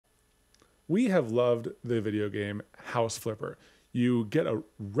we have loved the video game House Flipper. You get a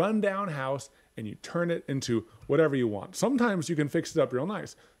rundown house and you turn it into whatever you want. Sometimes you can fix it up real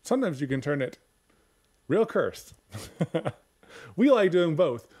nice. Sometimes you can turn it real cursed. We like doing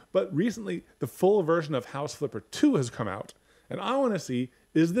both. But recently, the full version of House Flipper 2 has come out. And I want to see,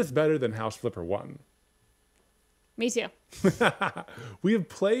 is this better than House Flipper 1? Me too. We have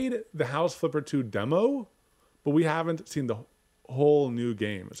played the House Flipper 2 demo, but we haven't seen the whole new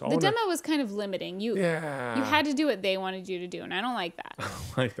game. So the demo was kind of limiting. You had to do what they wanted you to do, and I don't like that. I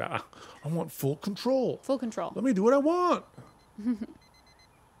don't like that. I want full control. Full control. Let me do what I want.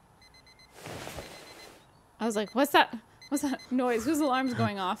 I was like, what's that? What's that noise? Whose alarm's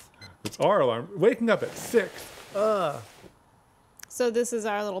going off? It's our alarm. Waking up at 6. So this is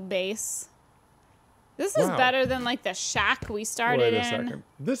our little base. This is better than like the shack we started in. Wait a second.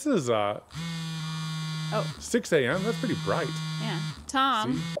 This is 6 a.m. That's pretty bright. Yeah.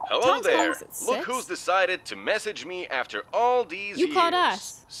 Tom. See? Hello Tom's there. at 6? Look who's decided to message me after all these years. You called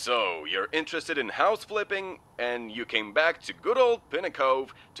us. So, you're interested in house flipping, and you came back to good old Pinnacove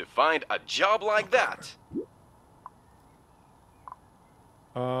to find a job like that.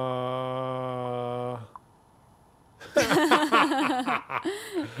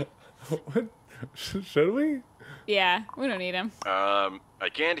 What? Should we? Yeah, we don't need him. I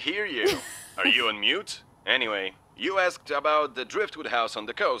can't hear you. Are you on mute? Anyway, you asked about the driftwood house on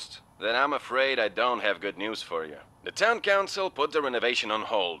the coast. Then I'm afraid I don't have good news for you. The town council put the renovation on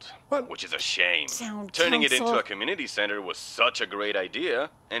hold, which is a shame. Turning it into a community center was such a great idea,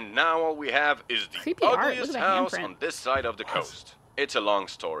 and now all we have is the ugliest house on this side of the coast. It's a long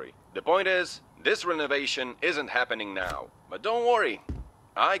story. The point is, this renovation isn't happening now. But don't worry,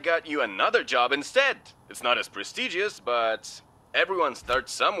 I got you another job instead. It's not as prestigious, but everyone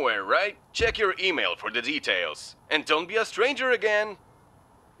starts somewhere, right? Check your email for the details. And don't be a stranger again.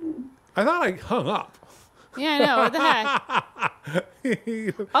 I thought I hung up. Yeah, I know. What the heck?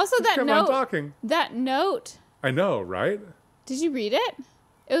 Also, that note. Talking. That note. I know, right? Did you read it?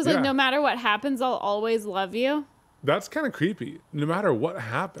 It was like, no matter what happens, I'll always love you. That's kind of creepy. No matter what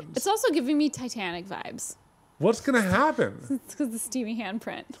happens. It's also giving me Titanic vibes. What's going to happen? It's because the steamy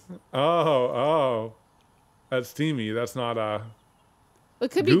handprint. Oh. That's steamy. That's not a...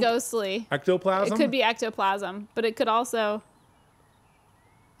 It could be ghostly. Ectoplasm? It could be ectoplasm, but it could also...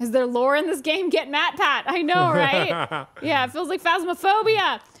 Is there lore in this game? Get Matt Pat. I know, right? Yeah, it feels like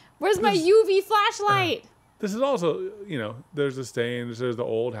Phasmophobia. Where's my UV flashlight? This is also, there's the stains, there's the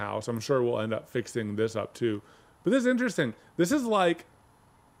old house. I'm sure we'll end up fixing this up too. But this is interesting. This is like,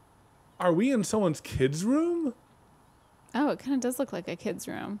 are we in someone's kid's room? Oh, it kind of does look like a kid's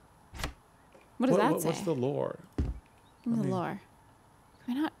room. What does that say? What's the lore? The lore.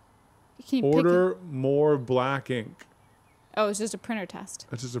 Can I not? Can you order more black ink. Oh, it's just a printer test.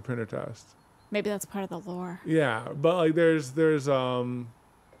 It's just a printer test. Maybe that's part of the lore. Yeah, but like there's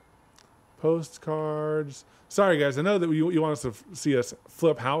postcards. Sorry guys, I know that you want us to see us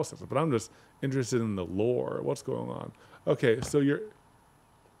flip houses, but I'm just interested in the lore. What's going on? Okay, so you're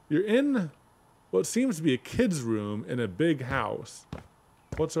in what seems to be a kid's room in a big house.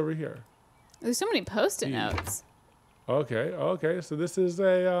 What's over here? There's so many post-it notes. Okay. So this is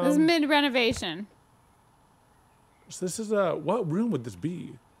a this is mid-renovation. So this is a, what room would this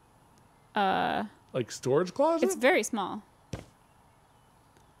be? Like storage closet? It's very small.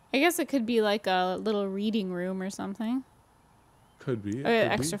 I guess it could be like a little reading room or something. Could be.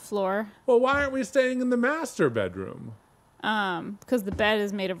 Extra floor. Well, why aren't we staying in the master bedroom? Because the bed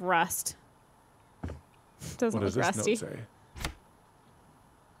is made of rust. Doesn't look rusty. What does this note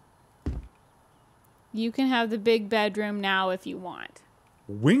say? You can have the big bedroom now if you want.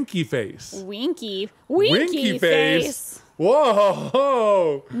 Winky face. Winky face.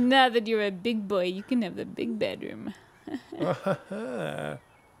 Whoa. Now that you're a big boy, you can have the big bedroom.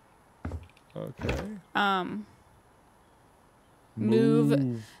 Okay.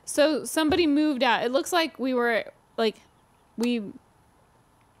 Move. So somebody moved out. It looks like whoever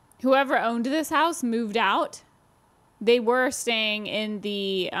owned this house moved out. They were staying in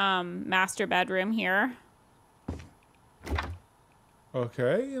the master bedroom here.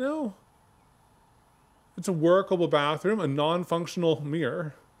 Okay, it's a workable bathroom, a non-functional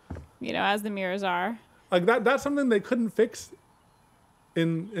mirror. As the mirrors are. Like that's something they couldn't fix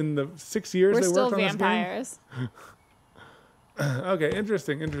in the 6 years they worked on this game. We're still vampires. Okay,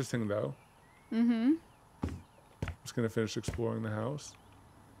 interesting though. Mm-hmm. Just gonna finish exploring the house.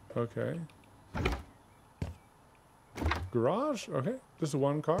 Okay. Garage? Okay. Just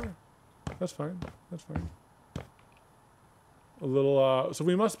one car. That's fine. A little so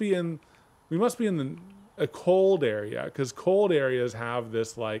we must be in a cold area, because cold areas have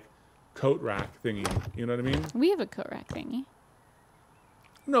this like coat rack thingy. You know what I mean? We have a coat rack thingy.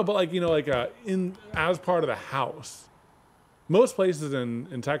 No, but like, in as part of the house. Most places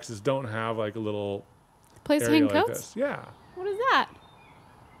in Texas don't have like a little Place to area hang like coats? this. Yeah. What is that?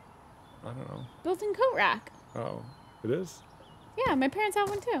 I don't know. Built-in coat rack. Oh, it is? Yeah, my parents have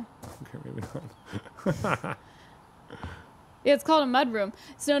one too. Okay, maybe not. Yeah, it's called a mud room.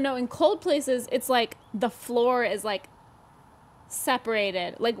 So no, in cold places, it's like the floor is like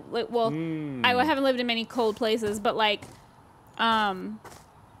separated. Like well, I haven't lived in many cold places, but like, I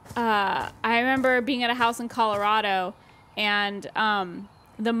remember being at a house in Colorado, and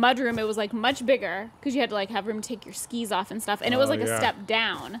the mud room, it was like much bigger because you had to like have room to take your skis off and stuff, and it was like a step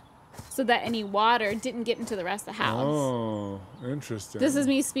down, so that any water didn't get into the rest of the house. Oh, interesting. This is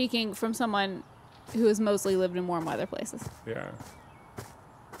me speaking from someone who has mostly lived in warm weather places. Yeah.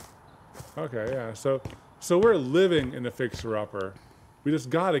 Okay, yeah. So we're living in a fixer-upper. We just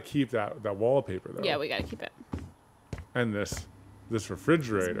got to keep that wallpaper, though. Yeah, we gotta keep it. And this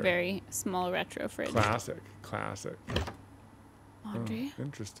refrigerator. It's a very small retro fridge. Classic. Laundry. Oh,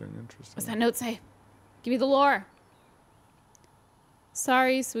 interesting. What's that note say? Give me the lore.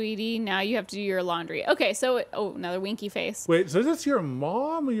 Sorry, sweetie. Now you have to do your laundry. Okay, so another winky face. Wait, so is this your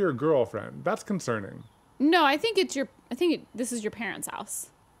mom or your girlfriend? That's concerning. No, I think this is your parents' house,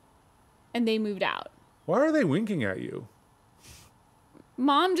 and they moved out. Why are they winking at you?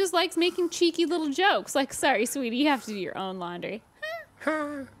 Mom just likes making cheeky little jokes, like, "Sorry, sweetie, you have to do your own laundry."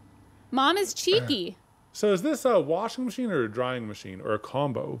 Mom is cheeky. So is this a washing machine or a drying machine or a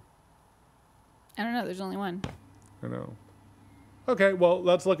combo? I don't know. There's only one. I know. Okay, well,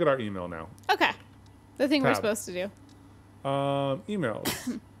 let's look at our email now. Okay, the thing we're Tab. supposed to do.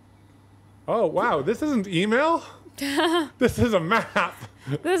 Emails. Oh, wow, this isn't email? This is a map.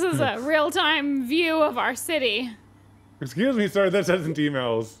 This is a real-time view of our city. Excuse me, sir, this isn't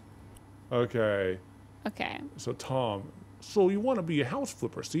emails. Okay, Okay. so Tom, so you want to be a house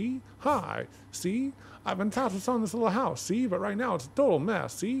flipper, see? Hi, see? I've been tasked with selling this little house, see? But right now it's a total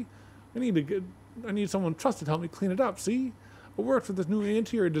mess, see? I need someone trusted to help me clean it up, see? I worked with this new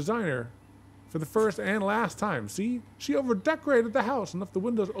interior designer for the first and last time, see? She over-decorated the house and left the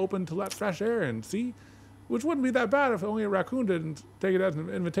windows open to let fresh air in, see? Which wouldn't be that bad if only a raccoon didn't take it as an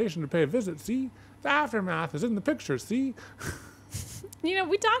invitation to pay a visit, see? The aftermath is in the picture, see? You know,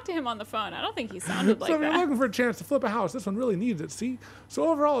 we talked to him on the phone. I don't think he sounded like So if you're that. looking for a chance to flip a house, this one really needs it, see? So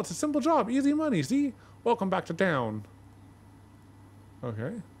overall, it's a simple job, easy money, see? Welcome back to town.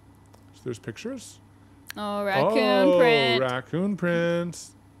 Okay. So there's pictures. Oh, raccoon print. Raccoon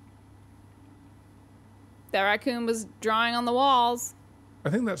prints. That raccoon was drawing on the walls. I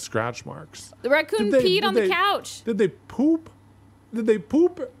think that's scratch marks. The raccoon peed on the couch. Did they poop? Did they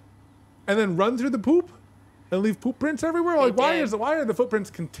poop and then run through the poop and leave poop prints everywhere? Like, why are the footprints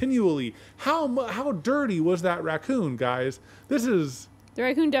continually? How dirty was that raccoon, guys? This is The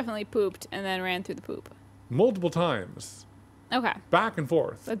raccoon definitely pooped and then ran through the poop. multiple times, Okay, back and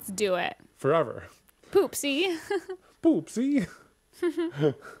forth, let's do it. forever. Poopsie. Poop, see?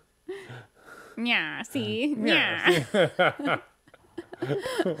 Yeah, see? Yeah.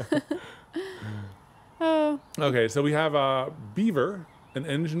 Oh. Okay, so we have Beaver, an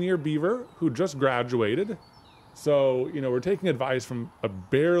engineer Beaver who just graduated. So, we're taking advice from a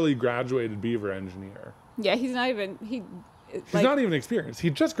barely graduated Beaver engineer. Yeah, he's not even, He's not even experienced. He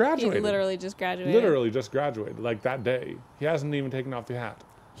just graduated. He literally just graduated. Literally just graduated, like that day. He hasn't even taken off the hat.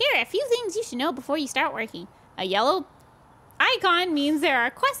 Here are a few things you should know before you start working. A yellow icon means there are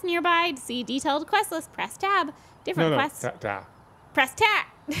quests nearby. To see detailed quest list, press tab. Different quests. Press tab.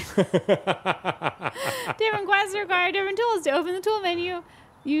 Different quests require different tools. To open the tool menu,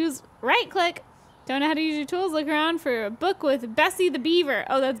 use right click. Don't know how to use your tools? Look around for a book with Bessie the Beaver.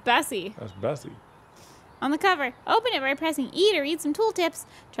 Oh, that's Bessie. That's Bessie. On the cover, open it by pressing E to read some tool tips.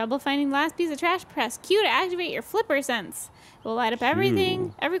 Trouble finding the last piece of trash, press Q to activate your flipper sense. It will light up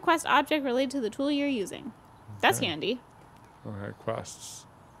everything, every quest object related to the tool you're using. That's handy. Okay, quests.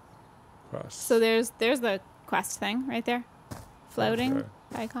 So there's the quest thing right there. Floating Okay.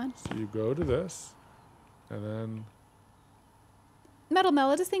 icon. So you go to this, and then Metal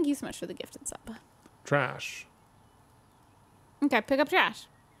Melodist, thank you so much for the gifted sub. trash. Okay, pick up trash.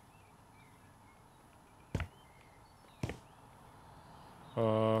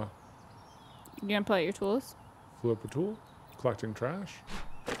 Uh, You gonna pull out your tools? flipper tool, collecting trash.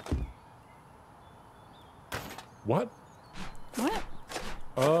 What? What?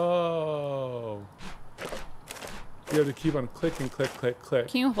 Oh. You have to keep on clicking, click, click, click.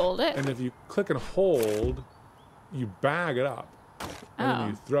 Can you hold it? And if you click and hold, you bag it up. And then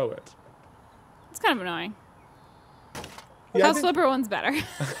you throw it. It's kind of annoying. Yeah, House Flipper one's better.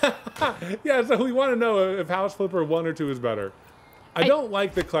 Yeah, so we want to know if House Flipper 1 or 2 is better. I don't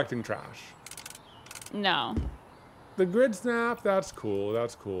like the collecting trash. No. The grid snap, that's cool.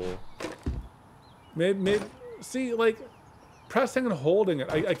 That's cool. Maybe, see, like, pressing and holding it.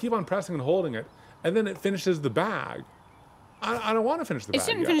 I keep on pressing and holding it, and then it finishes the bag. I don't want to finish the bag. It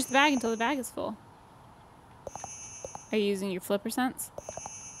shouldn't finish the bag until the bag is full. Are you using your flipper sense?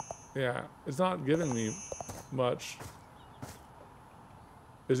 Yeah, it's not giving me much.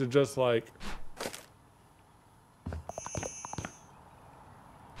 Is it just like...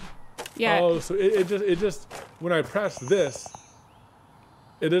 Yeah. Oh, so it just when I press this,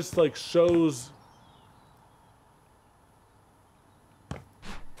 it just like shows.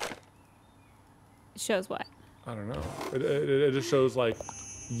 It shows what? I don't know. It just shows like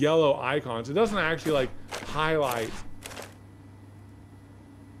yellow icons. It doesn't actually like highlight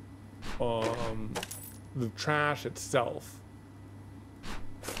the trash itself.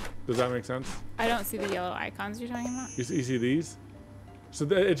 Does that make sense? I don't see the yellow icons you're talking about. You see these? So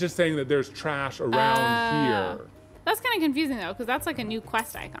it's just saying that there's trash around here. That's kind of confusing though, because that's like a new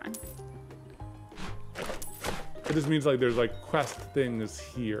quest icon. It just means like there's like quest things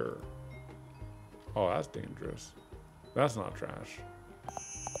here. Oh, that's dangerous. That's not trash.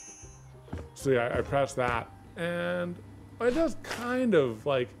 So yeah, I press that, and it does kind of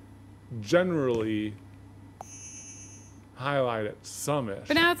like generally highlight it some-ish.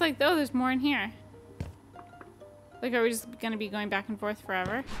 But now it's like, oh, there's more in here. Like, are we just gonna be going back and forth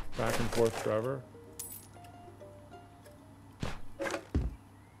forever? Back and forth forever.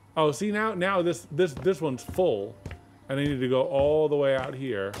 Oh, see now this one's full, and I need to go all the way out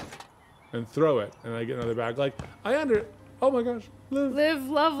here and throw it, and I get another bag. Like oh my gosh, Live,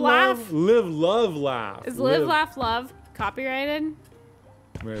 love, laugh. Live, love, laugh. Is live, laugh, love copyrighted?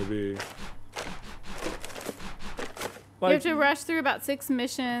 Maybe. You have to rush through about 6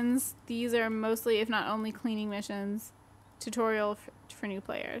 missions. These are mostly, if not only, cleaning missions. Tutorial for new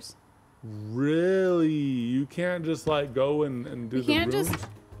players. Really? You can't just like go and do the rooms?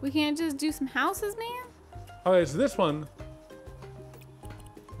 We can't just do some houses, man? Okay, so this one,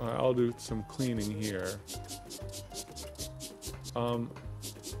 I'll do some cleaning here.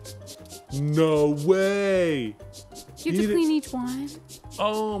 No way! You have to clean each one?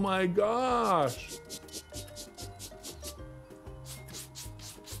 Oh my gosh!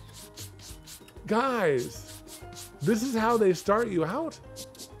 Guys, this is how they start you out?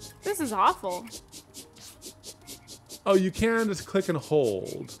 This is awful. Oh, you can just click and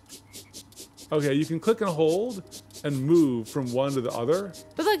hold. Okay, you can click and hold and move from one to the other.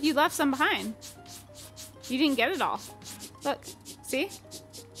 But look, you left some behind. You didn't get it all. Look, see?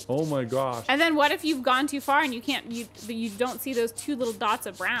 Oh my gosh. And then what if you've gone too far and you don't see those 2 little dots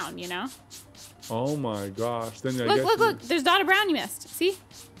of brown, you know? Oh my gosh. Then look, there's a dot of brown you missed. See?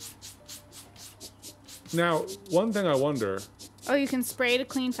 Now, one thing I wonder. Oh, you can spray to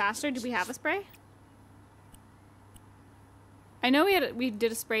clean faster. Do we have a spray? I know we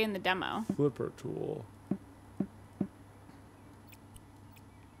did a spray in the demo. Flipper tool.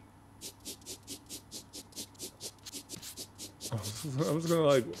 I'm just gonna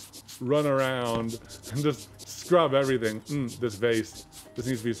like run around and just scrub everything. This vase. This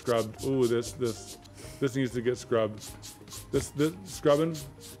needs to be scrubbed. Ooh, this needs to get scrubbed. This scrubbing.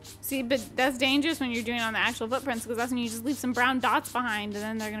 See, but that's dangerous when you're doing it on the actual footprints, because that's when you just leave some brown dots behind, and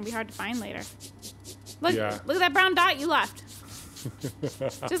then they're gonna be hard to find later. Look, look at that brown dot you left.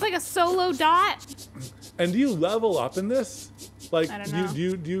 Just like a solo dot. And do you level up in this? Like, I don't know.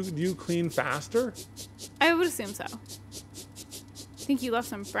 Do you clean faster? I would assume so. I think you left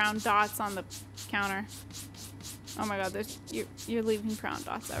some brown dots on the counter. Oh my God, you're leaving brown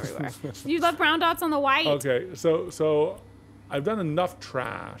dots everywhere. You left brown dots on the white. Okay, so I've done enough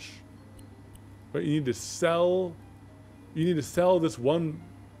trash, but you need to sell this one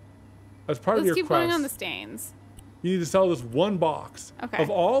as part of your quest. Let's keep going on the stains. You need to sell this one box of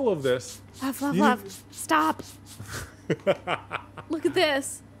all of this. Love. Stop. Look at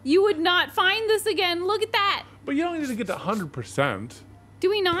this. You would not find this again. Look at that. But you don't need to get to 100%. Do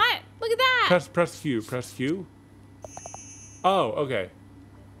we not? Look at that. Press Q. Press Q. Oh, okay.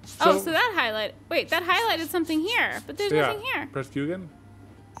 So that highlight. Wait, that highlighted something here, but there's nothing here. Press Q again.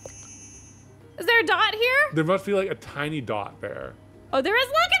 Is there a dot here? There must be like a tiny dot there. Oh, there is.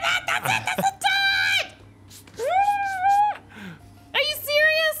 Look at that. That's it. That's a dot. Are you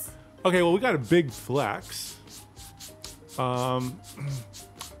serious? Okay, well, we got a big flex. From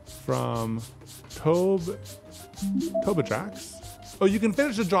Tobajax. Oh, you can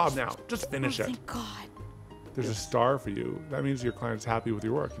finish the job now. Just finish it. Thank God. There's a star for you. That means your client's happy with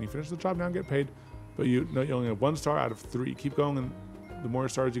your work. Can you finish the job now and get paid? But you only have 1 star out of 3. Keep going, and the more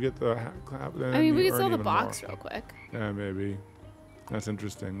stars you get, the I mean, we could sell the box real quick. Yeah, maybe. That's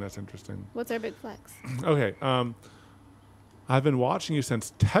interesting. That's interesting. What's our big flex? Okay. I've been watching you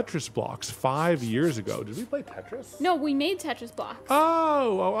since Tetris Blocks 5 years ago. Did we play Tetris? No, we made Tetris blocks.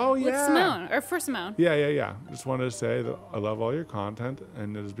 Oh, yeah. With Simone, or for Simone. Yeah. Just wanted to say that I love all your content,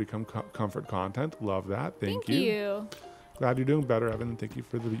 and it has become comfort content. Love that. Thank you. Glad you're doing better, Evan, and thank you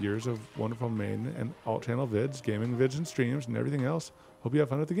for the years of wonderful main and alt channel vids, gaming vids and streams, and everything else. Hope you have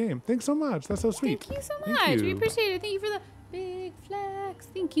fun with the game. Thanks so much. That's so sweet. Thank you so much. We appreciate it. Thank you for the big flex.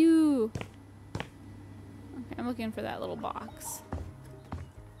 Thank you. Okay, I'm looking for that little box.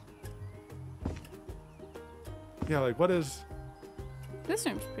 Yeah, like what is... This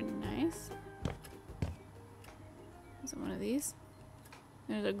room's pretty nice. Is it one of these?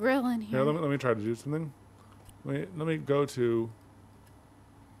 There's a grill in here. Here, let me try to do something. Let me go to...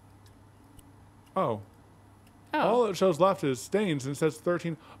 Oh. All it shows left is stains, and it says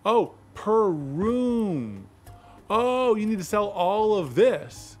 13. Oh, per room. Oh, you need to sell all of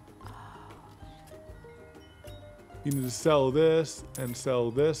this. You need to sell this and sell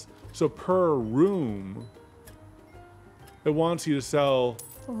this. So per room, it wants you to sell.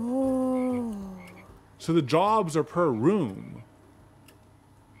 Oh. So the jobs are per room.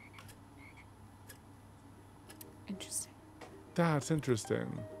 Interesting. That's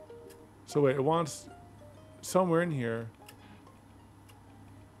interesting. So wait, it wants somewhere in here.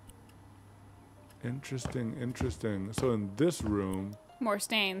 Interesting. So in this room, more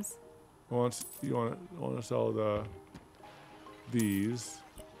stains. you want to sell these.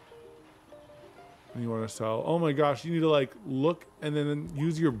 And you want to sell. Oh my gosh, you need to like look and then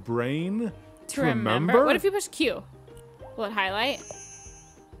use your brain to remember. What if you push Q? Will it highlight?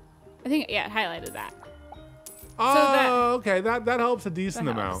 I think it highlighted that. Oh, okay. That helps a decent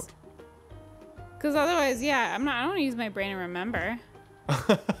amount. Because otherwise, I don't want to use my brain and remember.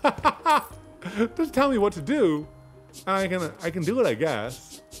 Just tell me what to do, and I can do it, I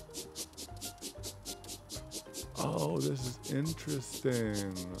guess. Oh, this is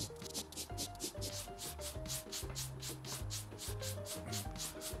interesting.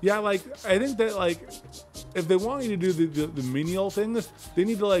 Yeah, like I think that like if they want you to do the menial things, they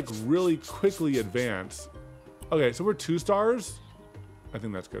need to like really quickly advance. Okay, so we're 2 stars. I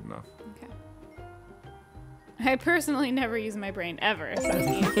think that's good enough. Okay. I personally never use my brain ever, says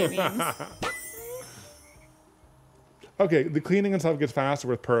Means. Okay, the cleaning and stuff gets faster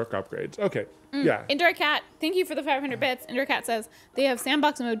with perk upgrades. Okay, yeah. Indoor Cat, thank you for the 500 bits. Indoor Cat says, they have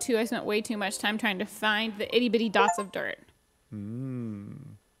sandbox mode too. I spent way too much time trying to find the itty bitty dots of dirt.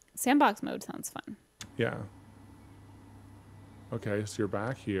 Sandbox mode sounds fun. Yeah. Okay, so you're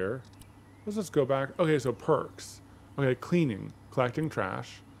back here. Let's just go back. Okay, so perks. Okay, cleaning, collecting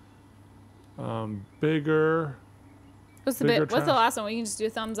trash. Bigger. What's the last one? We can just do a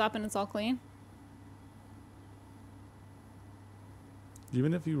thumbs up and it's all clean.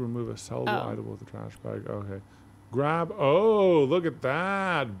 Even if you remove a sellable item with the trash bag. Okay. Grab. Oh, look at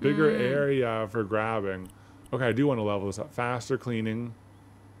that. Bigger area for grabbing. Okay, I do want to level this up. Faster cleaning.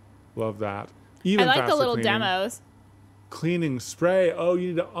 Love that. Even I like the little cleaning. demos. Cleaning spray. Oh, you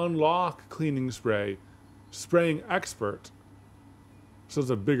need to unlock cleaning spray. Spraying expert. So it's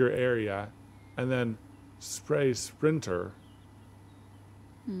a bigger area. And then spray sprinter.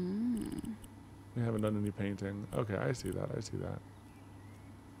 We haven't done any painting. Okay, I see that.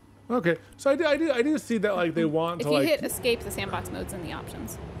 Okay, so I do see that like they want if to like. If you hit escape, the sandbox mode's in the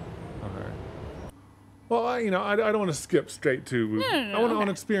options. Okay. Well, I don't want to skip straight to. No, I want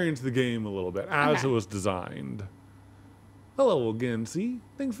to experience the game a little bit as it was designed. Hello again, see?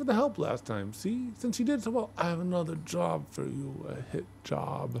 Thanks for the help last time, see? Since you did so well, I have another job for you, a hit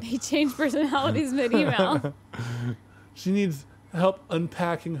job. He changed personalities mid-email. She needs help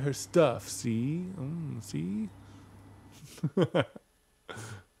unpacking her stuff, see? See?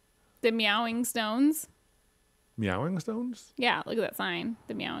 The meowing stones. Meowing stones? Yeah, look at that sign.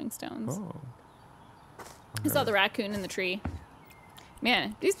 The meowing stones. Oh. I saw the raccoon in the tree.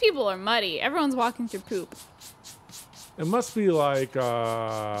 Man, these people are muddy. Everyone's walking through poop. It must be like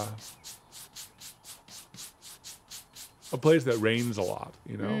a place that rains a lot,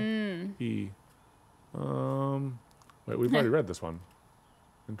 you know? Wait, we've already read this one.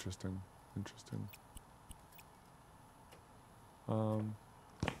 Interesting. You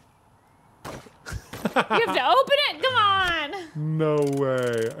have to open it? Come on! No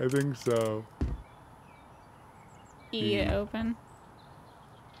way. I think so. E to open.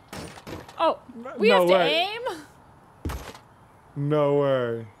 Oh, we have to aim? No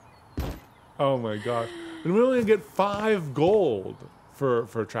way. Oh my gosh. And we only get 5 gold for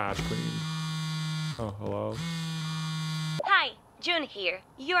trash clean. Oh, hello. Hi, June here.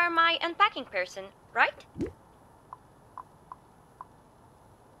 You are my unpacking person, right?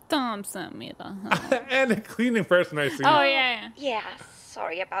 Tom sent me the hell. And a cleaning person, I see. Oh, yeah. Yeah,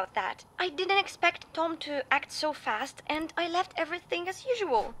 sorry about that. I didn't expect Tom to act so fast, and I left everything as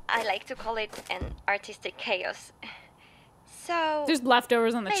usual. I like to call it an artistic chaos. So, There's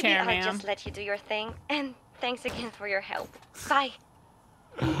leftovers on the maybe chair, I'll ma'am. just let you do your thing, and thanks again for your help. Bye.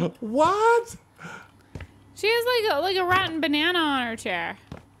 What? She has like a rotten banana on her chair.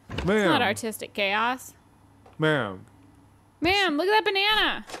 It's not Ma'am. artistic chaos. Ma'am. Ma'am, look at that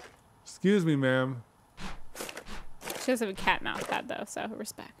banana. Excuse me, ma'am. She does have a cat mouse pad though, so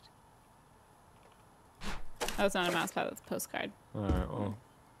respect. Oh, it's not a mouse pad, that's a postcard. Alright, well.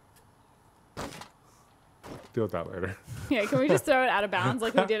 Deal with that later. Yeah, can we just throw it out of bounds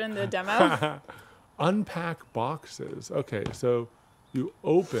like we did in the demo? Unpack boxes. Okay, so you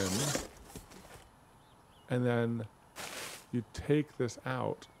open and then you take this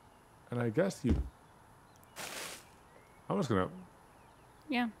out. And I guess I'm just gonna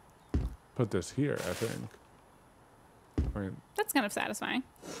Yeah, put this here, I think. I mean, that's kind of satisfying.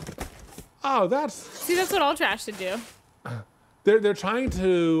 oh, that's See, that's what all trash should do. they're trying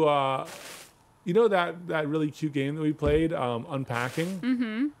to you know that really cute game that we played, Unpacking?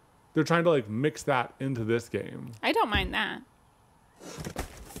 Mm-hmm. They're trying to like mix that into this game. I don't mind that.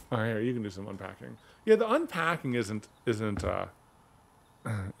 All right, here, you can do some unpacking. Yeah, the unpacking isn't bad.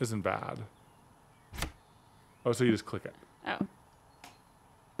 Oh, so you just click it. Oh.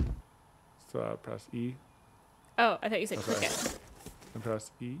 So press E Oh, I thought you said Okay. click it. and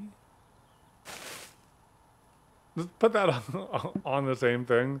press E. Just put that on the same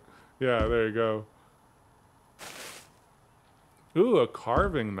thing. Yeah, there you go. Ooh, a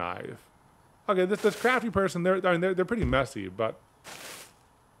carving knife. Okay, this crafty person, they're pretty messy, but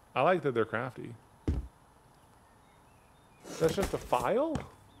I like that they're crafty. That's just a file?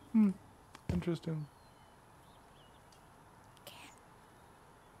 Interesting. Cat.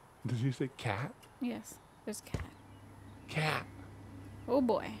 Did you say cat? Yes, there's a cat. Cat. Oh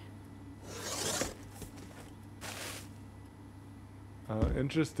boy.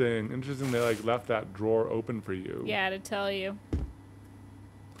 Interesting. Interesting. They like left that drawer open for you. Yeah, to tell you.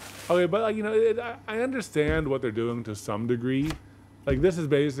 Okay, but like, you know, I understand what they're doing to some degree. Like this is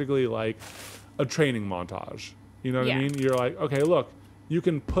basically like a training montage. You know what I Yeah. mean? You're like, okay, look, you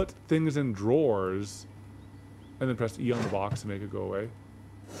can put things in drawers, and then press E on the box to make it go away.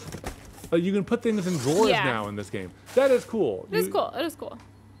 Like you can put things in drawers Yeah. now in this game. That is cool. It is cool. It is cool.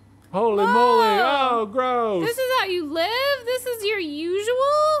 Holy moly! Whoa. Oh, gross, This is how you live? This is your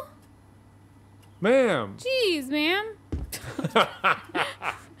usual? ma'am. Jeez, ma'am.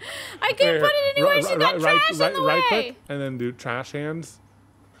 I couldn't put it anywhere. She got trash in the right way. click, and then do trash hands.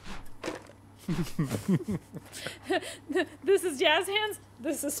 This is jazz hands.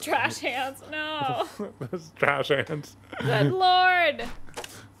 This is trash hands. No. That's trash hands. Good Lord.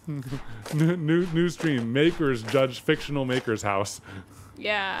 New stream. Makers judge fictional makers house.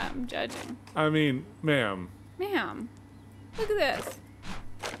 Yeah, I'm judging. I mean, ma'am. Ma'am, look at this.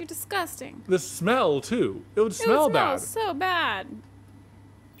 You're disgusting. The smell too. It would It smell would bad. so bad.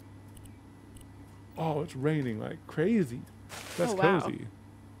 Oh, it's raining like crazy. That's Oh, wow. cozy.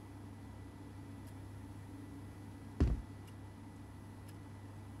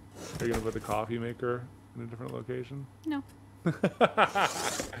 Are you gonna put the coffee maker in a different location? No.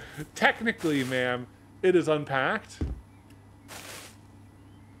 Technically, ma'am, it is unpacked.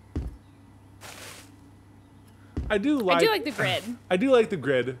 I do like the grid. I do like the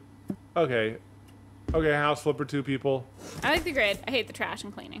grid. Okay. Okay, house flipper 2 people. I like the grid. I hate the trash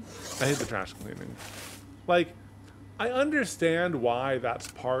and cleaning. I hate the trash cleaning. Like, I understand why that's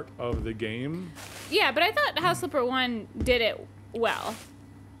part of the game. Yeah, but I thought House Flipper 1 did it well.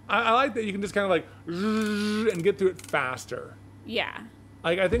 I like that you can just kind of like and get through it faster. Yeah.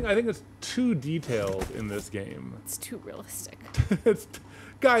 Like I think it's too detailed in this game. It's too realistic.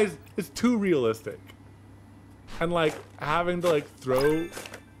 Guys, it's too realistic. And like having to like throw.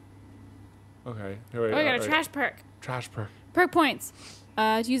 Okay, here we go. Oh, I got a trash perk. Trash perk. Perk points.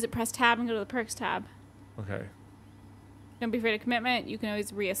 To use it, press tab and go to the perks tab. Okay. Don't be afraid of commitment. You can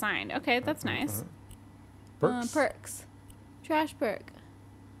always reassign. Okay, that's nice. Perks. Perks. Trash perk.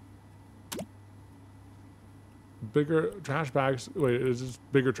 Bigger trash bags. Wait, is this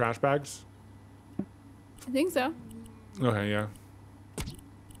bigger trash bags? I think so. Okay, yeah.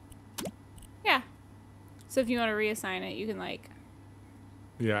 Yeah. So if you want to reassign it, you can like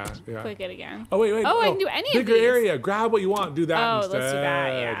Yeah. click it again. Oh wait. Oh, I can do any of bigger these. area. Grab what you want. Do that Oh, instead. let's do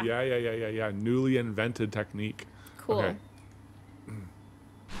that, yeah. Yeah. Newly invented technique. Cool. Okay.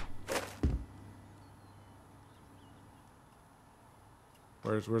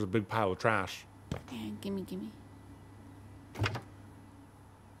 Where's a big pile of trash? Yeah, gimme.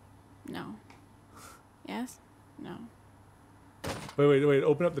 No. Yes? No. Wait.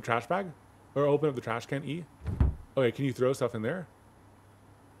 Open up the trash bag? Or open up the trash can, E? Okay, can you throw stuff in there?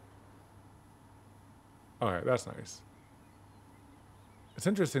 All right, that's nice. It's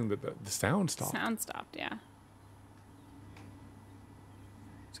interesting that the sound stopped. Sound stopped, yeah.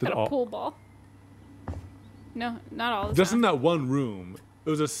 It's Did got all- a pool ball. No, not all the Just in sound. that one room. It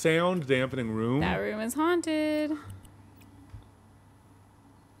was a sound dampening room. That room is haunted.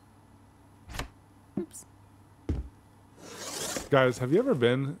 Oops. Guys, have you ever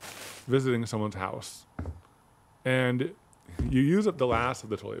been visiting someone's house and you use up the last of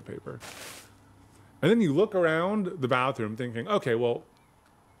the toilet paper? And then you look around the bathroom thinking, okay, well,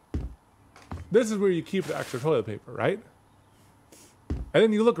 this is where you keep the extra toilet paper, right? And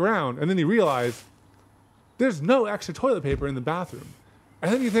then you look around and then you realize there's no extra toilet paper in the bathroom.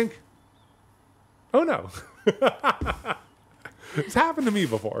 And then you think, oh no. It's happened to me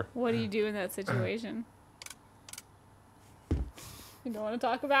before. What do you do in that situation? You don't want to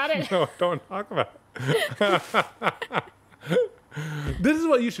talk about it? No, don't talk about it. This is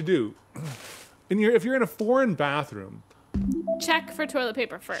what you should do. If you're in a foreign bathroom, Check for toilet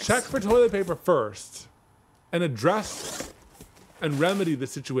paper first. check for toilet paper first and address and remedy the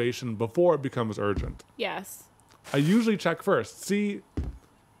situation before it becomes urgent. Yes. I usually check first. See,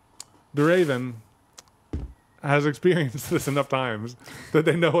 the Raven has experienced this enough times that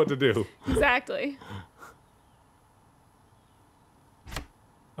they know what to do. Exactly.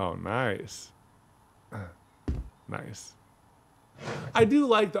 Oh, nice. Nice. I do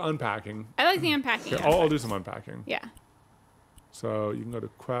like the unpacking. I like the unpacking. Okay, I'll do some unpacking. Yeah. So you can go to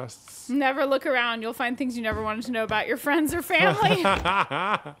quests. Never look around. You'll find things you never wanted to know about your friends or family.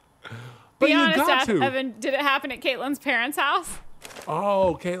 But Be you honest, got to. Evan, did it happen at Caitlin's parents' house?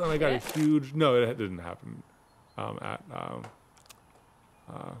 Oh, Katelyn, I got Yeah. a huge... No, it didn't happen.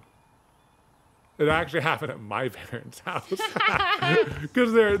 It actually happened at my parents' house.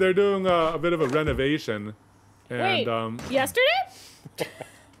 Because they're doing a bit of a renovation. And, Wait, yesterday?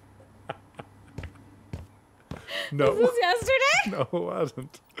 no. This was yesterday? No, it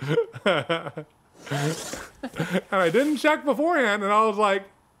wasn't. And I didn't check beforehand, and I was like,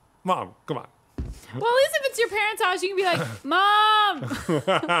 Mom, come on. Well, at least if it's your parents' house, you can be like, Mom!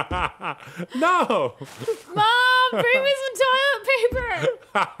 No! Mom, bring me some toilet paper!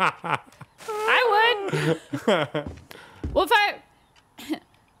 I would. Well,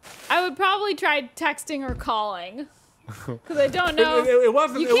 I would probably try texting or calling. Because I don't know. It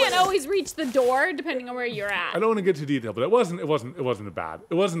wasn't. You can't always reach the door depending on where you're I at. don't want to get too detailed, but it wasn't a bad.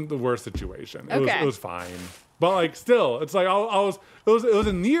 It wasn't the worst situation. Okay. It was fine. But like still, it's like it was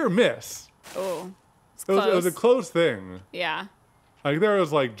a near miss. Oh, it's It was a close. close thing. Yeah. Like there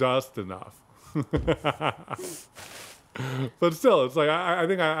was like just enough. But still, it's like I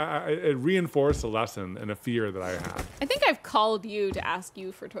think it reinforced a lesson and a fear that I had. I think I've called you to ask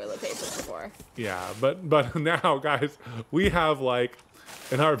you for toilet paper before. Yeah, but now, guys, we have like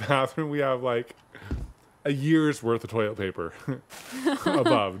in our bathroom we have like a year's worth of toilet paper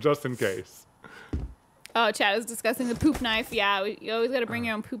above, just in case. Oh, Chad is discussing the poop knife. Yeah, you always got to bring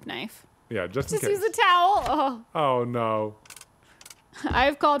your own poop knife. Yeah, just in Just case. use a towel. Oh, Oh no.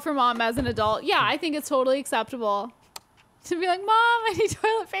 I've called for Mom as an adult. Yeah, I think it's totally acceptable to be like, Mom, I need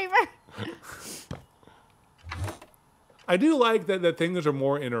toilet paper. I do like that things are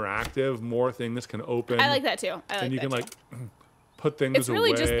more interactive, more things can open. I like that too. I like and you that can too. like put things It's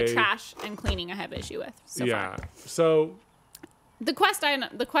really away. just the trash and cleaning I have issue with so yeah. far. So The quest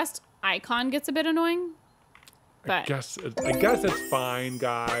icon gets a bit annoying, but I guess it's fine,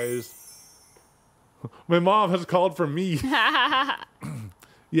 guys. My mom has called for me.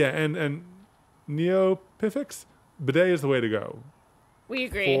 Yeah, and Neopifix, bidet is the way to go. we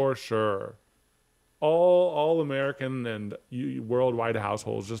agree. For sure. All American and worldwide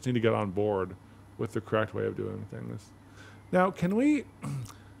households just need to get on board with the correct way of doing things. Now, can we...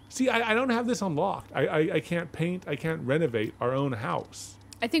 See, I don't have this unlocked. I can't paint, I can't renovate our own house.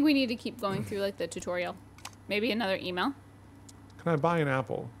 I think we need to keep going through like the tutorial. Maybe another email. Can I buy an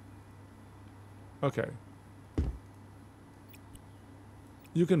apple? Okay.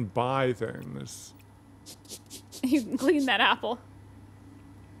 You can buy things. You can clean that apple.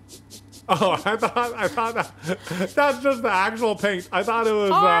 Oh, I thought that's just the actual paint. I thought it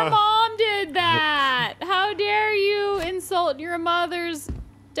was. Our mom did that. How dare you insult your mother's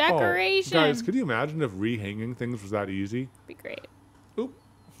decoration? Guys, could you imagine if rehanging things was that easy? Be great. Oop,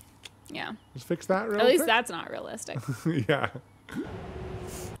 Yeah. let's fix that real At least quick. that's not realistic. Yeah.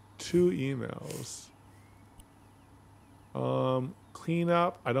 2 emails. Clean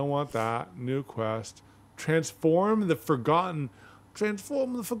up. I don't want that. New quest. Transform the forgotten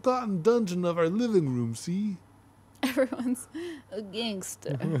dungeon of our living room, see? Everyone's a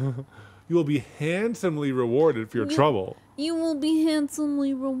gangster. You will be handsomely rewarded for your trouble. You will be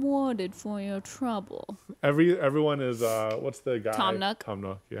handsomely rewarded for your trouble. Everyone is what's the guy? Tom Nook. Tom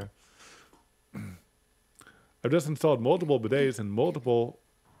Nook, yeah. I've just installed multiple bidets and multiple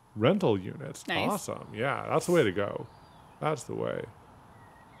rental units. Nice. Awesome. Yeah, that's the way to go. That's the way.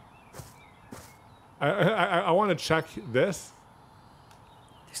 I want to check this.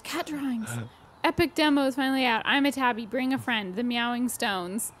 There's cat drawings. Epic demo is finally out. I'm a tabby. Bring a friend. The Meowing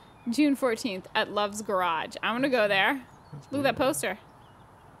Stones. June 14th at Love's Garage. I want to go there. Look at that poster.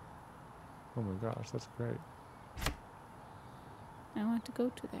 Oh my gosh, that's great. I want to go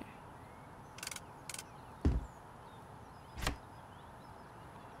to there.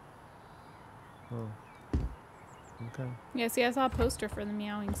 Oh. Okay. Yeah, see, I saw a poster for the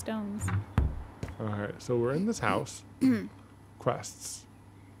Meowing Stones. Alright, so we're in this house. Quests.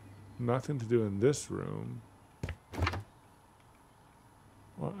 Nothing to do in this room.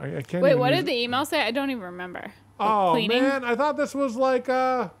 Well, I can't Wait, even what use did the email say? I don't even remember. Oh, cleaning? man, I thought this was like,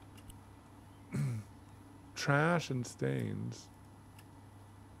 trash and stains.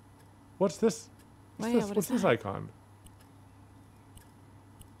 What's this? What's Oh, yeah, this? what What's is this that? icon?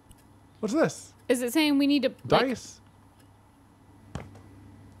 What's this? Is it saying we need to... like, Dice?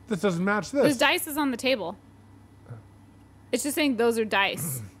 This doesn't match this. There's dice on the table. It's just saying those are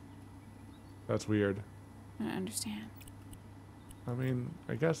dice. That's weird. I don't understand. I mean,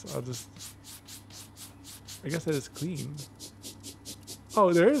 I guess that is clean.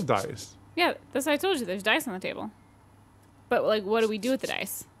 Oh, there is dice. Yeah, that's what I told you. There's dice on the table. But, like, what do we do with the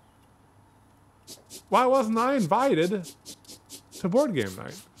dice? Why wasn't I invited to board game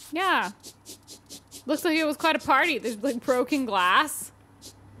night? Yeah. Looks like it was quite a party. There's, like, broken glass.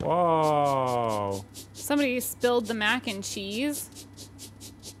 Whoa. Somebody spilled the mac and cheese.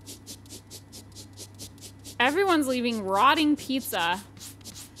 Everyone's leaving rotting pizza.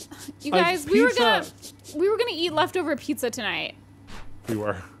 You Like, guys, pizza- we were gonna eat leftover pizza tonight. We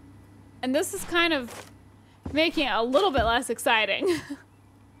were. And this is kind of making it a little bit less exciting.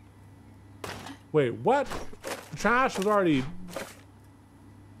 Wait, what? The trash was already...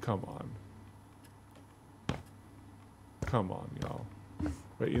 Come on. Come on, y'all.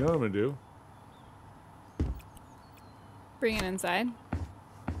 Wait, you know what I'm gonna do? Bring it inside.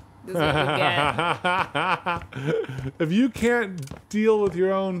 This is what you get. If you can't deal with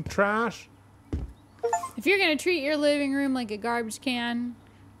your own trash, If you're gonna treat your living room like a garbage can,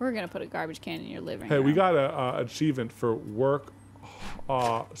 we're gonna put a garbage can in your living hey, room. we got a achievement for work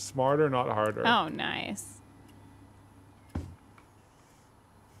smarter, not harder. Oh, nice.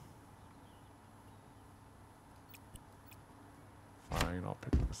 Fine, I'll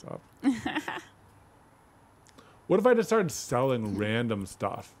pick this up. What if I just started selling random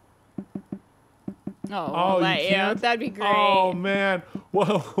stuff? Oh, Oh, you let you. can't? That'd be great. Oh man, we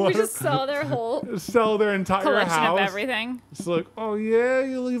just sell their whole sell their entire collection house. of everything. It's like, oh yeah,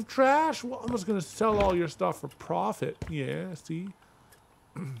 you leave trash. Well, I'm just gonna sell all your stuff for profit. Yeah, see.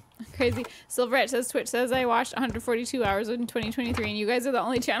 Crazy. Silverette says Twitch says I watched 142 hours in 2023, and you guys are the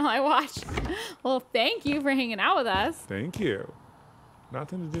only channel I watch. Well, thank you for hanging out with us. Thank you.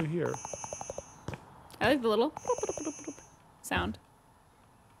 Nothing to do here. I like the little sound.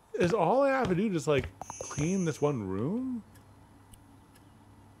 Is all I have to do just like clean this one room?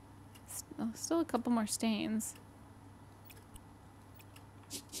 Still a couple more stains.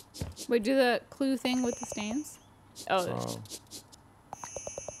 Wait, do the clue thing with the stains? Oh, there's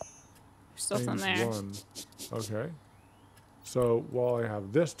still some Stains there. one. Okay. So while I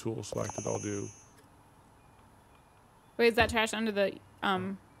have this tool selected, I'll do. Wait, is that trash under the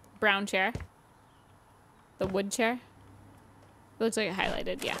brown chair? The wood chair? It looks like it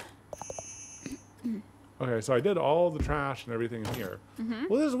highlighted, yeah. Okay, so I did all the trash and everything in here.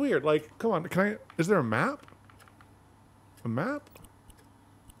 Well, this is weird. Like, come on, can I? Is there a map? A map?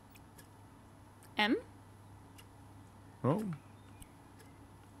 M? Oh.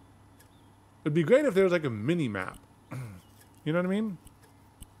 It'd be great if there was like a mini map. You know what I mean?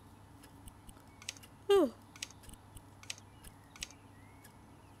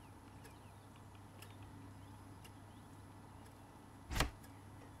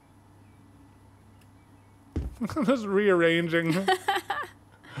 I'm just rearranging.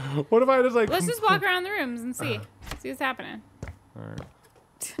 What if I just like... Let's just walk around the rooms and see. See what's happening. All right.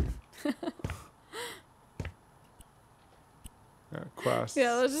 Yeah, quests.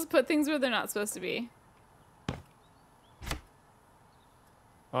 Yeah, let's just put things where they're not supposed to be.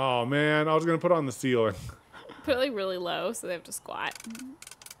 Oh man, I was gonna put on the ceiling. Put it like really low so they have to squat.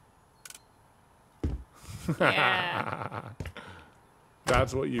 Yeah.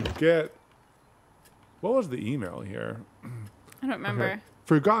 That's what you get. What was the email here? I don't remember.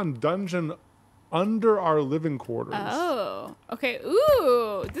 Forgotten dungeon under our living quarters. Oh. Okay.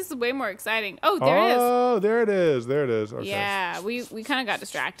 Ooh. This is way more exciting. Oh, there it is. Oh, there it is. There it is. Okay. Yeah. We kind of got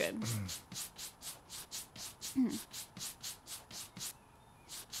distracted.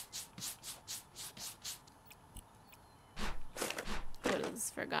 What is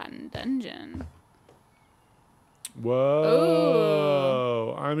Forgotten Dungeon?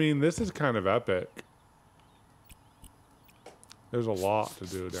 Whoa. I mean, this is kind of epic. There's a lot to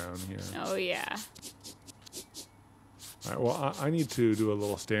do down here. Oh, yeah. All right, well, I need to do a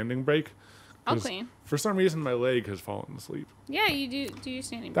little standing break. I'll 'cause clean. For some reason, my leg has fallen asleep. Yeah, you do your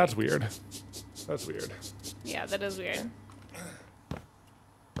standing That's break. weird. That's weird. Yeah, that is weird.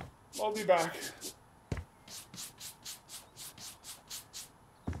 I'll be back.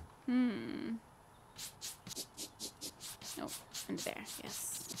 Oh, under there.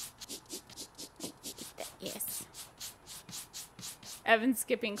 Yes. Get that. Yes. Evan's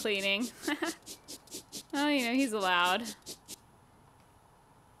skipping cleaning. Oh, you know, he's allowed.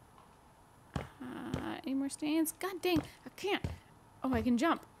 Any more stains? God dang, I can't. Oh, I can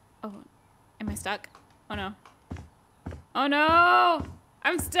jump. Oh, am I stuck? Oh, no. Oh, no!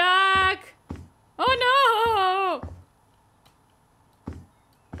 I'm stuck! Oh,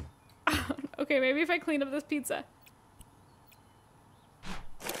 no! Okay, maybe if I clean up this pizza.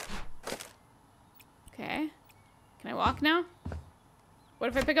 Okay. Can I walk now? What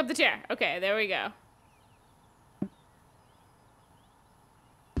if I pick up the chair? Okay, there we go.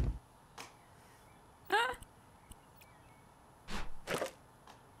 Ah.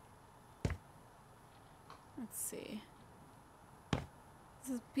 Let's see. Is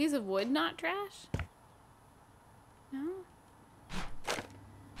this piece of wood not trash? No?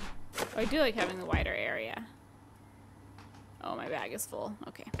 Oh, I do like having the wider area. Oh, my bag is full.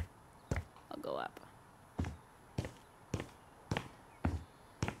 Okay. I'll go up.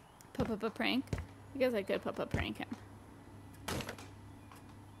 Pop up a prank? I guess I could pop up prank him. I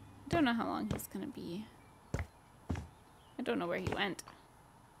don't know how long he's gonna be. I don't know where he went.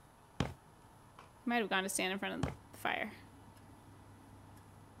 He might have gone to stand in front of the fire.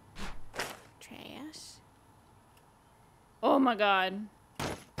 Trash. Oh my god.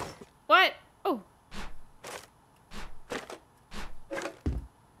 What? Oh.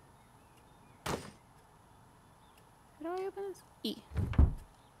 How do I open this? E.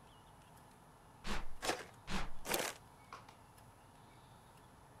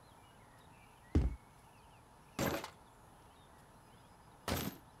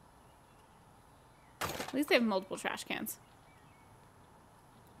 At least they have multiple trash cans.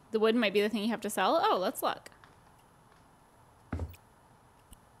 The wood might be the thing you have to sell. Oh, let's look.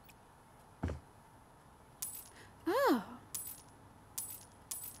 Oh.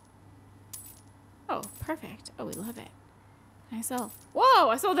 Oh, perfect. Oh, we love it. Can I sell? Whoa,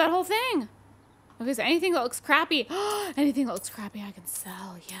 I sold that whole thing. Okay, so anything that looks crappy. Anything that looks crappy I can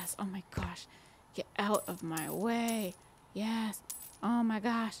sell. Yes. Oh my gosh. Get out of my way. Yes. Oh my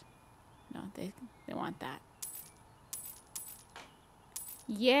gosh. No, they want that.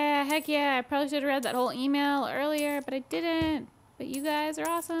 Yeah, heck yeah. I probably should have read that whole email earlier, but I didn't. But you guys are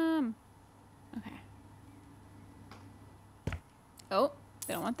awesome. Okay. Oh,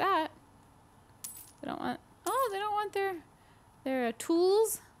 they don't want that. They don't want... Oh, they don't want their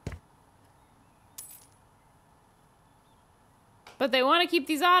tools. But they want to keep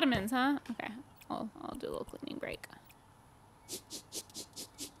these ottomans, huh? Okay. I'll do a little cleaning break.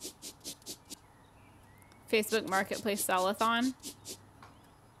 Facebook Marketplace Sell-a-thon.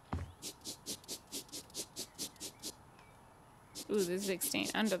 Ooh, there's a big stain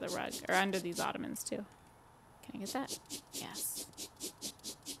under the rug, or under these ottomans too. Can I get that? Yes.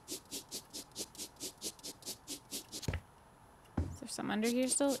 Is there some under here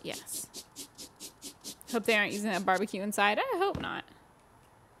still? Yes. Hope they aren't using that barbecue inside. I hope not.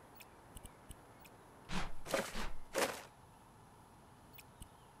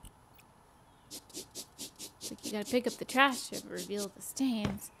 You gotta pick up the trash to reveal the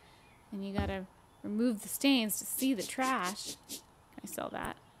stains. And you gotta remove the stains to see the trash. Can I sell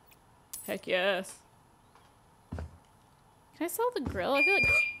that? Heck yes. Can I sell the grill? I feel like...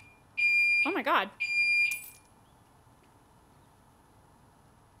 Oh my god.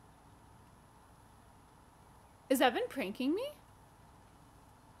 Is Evan pranking me?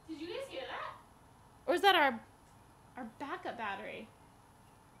 Did you guys hear that? Or is that our backup battery?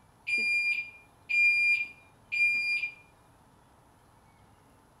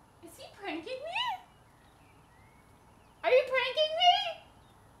 Is he pranking me?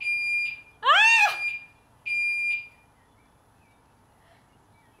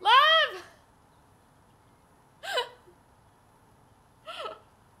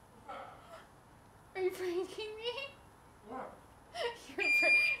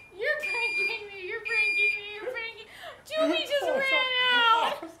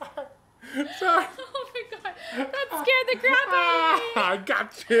 the crap out of me. I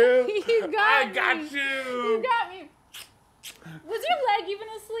got you. You got I got me. you. You got me. Was your leg even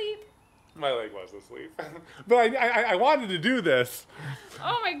asleep? My leg was asleep. But I wanted to do this.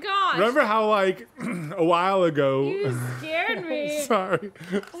 Oh my gosh. Remember how, like, a while ago... You scared me. Sorry.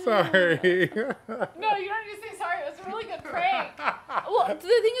 No, you don't need to say sorry. It was a really good prank. Well, the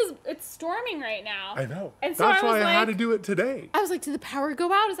thing is, it's storming right now. I know. And so That's I was why I like, had to do it today. I was like, did the power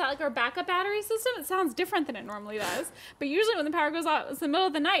go out? Is that like our backup battery system? It sounds different than it normally does. But usually when the power goes out, it's the middle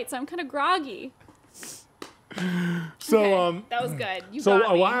of the night, so I'm kind of groggy. So, Okay, that was good. You so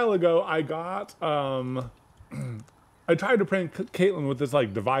got a me. while ago, I got, I tried to prank Katelyn with this,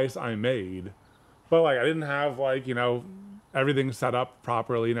 like, device I made. But, like, I didn't have, like, you know, everything set up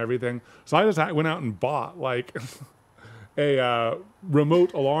properly and everything. So I just went out and bought, like, a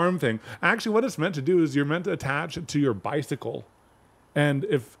remote alarm thing. Actually, what it's meant to do is you're meant to attach it to your bicycle. And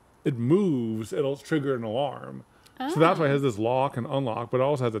if it moves, it'll trigger an alarm. So that's why it has this lock and unlock, but it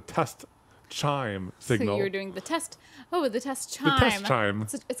also has a test chime signal. So you were doing the test. Oh, the test chime. The test chime.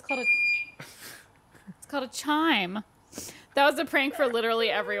 It's called a chime. That was a prank for literally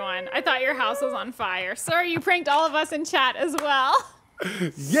everyone. I thought your house was on fire. Sorry, you pranked all of us in chat as well.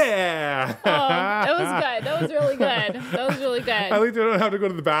 Yeah. Oh, that was good. That was really good. That was really At good. least I don't have to go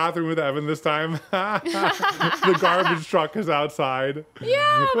to the bathroom with Evan this time. The garbage truck is outside. Yeah,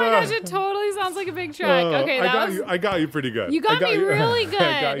 oh my gosh, it totally sounds like a big truck. Okay, I got you pretty good. You got me really good.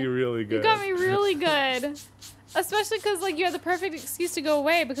 I got you really good. You got me really good. Especially because like you had the perfect excuse to go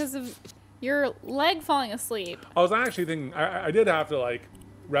away because of your leg falling asleep. I was actually thinking I did have to like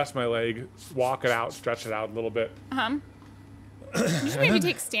rest my leg, walk it out, stretch it out a little bit. You should maybe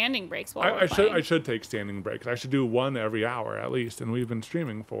take standing breaks while we're I playing. should take standing breaks. I should do one every hour at least, and we've been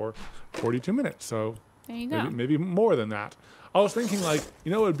streaming for 42 minutes, so There you go. maybe more than that. I was thinking like,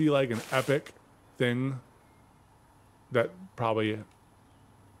 you know, it would be like an epic thing that probably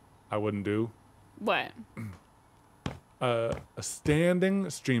I wouldn't do. What? A standing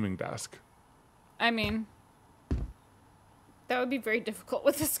streaming desk. I mean, that would be very difficult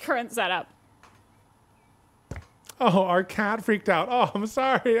with this current setup. Oh, our cat freaked out. Oh, I'm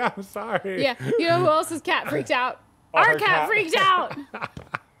sorry. I'm sorry. Yeah, you know who else's cat freaked out? Our Our cat cat. freaked out.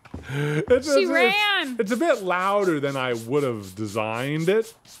 She ran. It's a bit louder than I would have designed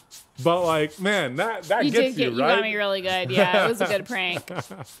it, but like, man, that You gets did get, you you right. got me really good. Yeah, it was a good prank.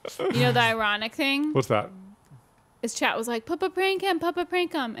 You know the ironic thing? What's that? His chat was like, Papa prank him, Papa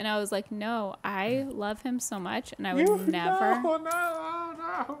prank him. And I was like, no, I love him so much and I would never,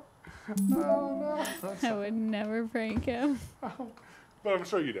 No. I would never prank him. But I'm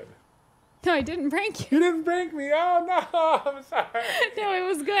sure you did. No, I didn't prank you. You didn't prank me. Oh no, I'm sorry. No, it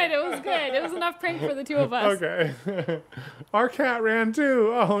was good. It was good. It was enough prank for the two of us. Okay. Our cat ran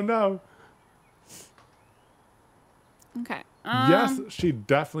too. Oh no. Okay. Yes, she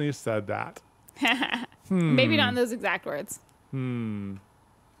definitely said that. Maybe not in those exact words.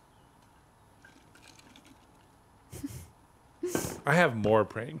 I have more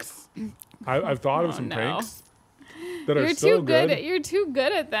pranks. I've thought of some no. pranks that are You're so too good. You're too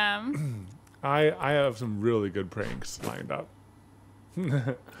good at them. I have some really good pranks lined up.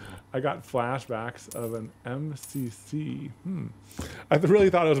 I got flashbacks of an MCC. I really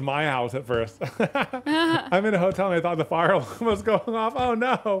thought it was my house at first. I'm in a hotel and I thought the fire alarm was going off. Oh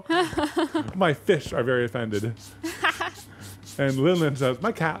no. My fish are very offended. And Linlin says,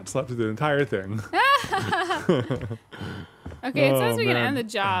 my cat slept through the entire thing. Okay, it says Oh, we can man. end the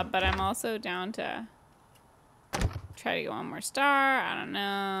job, but I'm also down to try to get one more star. I don't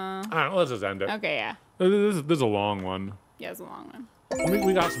know. I don't know, let's just end it. Okay, yeah. This is a long one. Yeah, it's a long one.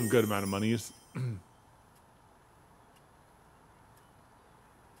 We got some good amount of monies.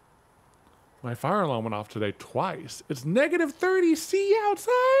 My fire alarm went off today twice. It's negative 30 C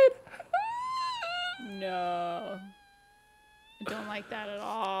outside. No. I don't like that at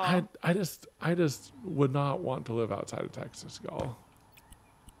all. I just would not want to live outside of Texas, y'all.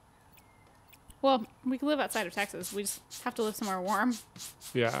 Well, we can live outside of Texas. We just have to live somewhere warm.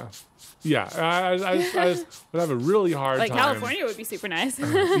 Yeah. I just would have a really hard Like time. California would be super nice.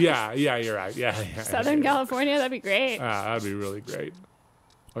 Yeah, you're right. Yeah. Southern California, that'd be great. That'd be really great.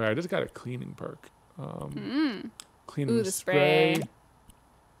 Okay, I just got a cleaning perk. Cleaning Ooh, the spray.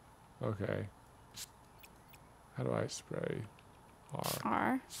 Okay. How do I spray? R.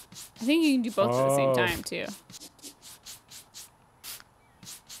 R. I think you can do both at the same Oh. time too.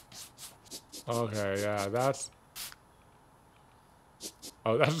 Okay, yeah, that's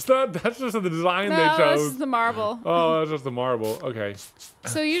just the design No, they that's chose. just the marble. Oh, that's just the marble. Okay.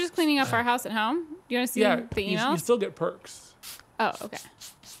 So you're just cleaning up our house at home? You want to see Yeah, the you emails? still get perks. Oh, okay.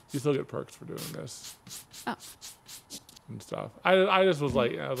 You still get perks for doing this Oh. and stuff. I just was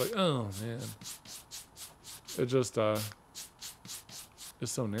like, oh man, it just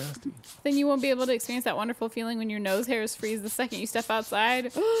it's so nasty. Then you won't be able to experience that wonderful feeling when your nose hairs freeze the second you step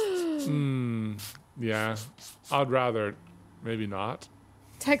outside. Yeah, I'd rather maybe not.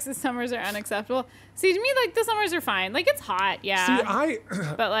 Texas summers are unacceptable. See, to me, like, the summers are fine. Like, it's hot, yeah. See,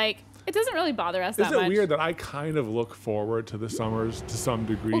 But, like, it doesn't really bother us that is much. it weird that I kind of look forward to the summers to some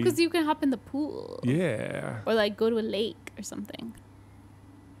degree? Well, because you can hop in the pool. Yeah. Or, like, go to a lake or something.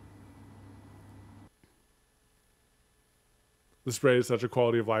 The spray is such a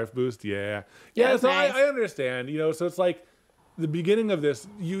quality of life boost. Yeah. Yeah, it's so nice. I understand, you know, so it's like the beginning of this,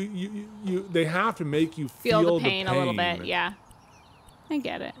 they have to make you Feel feel the pain a little bit, yeah. I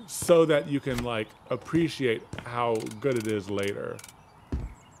get it. So that you can like appreciate how good it is later.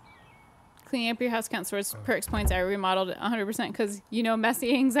 Cleaning up your house counts towards perks points. I remodeled it 100% because, you know,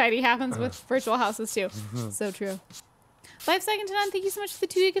 messy anxiety happens with virtual houses too. So true. Life second to none, thank you so much for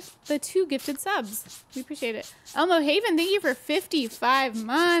the two gifted subs. We appreciate it. Elmo Haven, thank you for 55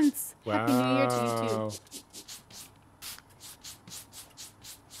 months. Wow. Happy New Year to you too.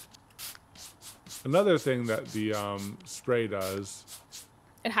 Another thing that the spray does,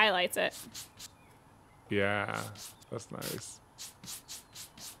 It highlights it. yeah, that's nice.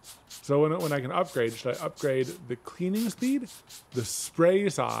 So when I can upgrade, should I upgrade the cleaning speed, the spray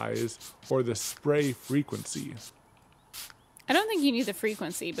size, or the spray frequency? I don't think you need the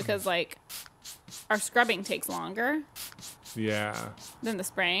frequency because, like, our scrubbing takes longer Yeah, than the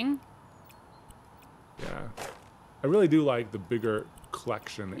spraying. yeah. I really do like the bigger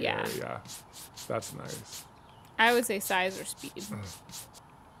collection Yeah. area. That's nice. I would say size or speed.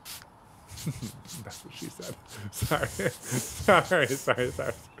 That's what she said. Sorry.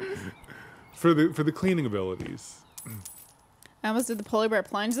 For the cleaning abilities. I almost did the polar bear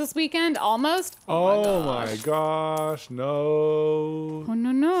plunge this weekend. Almost. Oh my gosh, no. Oh,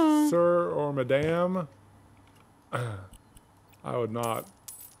 no. Sir or madame. I would not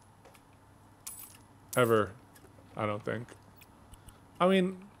ever, I don't think. I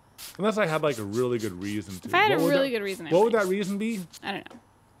mean, unless I had like a really good reason to. If I had What a would really that- good reason, I What would might. that reason be? I don't know.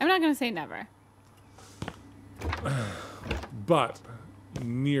 I'm not going to say never. But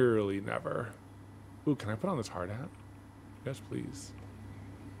nearly never. Ooh, can I put on this hard hat? Yes, please.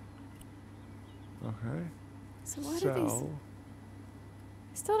 Okay. So what are these? So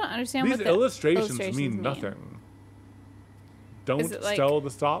I still don't understand these what the illustrations mean nothing. Don't Is it like- sell the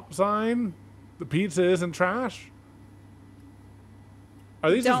stop sign. The pizza isn't trash.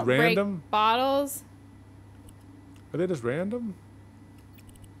 Are these Don't just random? break bottles. Are they just random?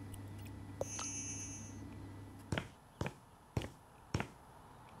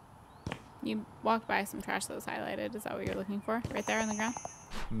 You walked by some trash that was highlighted. Is that what you're looking for? Right there on the ground?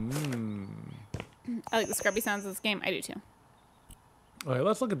 I like the scrubby sounds of this game. I do too. Okay,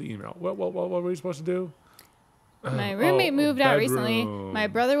 let's look at the email. What were we supposed to do? My roommate moved out recently. bedroom. My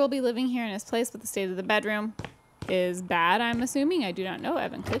brother will be living here in his place, but the state of the bedroom is bad, I'm assuming. I do not know. I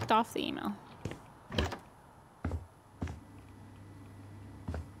haven't clicked off the email.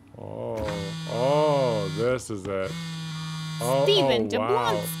 Oh, this is it. Oh, Steven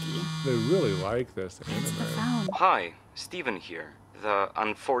wow. Jablonski. They really like this It's anime. profound. Hi, Steven here, the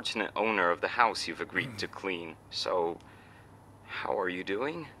unfortunate owner of the house you've agreed to clean. So, how are you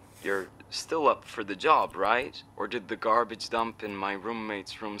doing? You're still up for the job, right? Or did the garbage dump in my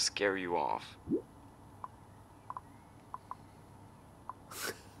roommate's room scare you off?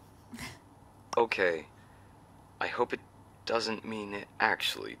 Okay, I hope it doesn't mean it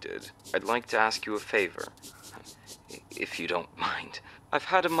actually did. I'd like to ask you a favor, if you don't mind. I've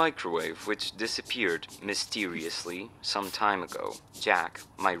had a microwave which disappeared mysteriously some time ago. Jack,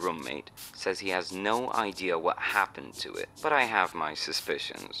 my roommate, says he has no idea what happened to it, but I have my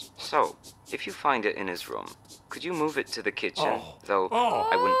suspicions. So, if you find it in his room, could you move it to the kitchen? Though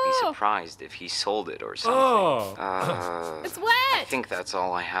I wouldn't be surprised if he sold it or something. Oh. It's I wet! think that's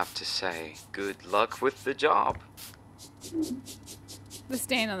all I have to say. Good luck with the job. The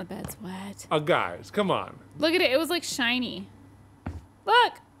stain on the bed's wet. Oh, guys, come on. Look at it. It was like shiny.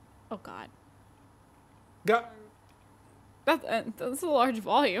 Look! Oh, God. That's a large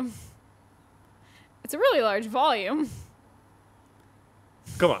volume. It's a really large volume.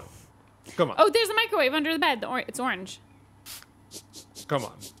 Come on. Come on. Oh, there's a microwave under the bed. It's orange. Come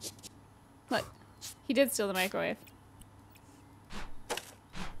on. Look. He did steal the microwave.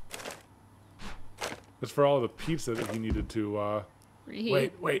 It's for all the pizza that he needed to,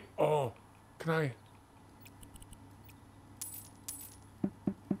 Reheat. Wait. Oh, can I,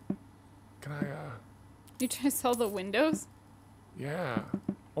 You trying to sell the windows? Yeah.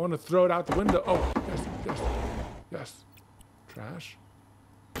 I want to throw it out the window. Oh, yes, yes, yes. Trash.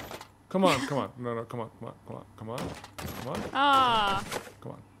 Come on, come on. No, come on, come on, come on, come on, come on. Ah,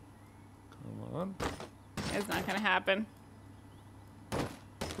 Come on. Come on. it's not gonna happen.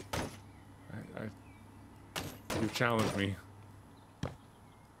 You challenged me.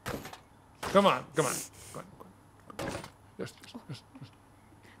 Come on, come on. Come on, come on. Yes, yes, yes, yes.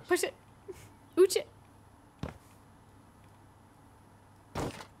 Push it. Ooch it.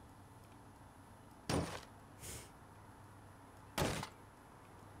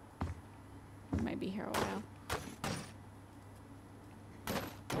 Might be here a while.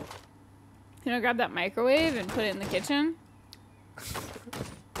 Can I grab that microwave and put it in the kitchen?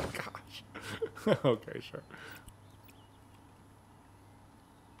 Gosh. Okay, sure.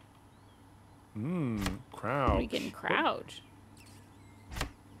 Crouch. We can crouch.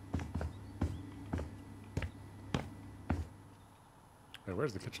 Hey,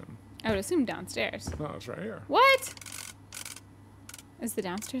 where's the kitchen? I would assume downstairs. No, it's right here. What? Is the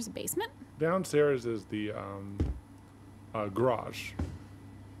downstairs a basement? Downstairs is the garage.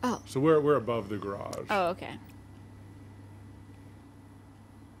 Oh. So we're above the garage. Oh, okay.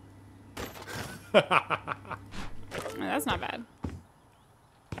 Oh, that's not bad.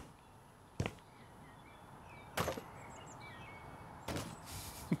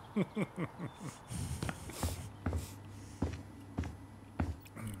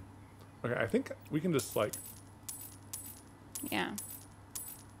 Okay, I think we can just like. Yeah.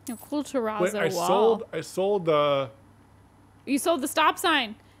 A cool terrazzo Wait, wall. I sold the. You sold the stop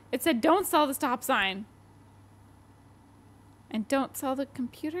sign. It said don't sell the stop sign. And don't sell the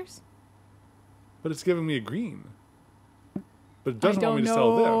computers? But it's giving me a green. But it doesn't want me to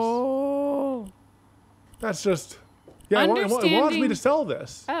sell this. That's just. Yeah, it wants me to sell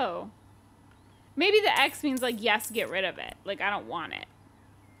this. Oh. Maybe the X means like yes, get rid of it. Like I don't want it.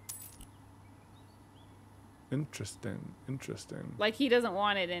 Interesting. Interesting. Like he doesn't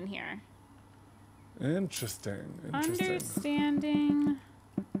want it in here. Interesting. Interesting. Understanding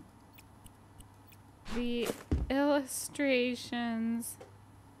the illustrations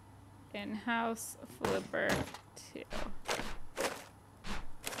in House Flipper 2.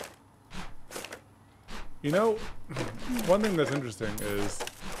 You know, one thing that's interesting is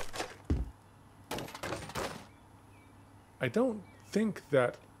I don't think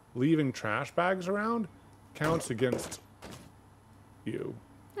that leaving trash bags around counts against you.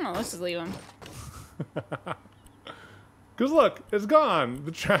 Oh, let's just leave them. Because look, it's gone.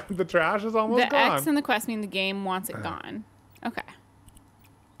 The trash is almost The gone. X in the quest mean the game wants it gone. Okay.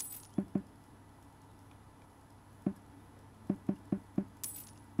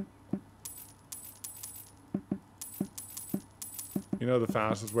 You know the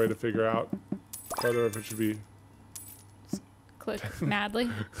fastest way to figure out whether if it should be... Click madly.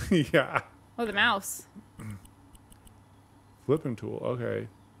 Yeah. Oh, the mouse. Flipping tool, okay.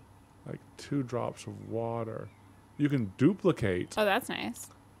 Like 2 drops of water. You can duplicate. Oh, that's nice.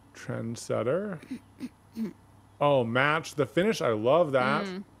 Trendsetter. Oh, match the finish. I love that.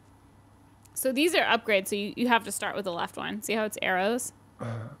 So these are upgrades, so you have to start with the left one. See how it's arrows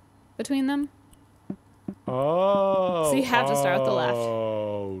between them? Oh. So you have to start with the left.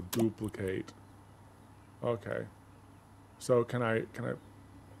 Oh, duplicate. Okay. So can I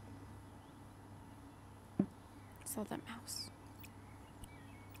Sell that mouse.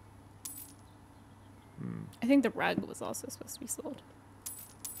 I think the rug was also supposed to be sold.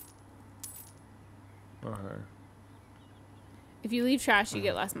 Okay. If you leave trash, you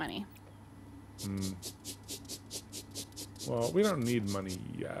get less money. Well, we don't need money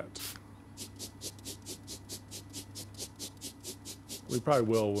yet. We probably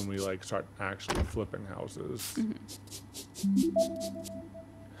will when we like start actually flipping houses.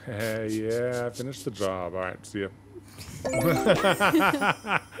 Hey, yeah, finish the job. All right, see ya.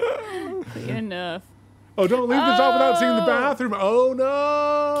 Good enough. Oh, don't leave the job without seeing the bathroom. Oh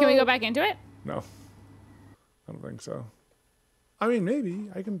no! Can we go back into it? No, I don't think so. I mean, maybe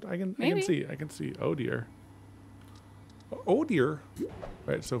I can Maybe. I can see. Oh dear. Oh dear.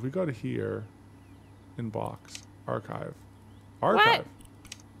 Right. So if we go to here, inbox, archive. What?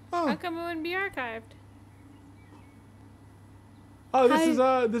 Oh, How come it wouldn't be archived? oh, this Hi. is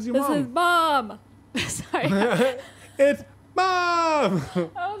your This is mom. Mom. Sorry. It's Mom.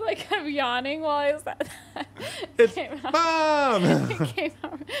 I was like I'm yawning while I said that. It's Mom! Mom! It came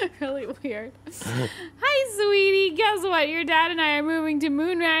out really weird. Hi, sweetie. Guess what? Your dad and I are moving to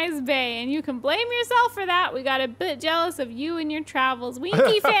Moonrise Bay, and you can blame yourself for that. We got a bit jealous of you and your travels.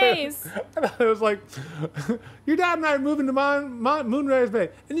 Winky face. It was like, your dad and I are moving to Moonrise Bay,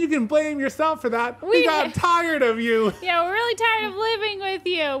 and you can blame yourself for that. We got tired of you. Yeah, we're really tired of living with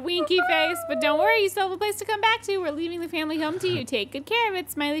you, winky face. But don't worry, you still have a place to come back to. We're leaving the family home to you. Take good care of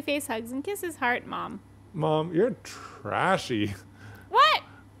it. Smiley face, hugs and kisses, heart, Mom. Mom, you're trashy. What?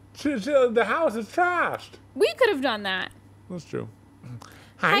 The house is trashed. We could have done that. That's true.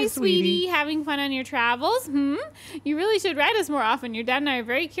 Hi, sweetie. Having fun on your travels? You really should write us more often. Your dad and I are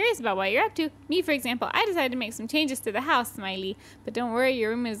very curious about what you're up to. Me, for example, I decided to make some changes to the house, Smiley. But don't worry,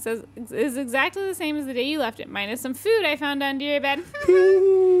 your room is exactly the same as the day you left it, minus some food I found under your bed.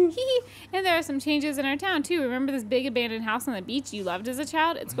 And there are some changes in our town, too. Remember this big abandoned house on the beach you loved as a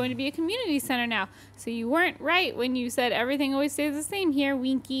child? It's going to be a community center now. So you weren't right when you said everything always stays the same here,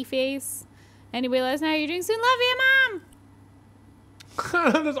 winky face. Anyway, let us know how you're doing soon. Love you, Mom!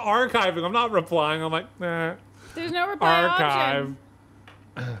 I'm just archiving. I'm not replying. I'm like, nah. There's no reply Archive.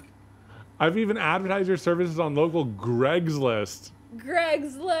 option. I've even advertised your services on local Greg's List.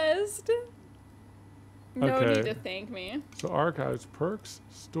 Greg's List. No Okay. need to thank me. So archives, perks,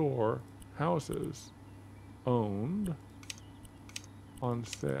 store, houses, owned, on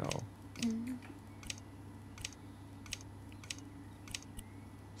sale.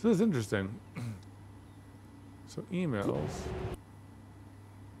 So this is interesting. So emails.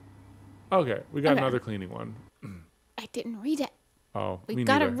 Okay, we got another cleaning one. I didn't read it. Oh, We me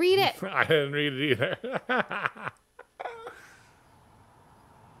gotta neither. read it. I didn't read it either.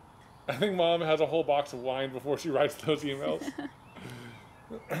 I think Mom has a whole box of wine before she writes those emails.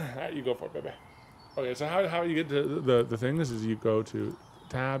 You go for it, baby. Okay, so how you get to the things is you go to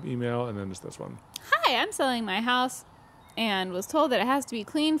tab, email, and then it's this one. Hi, I'm selling my house and was told that it has to be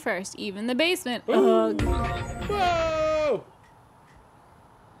clean first, even the basement. Whoa!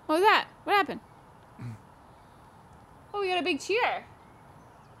 What was that? What happened? Oh, we got a big cheer.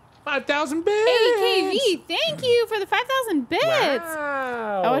 5,000 bits! AKV, thank you for the 5,000 bits.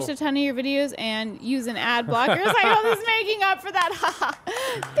 Wow. I watched a ton of your videos and use an ad blocker. I hope this is making up for that.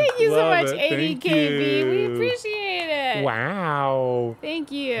 Thank you so Love much, it. Thank AKV. you. We appreciate it. Wow.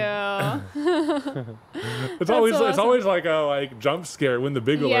 Thank you. It's always awesome. it's always like a jump scare when the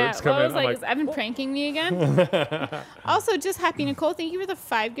big alerts come I was in. like, I'm is Evan pranking me again? Also, just happy Nicole, thank you for the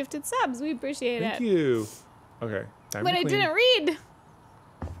 5 gifted subs. We appreciate thank it. you. Okay. Time But to I clean. didn't read.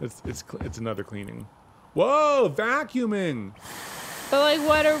 It's another cleaning. Whoa, vacuuming. But like,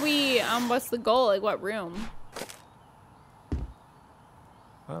 what are we? What's the goal? Like, what room?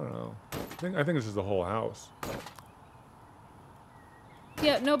 I don't know. I think this is the whole house.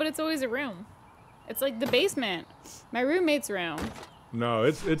 Yeah, no, but it's always a room. It's like the basement, my roommate's room. No,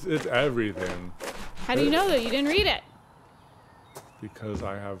 it's everything. How do you know that you didn't read it? Because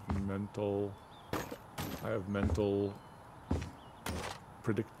I have mental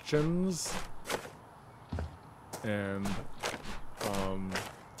predictions and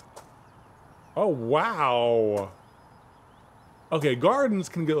oh wow. Okay, gardens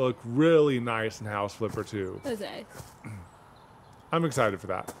can look really nice in House Flipper too. Okay. I'm excited for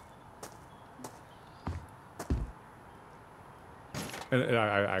that. And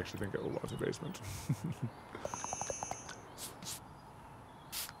I actually think it will want a basement.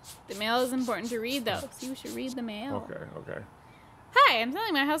 The mail is important to read, though, so you should read the mail. Okay. Hi, I'm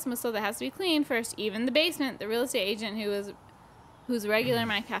selling my house and was told it has to be clean first, even the basement. The real estate agent who's regular in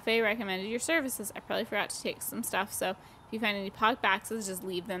my cafe recommended your services. I probably forgot to take some stuff, so if you find any pocket boxes, just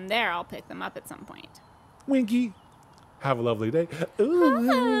leave them there. I'll pick them up at some point. Winky. Have a lovely day.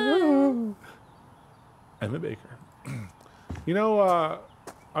 Ooh. Emma Baker. You know,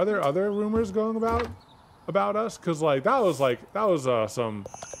 are there other rumors going about us? Cause like that was some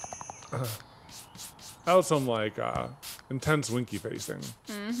intense Winky face thing.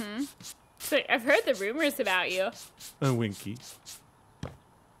 Mm-hmm. So I've heard the rumors about you. Winky.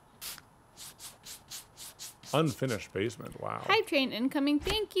 Unfinished basement. Wow. Hype train incoming.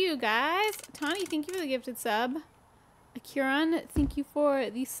 Thank you, guys. Tawny, thank you for the gifted sub. Akiran, thank you for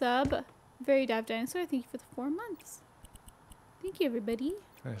the sub. Very Dive Dinosaur, thank you for the 4 months. Thank you, everybody.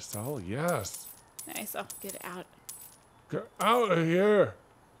 Nice. Oh, yes. Nice. Oh, get it out. Get out of here.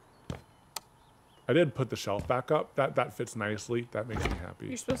 I did put the shelf back up. That fits nicely. That makes me happy.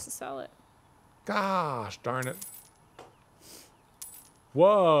 You're supposed to sell it. Gosh, darn it.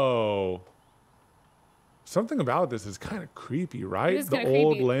 Whoa. Something about this is kind of creepy, right? is The kinda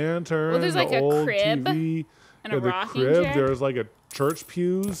old creepy. lantern, Well, there's like the a old crib TV, and a the rocking crib. chair. There's like a church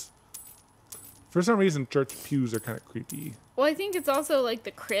pews. For some reason, church pews are kind of creepy. Well, I think it's also like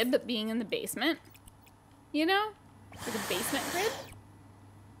the crib being in the basement. You know? Like a basement crib.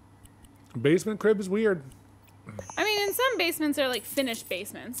 Basement crib is weird. I mean, in some basements are like finished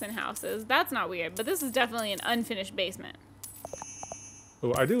basements in houses. That's not weird, but this is definitely an unfinished basement.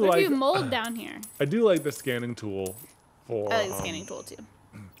 Oh, I do Look like at mold down here. I do like the scanning tool for I like the scanning tool too.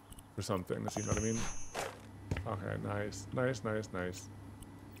 for some things. You know what I mean? Okay, nice. And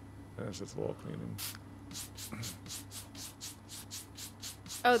it's just a little cleaning.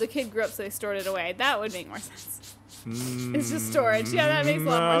 Oh, the kid grew up, so they stored it away. That would make more sense. It's just storage. Yeah, that makes a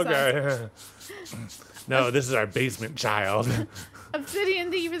lot more sense. No, this is our basement child. Obsidian,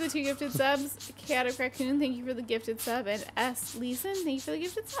 thank you for the 2 gifted subs. Chaotic Raccoon, thank you for the gifted sub. And S. Leeson, thank you for the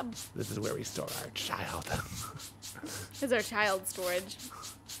gifted sub. This is where we store our child. This is our child storage.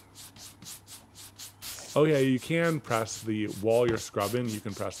 Oh yeah, you can press the while you're scrubbing. You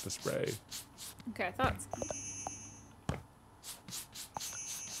can press the spray. Okay, I thought so.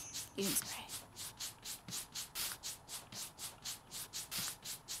 You can spray.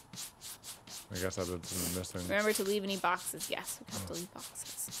 I guess I've been missing. Remember to leave any boxes. Yes, we have to leave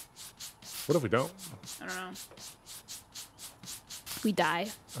boxes. What if we don't? I don't know. We die.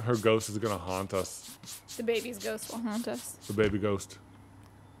 Her ghost is gonna haunt us. The baby's ghost will haunt us. The baby ghost.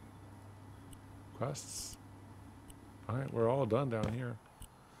 Quests. All right, we're all done down here.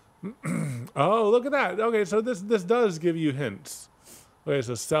 Oh, look at that. Okay, so this does give you hints. Okay,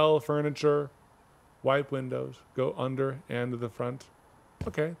 so sell furniture, wipe windows, go under and to the front.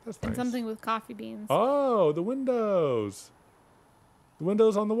 Okay, that's nice. And something with coffee beans. Oh, the windows. The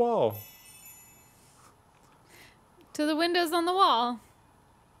windows on the wall. To the windows on the wall.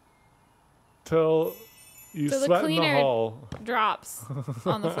 Till you So the sweat in the cleaner hall. drops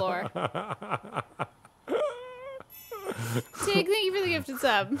on the floor. Tig, thank you for the gifted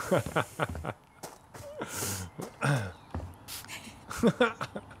sub.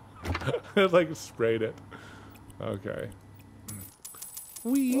 It like sprayed it. Okay.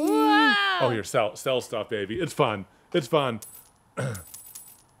 Wee. Wow. Oh, here, sell stuff, baby. It's fun. It's fun.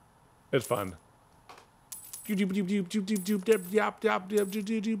 It's fun. Okay,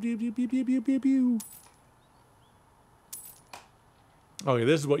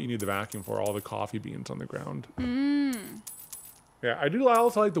 this is what you need the vacuum for, all the coffee beans on the ground. Yeah, I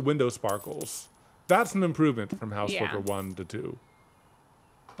also like the window sparkles. That's an improvement from House Yeah. Flipper 1 to 2.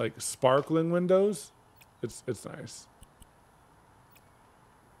 Like sparkling windows, it's nice.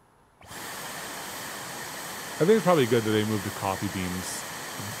 I think it's probably good that they moved to coffee beans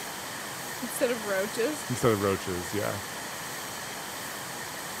Instead of roaches. instead of roaches, yeah.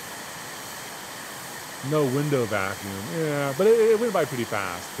 No window vacuum. Yeah, but it went by pretty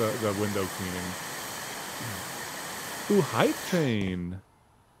fast, the window cleaning. Ooh, Hype Train.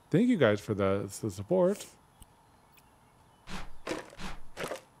 Thank you guys for the support.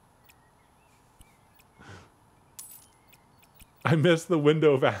 I missed the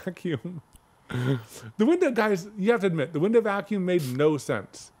window vacuum. The window, guys, you have to admit, the window vacuum made no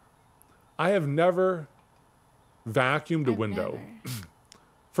sense. I have never vacuumed a window. Never.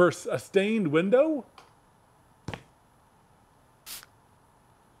 For a stained window?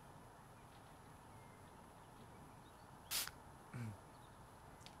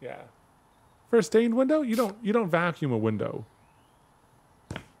 Yeah. For a stained window, you don't vacuum a window.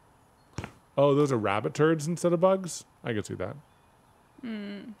 Oh, those are rabbit turds instead of bugs? I could see that.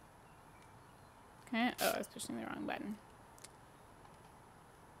 Okay. Oh, I was pushing the wrong button.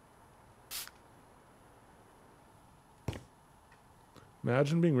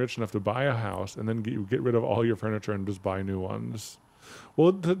 Imagine being rich enough to buy a house and then get rid of all your furniture and just buy new ones.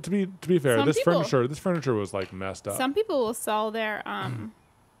 Well, to be fair, Some this people- furniture was like messed up. Some people will sell their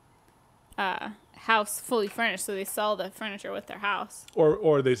house fully furnished, so they sell the furniture with their house.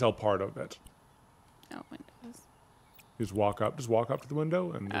 Or they sell part of it. Oh, windows. You just walk up to the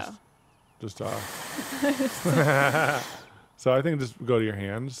window and Oh. just So I think just go to your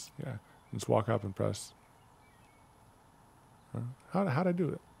hands, yeah, just walk up and press. How'd I do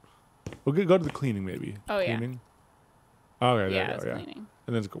it? We'll go to the cleaning maybe. Oh, yeah. Cleaning. Okay, Yeah, there it's you go. Yeah. cleaning.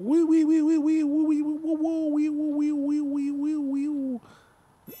 And then just go wee wee wee wee wee wee wee wee wee wee wee wee wee.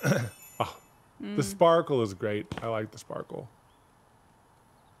 Oh, the sparkle is great. I like the sparkle.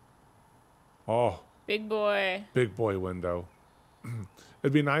 Oh, Big boy. big boy window.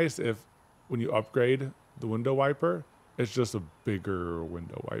 It'd be nice if when you upgrade the window wiper, it's just a bigger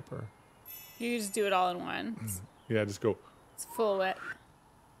window wiper. You just do it all in one. Yeah, just go. It's full wet.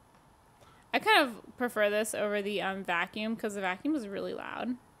 I kind of prefer this over the vacuum because the vacuum is really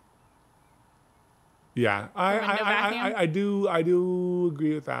loud. Yeah, window vacuum? I do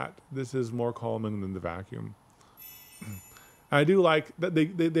agree with that. This is more calming than the vacuum. I do like that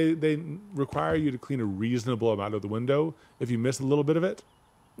they require you to clean a reasonable amount of the window. If you miss a little bit of it,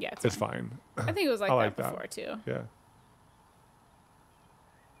 Yeah, it's fine. I think it was like, I like that that. before too. Yeah.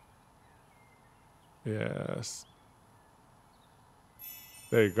 Yes.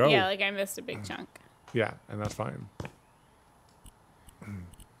 There you go. Yeah, like I missed a big chunk. Yeah, and that's fine.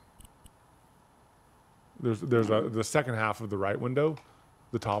 There's the second half of the right window,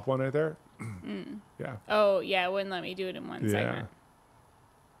 the top one right there. Yeah. Oh, yeah, it wouldn't let me do it in one Yeah. segment.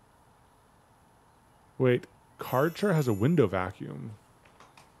 Wait, Karcher has a window vacuum.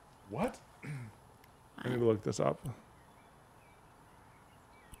 What? I need to look this up.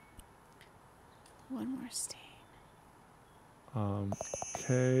 One more stain.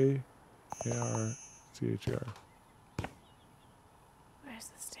 Karcher. Where's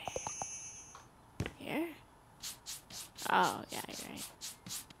the stain? Here? Oh, yeah, you're right.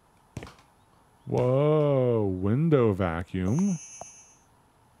 Whoa, window vacuum.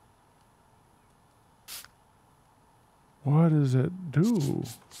 What does it do?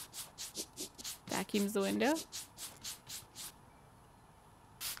 Vacuums the window?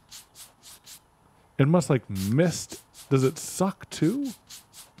 It must like mist. Does it suck too?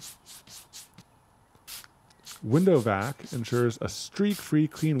 Window vac ensures a streak-free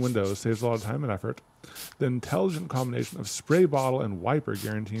clean window, saves a lot of time and effort. The intelligent combination of spray bottle and wiper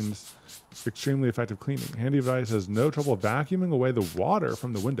guarantees extremely effective cleaning. Handy device has no trouble vacuuming away the water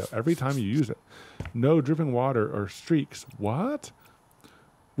from the window every time you use it. No dripping water or streaks. What?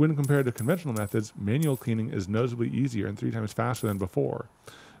 When compared to conventional methods, manual cleaning is noticeably easier and 3 times faster than before.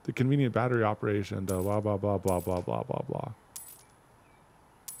 The convenient battery operation, blah, blah, blah, blah, blah, blah, blah, blah.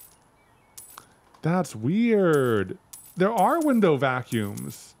 That's weird. There are window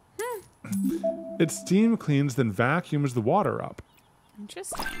vacuums. It steam cleans, then vacuums the water up.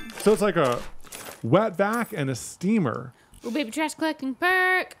 Interesting. So it's like a wet vac and a steamer. Ooh, baby trash collecting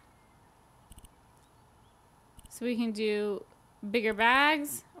perk. So we can do bigger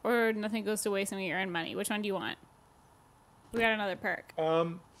bags or nothing goes to waste and we earn money. Which one do you want? We got another perk.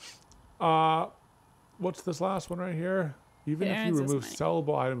 What's this last one right here? Even It if you earns us remove money.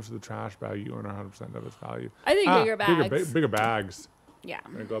 sellable items from the trash bag, you earn 100% of its value. I think bigger bags. Bigger bags. Yeah.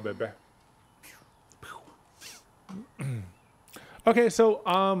 There you go, baby. Okay, so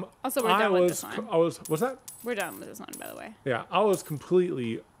Also, we're done with this one. what's that? We're done with this one, by the way. Yeah, I was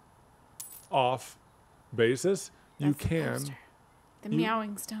completely off basis. You That's the can. poster. The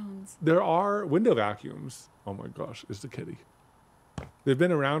meowing stones. There are window vacuums. Oh my gosh, it's the kitty. They've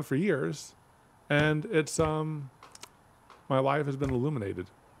been around for years, and it's my life has been illuminated.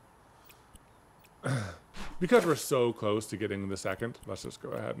 Because we're so close to getting the second, let's just go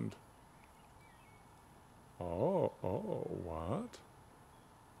ahead and. Oh, what?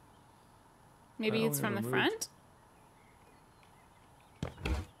 Maybe I it's from only the removed- front.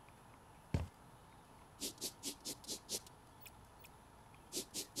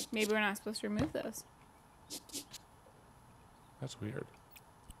 Maybe we're not supposed to remove those. That's weird.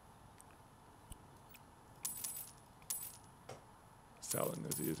 Selling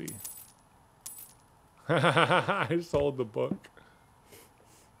is easy. I sold the book.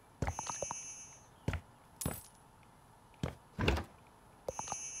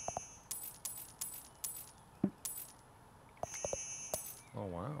 Oh,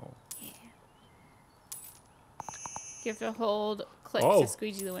 wow. You have to hold click Oh. to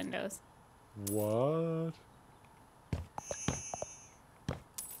squeegee the windows. What?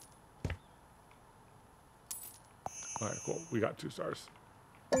 All right, cool. We got 2 stars.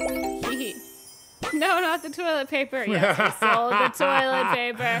 No, not the toilet paper. Yes, we sold the toilet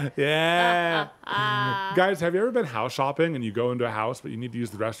paper. Yeah. Guys, have you ever been house shopping and you go into a house, but you need to use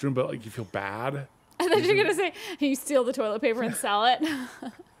the restroom, but like you feel bad? I thought you were gonna say you steal the toilet paper and sell it.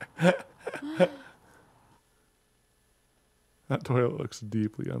 That toilet looks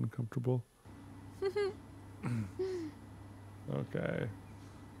deeply uncomfortable. Okay.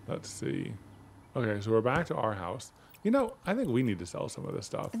 Let's see. Okay, so we're back to our house. You know, I think we need to sell some of this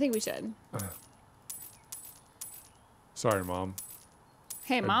stuff. I think we should. Sorry, Mom.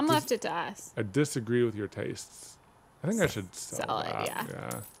 Hey, Mom left it to us. I disagree with your tastes. I think I should sell it, that.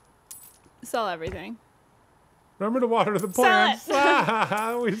 yeah. Sell everything. Remember to water the Sell it.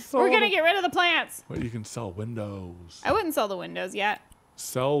 plants. We sold We're gonna it. get rid of the plants. But you can sell windows. I wouldn't sell the windows yet.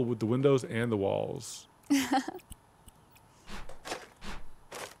 Sell with the windows and the walls.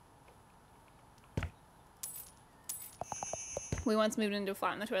 We once moved into a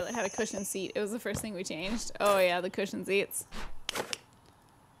flat in the toilet, had a cushion seat. It was the first thing we changed. Oh yeah, the cushion seats.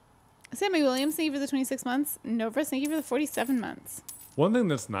 Sammy Williams, thank you for the 26 months. Nova, thank you for the 47 months. One thing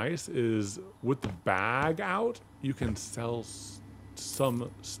that's nice is with the bag out, you can sell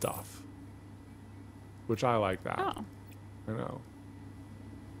some stuff, which I like that. Oh. I know.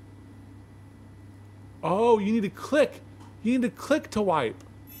 Oh, you need to click. You need to click to wipe.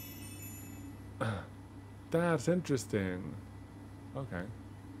 That's interesting. Okay.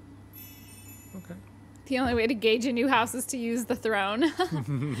 Okay. The only way to gauge a new house is to use the throne.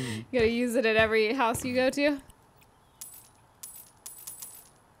 You gotta use it at every house you go to.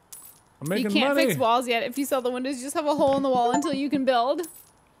 I'm making You can't money. fix walls yet. If you sell the windows, you just have a hole in the wall until you can build.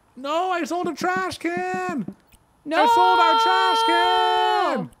 No, I sold a trash can. No! I sold our trash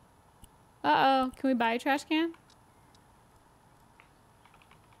can. Uh-oh. Can we buy a trash can?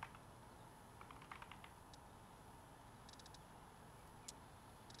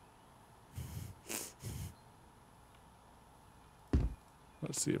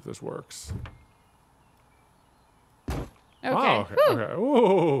 Let's see if this works. Okay. Oh, okay. Whew. Okay.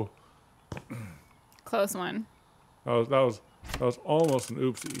 Whoa. Close one. That was almost an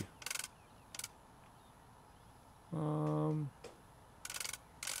oopsie.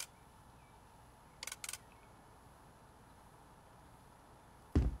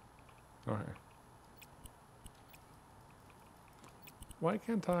 Okay. Why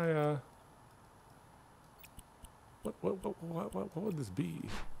can't I what would this be?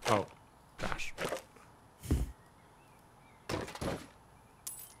 Oh, gosh.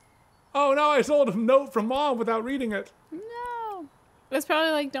 Oh no, I sold a note from Mom without reading it. No. It's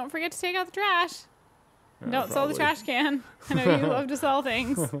probably like, don't forget to take out the trash. Yeah, Don't sell the probably. trash can. I know you love to sell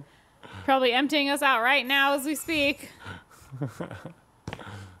things. Probably emptying us out right now as we speak.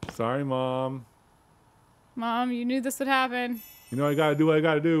 Sorry, Mom. Mom, you knew this would happen. You know I gotta do what I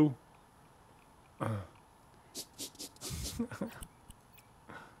gotta do.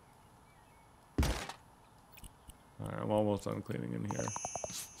 Alright, I'm almost done cleaning in here.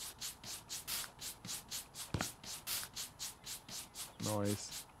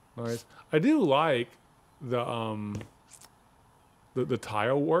 Nice. Nice. I do like the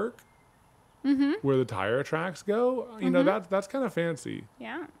tile work. Mm-hmm. Where the tire tracks go. You know, that's kind of fancy.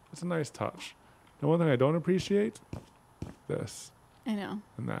 Yeah. It's a nice touch. The one thing I don't appreciate, this I know.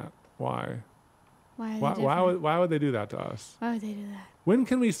 and that. Why? Why are they Why different? why would they do that to us? Why would they do that? When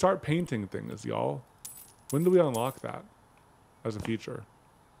can we start painting things, y'all? When do we unlock that as a feature?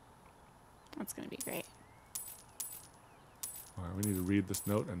 That's going to be great. All right, we need to read this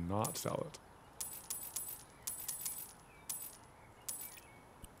note and not sell it.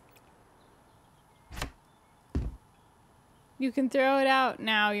 You can throw it out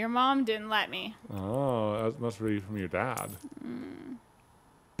now. Your mom didn't let me. Oh, that must be from your dad.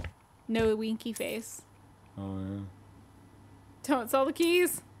 No winky face. Oh, yeah. Don't sell the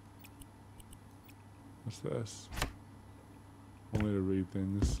keys. What's this? Only to read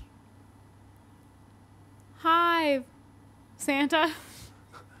things. Hi, Santa.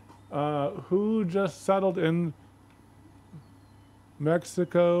 Who just settled in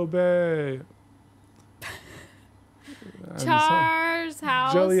Mexico Bay? Char's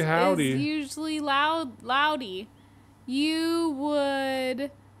house Jelly howdy. is usually loudy. You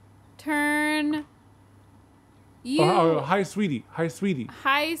would turn... You... Oh, hi, sweetie. Hi, sweetie.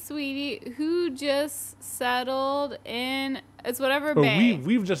 Hi, sweetie. Who just settled in... It's whatever Oh, bay.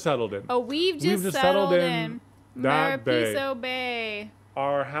 we've just settled in. Oh, we've just settled in that bay. Marapiso Bay.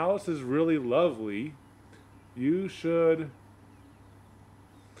 Our house is really lovely. You should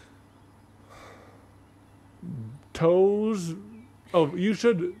you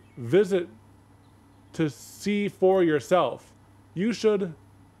should visit to see for yourself. You should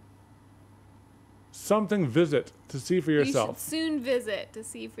visit to see for You should yourself. soon visit to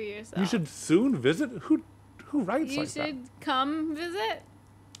see for yourself. You should soon visit? Who writes You like that? should come visit.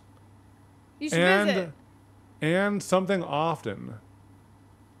 You should And visit. and something often.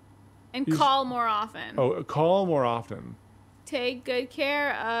 And you call more often. Oh, call more often. Take good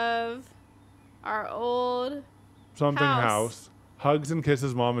care of our old Something house. Hugs and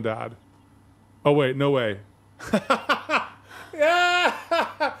kisses, Mom and Dad. Oh wait, no way. Yeah,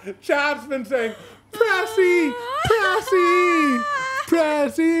 Chap's been saying, Pressy, Pressy,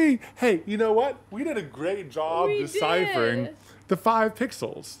 Pressy. Hey, you know what? We did a great job We deciphering did. the 5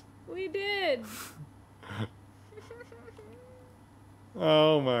 pixels. We did.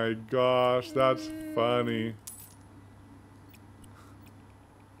 Oh my gosh, that's funny.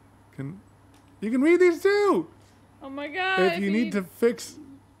 You can read these too. Oh my god. If you need to fix.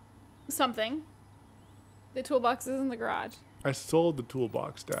 something. The toolbox is in the garage. I sold the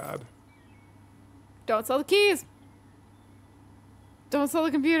toolbox, Dad. Don't sell the keys. Don't sell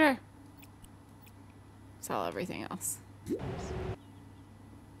the computer. sell everything else.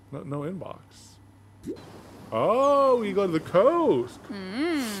 No inbox. Oh, we go to the coast.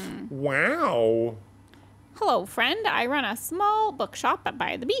 Wow. Hello, friend. I run a small bookshop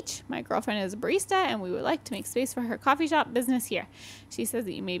by the beach. My girlfriend is a barista, and we would like to make space for her coffee shop business here. She says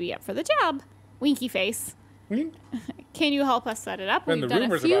that you may be up for the job. Winky face. Wink. Can you help us set it up? And We've the done a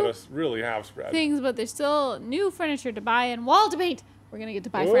rumors few about us really have spread. things, but there's still new furniture to buy and wall to paint. We're gonna get to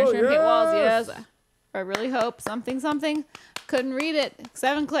buy furniture and paint walls. Yes. I really hope something. Couldn't read it because I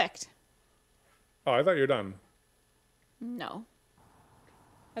haven't clicked. Oh, I thought you were done. No.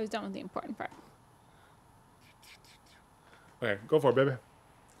 I was done with the important part. Okay, go for it, baby.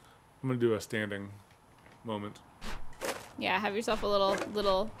 I'm gonna do a standing moment. Yeah, have yourself a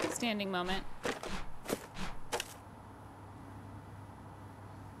little standing moment.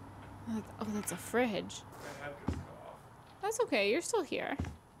 Oh, that's a fridge. My head gets cut off. That's okay. You're still here.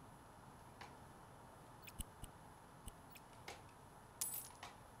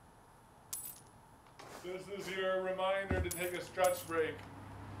 This is your reminder to take a stretch break.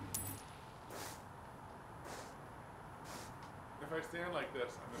 If I stand like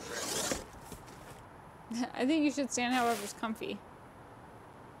this, I'm in I think you should stand however's comfy.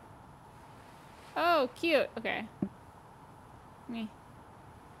 Oh, cute. Okay. Me.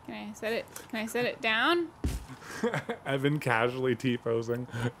 Can I set it down? Evan casually T-posing.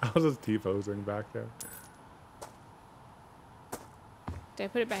 I was just T-posing back there. Did I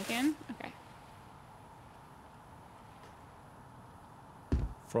put it back in? Okay.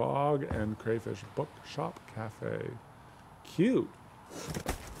 Frog and Crayfish Bookshop Cafe. Cute.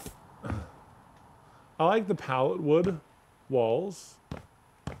 I like the pallet wood walls.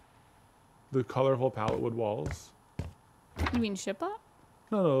 The colorful pallet wood walls. You mean ship up?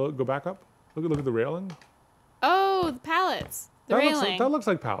 No, go back up. Look at the railing. Oh, the pallets. The railing. That looks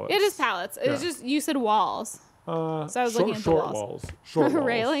like pallets. It is pallets. It was just, you said walls. So I was looking at the short walls. Short walls.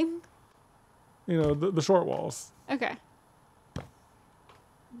 Railing? You know, the short walls. Okay.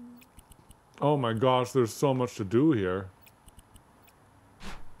 Oh my gosh, there's so much to do here.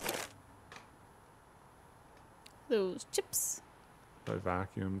 Those chips. My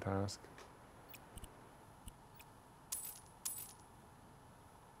vacuum task.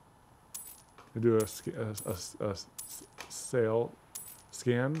 I do a sale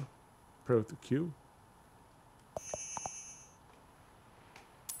scan. Put with the Q.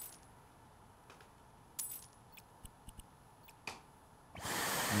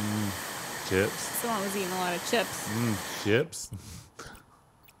 Chips. Someone was eating a lot of chips. Chips.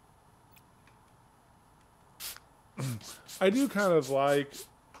 I do kind of like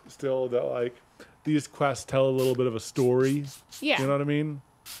still that like these quests tell a little bit of a story. Yeah. You know what I mean?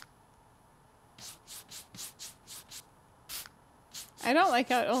 I don't like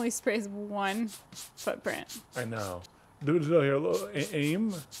how it only sprays one footprint. I know. Do here a little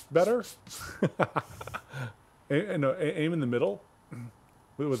aim better. Aim in the middle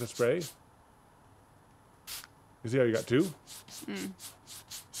with a spray. You see how you got two?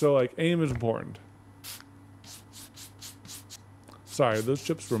 So like aim is important. Sorry, those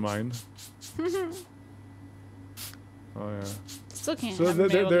chips were mine. Oh yeah. Still can't. So Have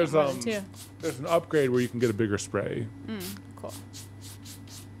them able to there's get more than two. there's an upgrade where you can get a bigger spray. Cool.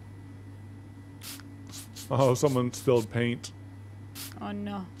 Oh, someone spilled paint. Oh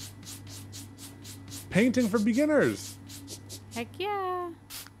no. Painting for beginners. Heck yeah.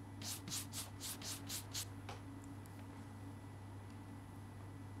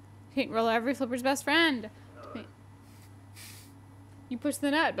 Paint roller, every flipper's best friend. Wait. You push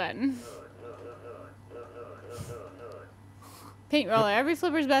the nut button. Paint roller, every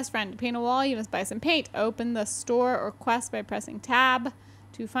flipper's best friend. To paint a wall, you must buy some paint. Open the store or quest by pressing tab.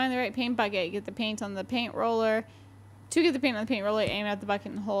 To find the right paint bucket, get the paint on the paint roller. To get the paint on the paint roller, aim at the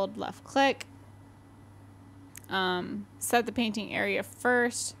bucket and hold left click. Set the painting area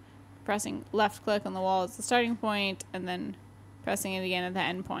first. Pressing left click on the wall is the starting point, and then pressing it again at the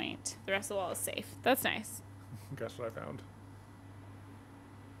end point. The rest of the wall is safe. That's nice. Guess what I found?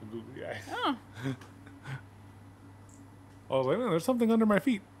 A googly eye. Oh. I was like, man, there's something under my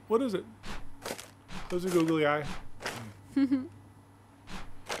feet. What is it? There's a googly eye.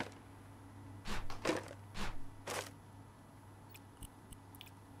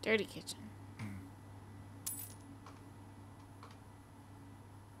 Dirty kitchen.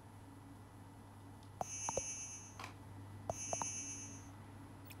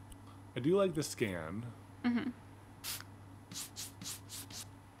 I do like the scan.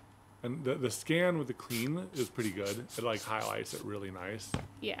 And the scan with the clean is pretty good. It like highlights it really nice.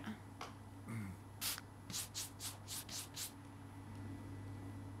 Yeah.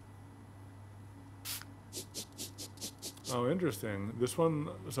 Oh, interesting. This one,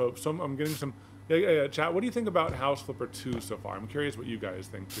 so I'm getting some. Yeah, chat. What do you think about House Flipper 2 so far? I'm curious what you guys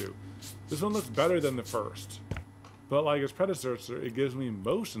think too. This one looks better than the first, but like its predecessor, it gives me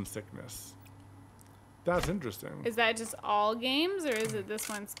motion sickness. That's interesting. Is that just all games, or is it this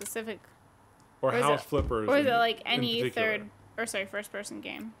one specific? Or is House it, Flippers? Or is it like any particular? first-person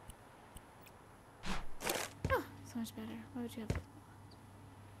game? Oh, so much better. What would you have?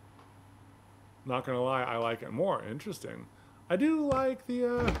 Not gonna lie, I like it more. Interesting. I do like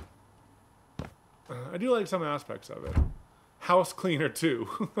the. I do like some aspects of it. House Cleaner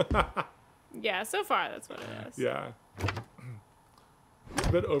 2. Yeah, so far that's what it is. Yeah. It's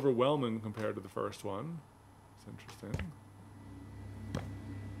a bit overwhelming compared to the first one. It's interesting.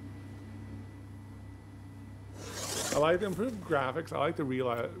 I like the improved graphics. I like the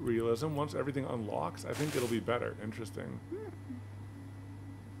realism. Once everything unlocks, I think it'll be better. Interesting.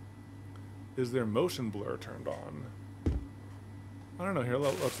 Is there motion blur turned on? I don't know. Here,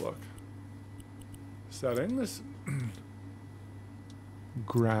 let's look. Settings.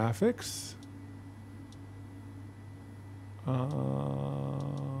 Graphics.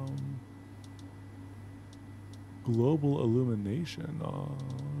 Global illumination.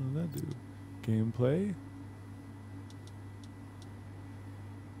 What does that do? Gameplay.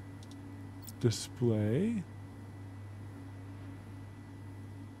 Display.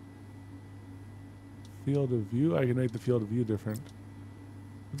 Field of view. I can make the field of view different.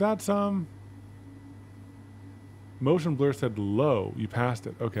 That's motion blur said low. You passed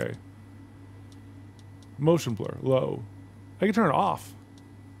it. Okay. Motion blur low. I can turn it off.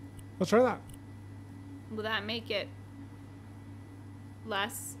 Let's try that. Will that make it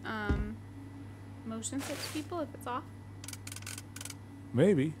less motion sick to people if it's off?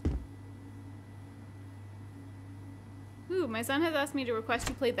 Maybe. Ooh, my son has asked me to request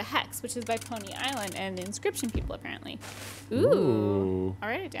you play The Hex, which is by Pony Island and Inscription People, apparently. Ooh. I'll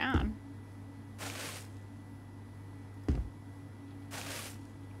write it down.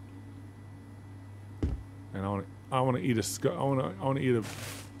 And I want to eat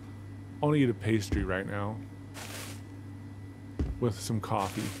a pastry right now with some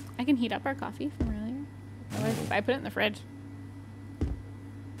coffee. I can heat up our coffee from earlier. I put it in the fridge.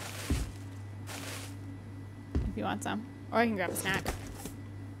 If you want some. Or I can grab a snack.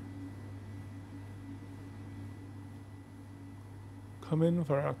 Come in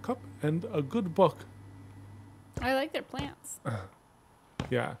for a cup and a good book. I like their plants.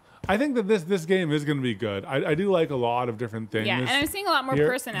 Yeah. I think that this game is going to be good. I do like a lot of different things. Yeah, and I'm seeing a lot more here.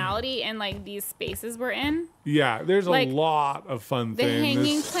 Personality in like these spaces we're in. Yeah, there's Like, a lot of fun The things.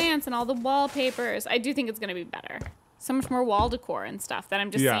 hanging plants and all the wallpapers. I do think it's going to be better. So much more wall decor and stuff that I'm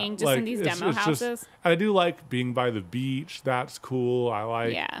just seeing just in these demo houses. I do like being by the beach. That's cool. I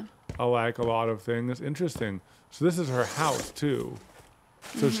like a lot of things. Interesting. So this is her house too.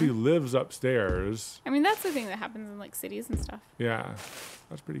 So she lives upstairs. I mean, that's the thing that happens in like cities and stuff. Yeah,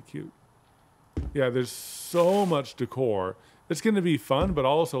 that's pretty cute. Yeah, there's so much decor. It's going to be fun, but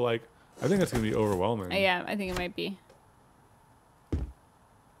also like I think it's going to be overwhelming. Yeah, I think it might be.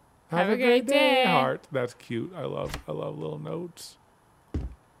 Have a great day, heart. That's cute. I love little notes.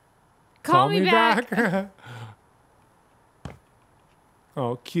 Call me back.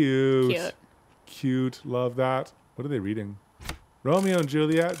 Oh, cute. Cute. Cute. Love that. What are they reading? Romeo and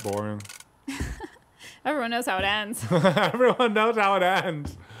Juliet. Boring. Everyone knows how it ends. Everyone knows how it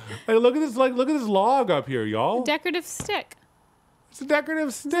ends. Hey, look at this! Look at this log up here, y'all. Decorative stick. It's a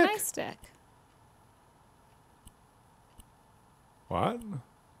decorative stick. It's a nice stick. What?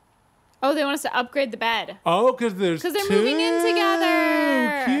 Oh, they want us to upgrade the bed. Oh, because they're moving in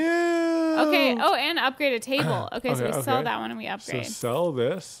together. Cute. Okay. Oh, and upgrade a table. Okay, so we Okay, sell okay. that one and we So upgrade. sell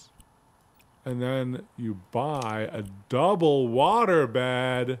this, and then you buy a double water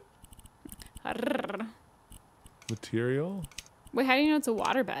bed. Arrrr. Material. Wait, how do you know it's a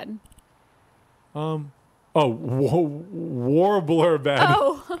water bed? Oh, warbler bed.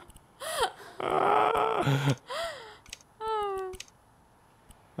 Oh.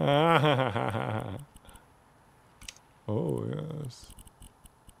 Oh, yes.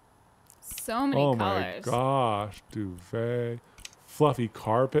 So many Oh colors. my gosh, duvet. Fluffy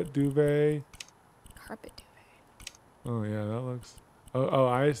carpet duvet. Carpet duvet. Oh yeah, that looks. Oh,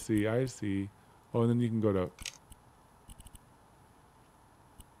 I see. Oh, and then you can go to.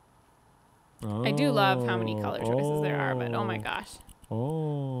 Oh, I do love how many color choices there are, but oh my gosh,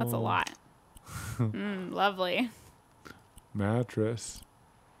 Oh. that's a lot. Lovely. Mattress.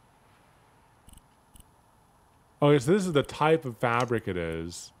 Okay, so this is the type of fabric it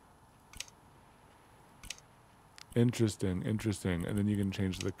is. Interesting. And then you can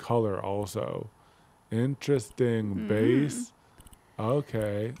change the color also. Interesting. Base.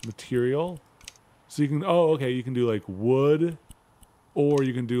 Okay. Material. So you can, oh, okay, you can do like wood, or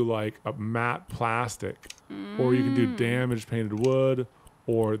you can do like a matte plastic, or you can do damaged painted wood,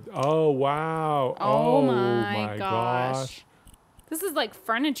 or, oh, wow. Oh my gosh. This is like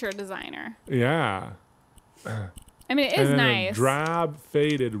furniture designer. Yeah. I mean, it is And then nice. drab,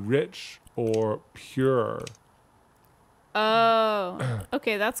 faded, rich, or pure. Oh,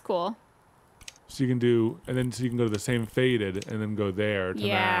 okay, that's cool. So you can do, and then so you can go to the same faded and then go there to match.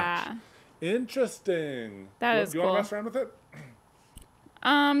 Yeah. Interesting. That Do is you want cool. to mess around with it?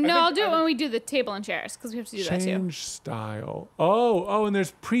 No, I'll do it when we do the table and chairs because we have to do that too. Change style. Oh, and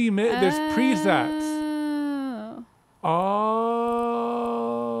there's there's presets. Oh. Oh,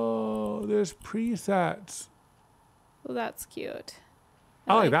 there's presets. Well, that's cute.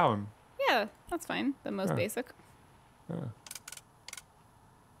 I like that one. Yeah, that's fine. The most basic.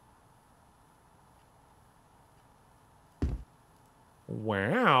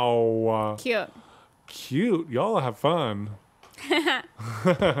 Wow. Cute. Cute. Y'all have fun.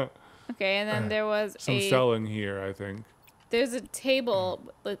 Okay, and then there was Some selling here, I think. There's a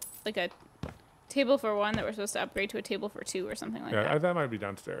table, like a table for one that we're supposed to upgrade to a table for two or something like that. That might be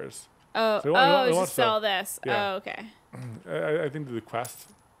downstairs. Oh, So you want to to sell this. yeah. Oh, okay. I think do the quest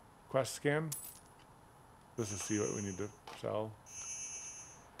scan. Just to see what we need to sell.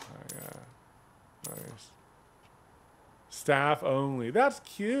 Oh, yeah. Nice. Staff only. That's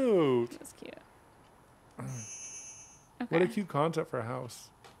cute. That's cute. What a Okay. cute concept for a house.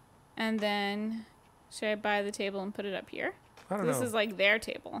 And then, should I buy the table and put it up here? I don't This know. is like their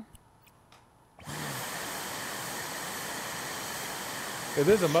table. It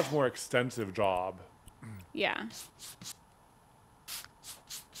is a much more extensive job. Yeah.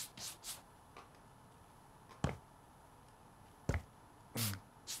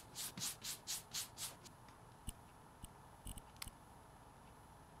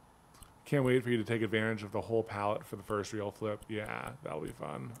 Can't wait for you to take advantage of the whole palette for the first real flip. Yeah, that'll be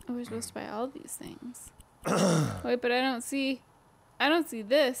fun. Oh, we're supposed to buy all these things. Wait, but I don't see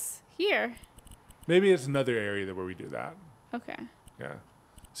this here. Maybe it's another area where we do that. Okay. Yeah.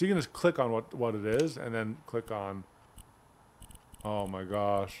 So you can just click on what it is and then click on, oh my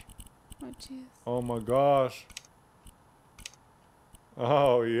gosh. Oh, jeez. Oh my gosh.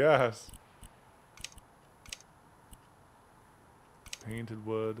 Oh, yes. Painted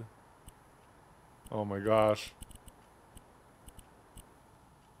wood. Oh my gosh.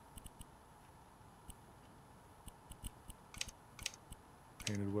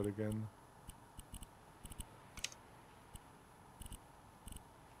 Painted wood again.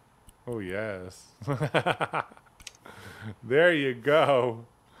 Oh, yes. There you go.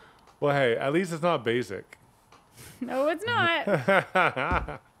 Well, hey, at least it's not basic. No, it's not.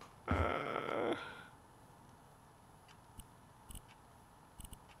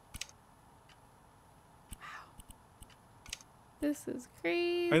 This is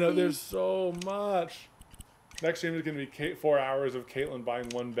crazy. I know there's so much. Next stream is going to be 4 hours of Katelyn buying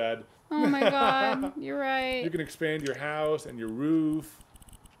one bed. Oh my god, you're right. You can expand your house and your roof.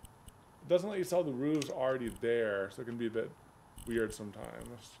 It doesn't let you sell the roofs already there, so it can be a bit weird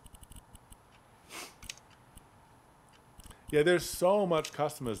sometimes. Yeah, there's so much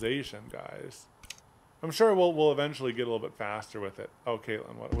customization, guys. I'm sure we'll eventually get a little bit faster with it. Oh,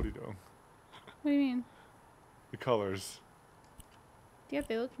 Katelyn, what are you doing? What do you mean? The colors. Yeah,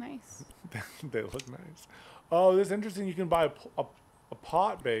 they look nice. They look nice. Oh, this is interesting. You can buy a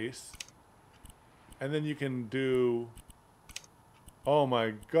pot base, and then you can do. Oh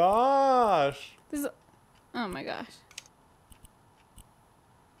my gosh! This is, oh my gosh.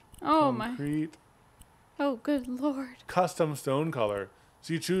 Oh my. Concrete. Oh, good lord. Custom stone color.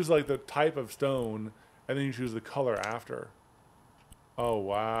 So you choose like the type of stone, and then you choose the color after. Oh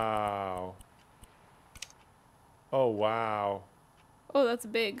wow. Oh wow. Oh, that's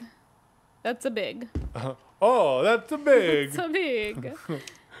big. That's a big. Oh, that's a big. That's a big.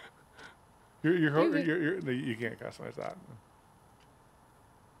 You can't customize that.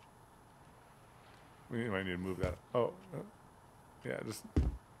 We might need to move that. Oh, yeah, just.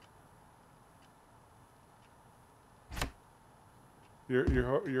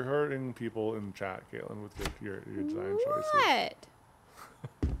 You're hurting people in chat, Katelyn, with your design choices.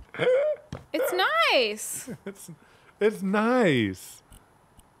 What? It's nice. It's nice.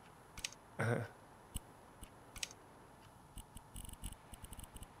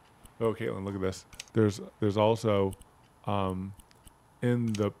 Oh, Katelyn, look at this. There's also,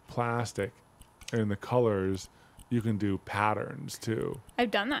 in the plastic, in the colors, you can do patterns too.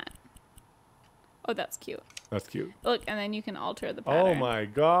 I've done that. Oh, that's cute. That's cute. Look, and then you can alter the pattern. Oh my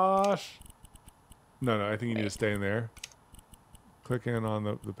gosh. No, I think you need to stay in there. Click in on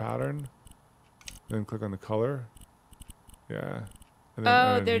the pattern. Then click on the color. Yeah. And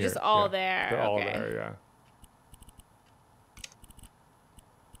then they're here. just all Yeah. there. They're all Okay. there, yeah.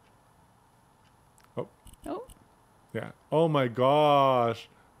 Oh. Oh, Yeah. Oh my gosh.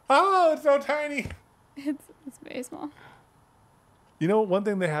 Oh, it's so tiny. it's very small. You know one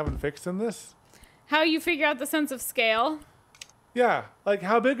thing they haven't fixed in this? How you figure out the sense of scale? Yeah. Like,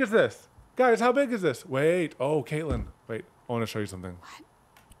 how big is this? Guys, how big is this? Wait. Oh, Katelyn. Wait. I want to show you something. What?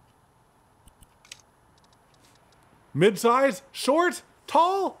 Mid-size, short,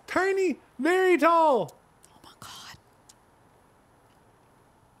 tall, tiny, very tall. Oh my god.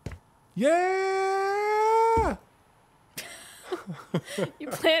 Yeah. You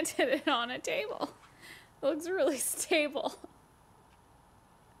planted it on a table. It looks really stable.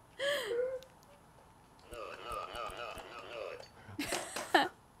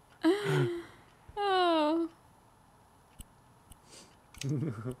 Oh.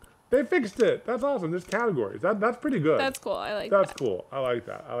 They fixed it. That's awesome. There's categories. That's pretty good. That's cool. I like That's that. cool. I like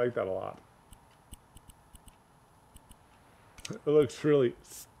that. I like that a lot. It looks really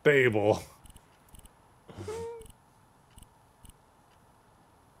stable.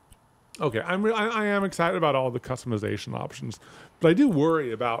 Okay, I am excited about all the customization options, but I do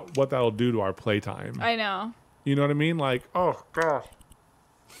worry about what that'll do to our playtime. I know. You know what I mean? Like, oh gosh,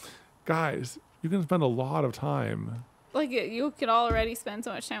 guys, you can spend a lot of time. Like, you could already spend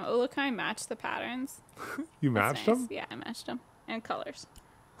so much time. Oh, look how I matched the patterns. You That's matched nice. them? Yeah, I matched them. And colors.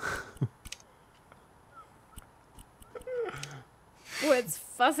 Oh, it's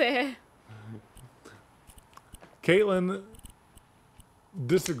fuzzy. Katelyn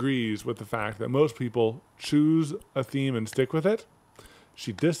disagrees with the fact that most people choose a theme and stick with it.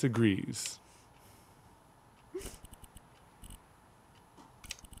 She disagrees.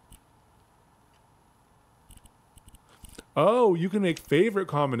 Oh, you can make favorite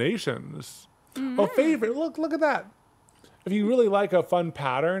combinations. Oh, favorite. Look at that. If you really like a fun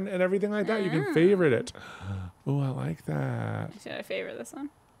pattern and everything like that, you can favorite it. Oh, I like that. Should I favorite this one?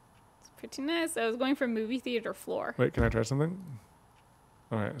 It's pretty nice. I was going for movie theater floor. Wait, can I try something?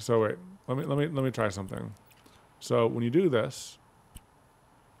 All right, so wait. Let me try something. So when you do this,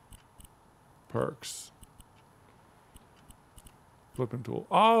 perks. Flipping tool.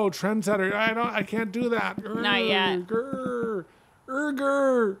 Oh, trendsetter. I can't do that. Not yet. Grr,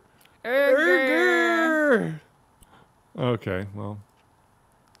 grr, Erger. Okay, well,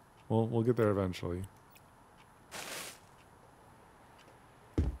 we'll get there eventually.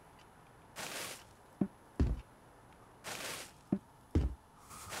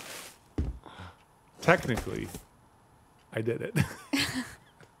 Technically, I did it.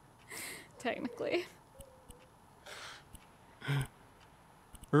 Technically.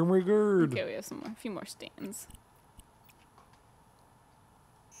 Oh my god. Okay, we have a few more stands.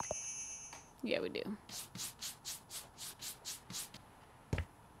 Yeah, we do.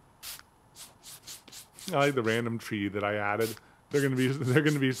 I like the random tree that I added. They're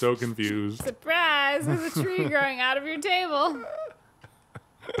gonna be so confused. Surprise! There's a tree growing out of your table.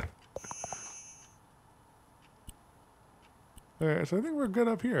 All right, so I think we're good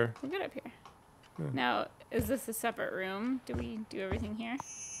up here. We're good up here. Now, is this a separate room? Do we do everything here?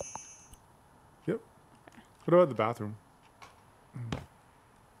 Yep. What about the bathroom?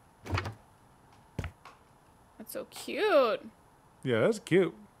 That's so cute. Yeah, that's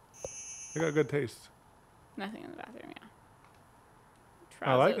cute. They got good taste. Nothing in the bathroom, yeah.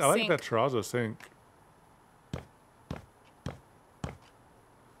 I like sink. that terrazzo sink.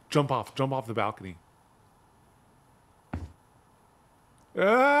 Jump off the balcony.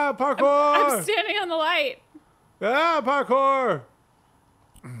 Ah, parkour! I'm standing on the light. Ah, parkour!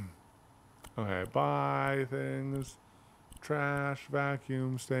 Okay, buy things. Trash,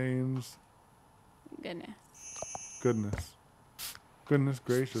 vacuum, stains. Goodness. Goodness. Goodness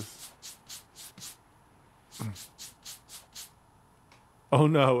gracious. Oh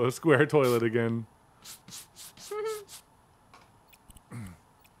no, a square toilet again.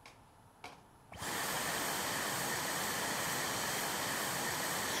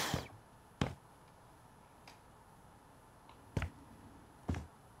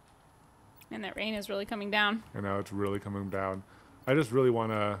 And that rain is really coming down. I know it's really coming down. I just really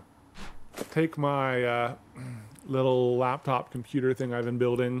want to take my little laptop computer thing I've been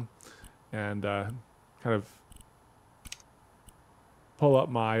building and kind of pull up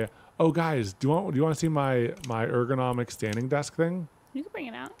my. Oh, guys, do you want to see my ergonomic standing desk thing? You can bring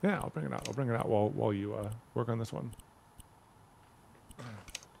it out. Yeah, I'll bring it out. I'll bring it out while you work on this one.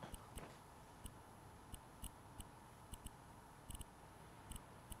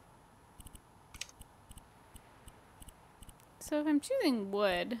 So if I'm choosing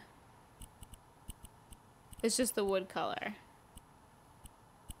wood, it's just the wood color.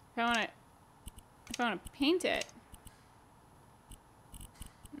 If I want to paint it.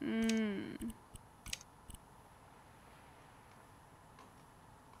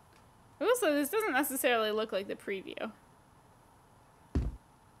 Also, this doesn't necessarily look like the preview.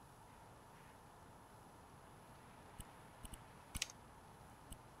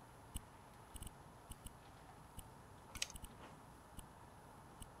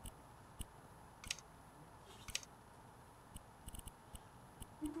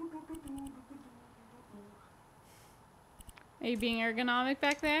 Are you being ergonomic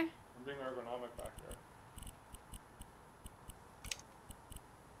back there? I'm being ergonomic back there.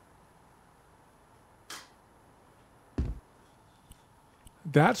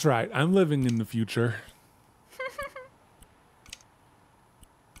 That's right. I'm living in the future.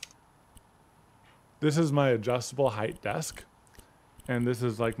 This is my adjustable height desk. And this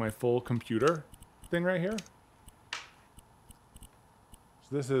is like my full computer thing right here. So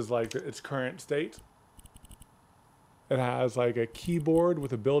this is like its current state. It has like a keyboard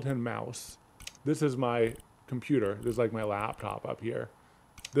with a built-in mouse. This is my computer. This is like my laptop up here.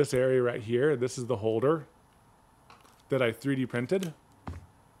 This area right here, this is the holder that I 3D printed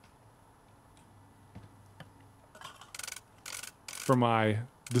for my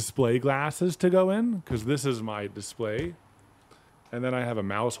display glasses to go in, because this is my display. And then I have a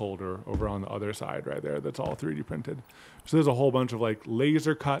mouse holder over on the other side right there that's all 3D printed. So there's a whole bunch of like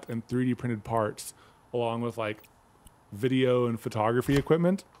laser cut and 3D printed parts along with like video and photography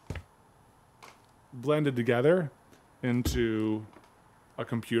equipment blended together into a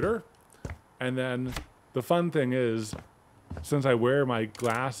computer. And then the fun thing is, since I wear my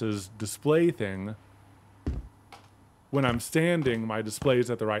glasses display thing, when I'm standing, my display is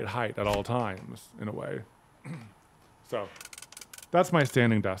at the right height at all times, in a way. So that's my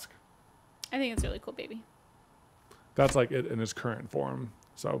standing desk. I think it's really cool, baby. That's like it in its current form.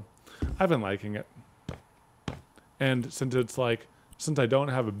 So I've been liking it. And since I don't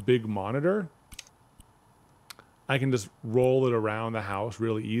have a big monitor, I can just roll it around the house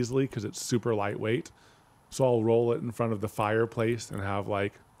really easily because it's super lightweight. So I'll roll it in front of the fireplace and have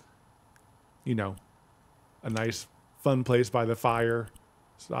like, you know, a nice fun place by the fire.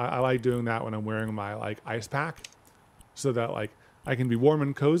 So I like doing that when I'm wearing my like ice pack, so that like I can be warm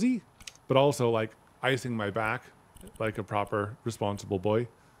and cozy, but also like icing my back like a proper responsible boy.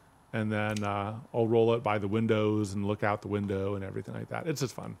 And then I'll roll it by the windows and look out the window and everything like that. It's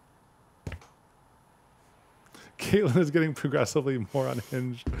just fun. Katelyn is getting progressively more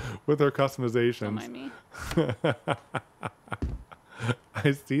unhinged with her customizations. Don't mind me.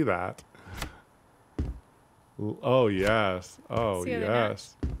 I see that. Oh, yes. Oh, See how they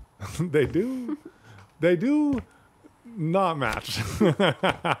yes. They do. They do not match.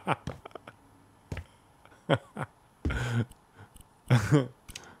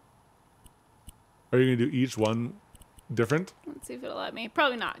 Are you going to do each one different? Let's see if it'll let me.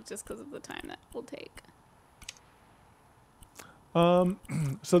 Probably not, just because of the time that will take.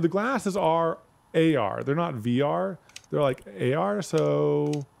 So the glasses are AR. They're not VR. They're like AR.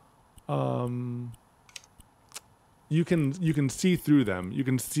 So you can see through them. You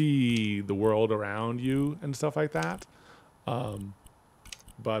can see the world around you and stuff like that.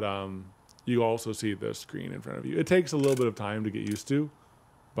 But you also see the screen in front of you. It takes a little bit of time to get used to,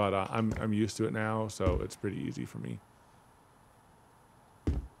 but I'm used to it now, so it's pretty easy for me.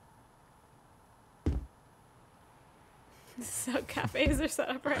 So cafes are set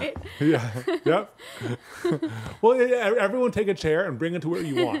up right. Yeah. Yep. Well, everyone take a chair and bring it to where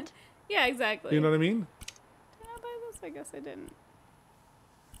you want. Yeah, exactly. You know what I mean? Did I buy this? I guess I didn't.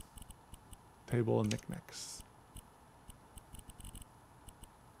 Table and knickknacks.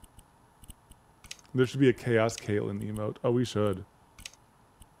 There should be a Chaos Katelyn emote. Oh, we should.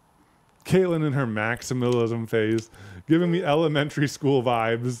 Katelyn in her maximalism phase, giving me elementary school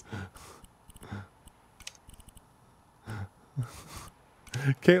vibes.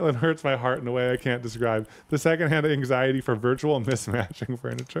 Katelyn hurts my heart in a way I can't describe. The secondhand anxiety for virtual mismatching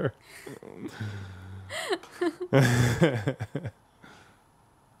furniture.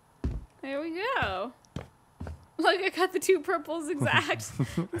 There we go. Look, I got the two purples exactly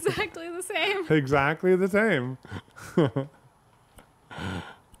the same. Exactly the same. I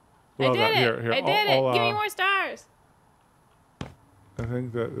did it. Here, I did it. Give me more stars. I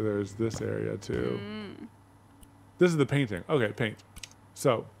think that there's this area too. This is the painting. Okay, paint.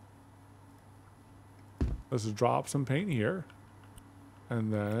 So let's just drop some paint here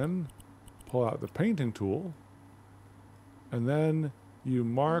and then pull out the painting tool, and then you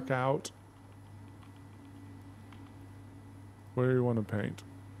mark out Where do you want to paint?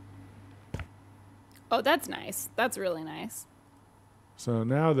 Oh, that's nice. That's really nice. So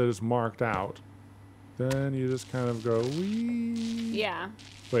now that it's marked out, then you just kind of go wee. Yeah.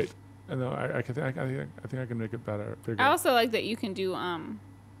 Wait, no, I think I can make it better. Bigger. I also like that you can do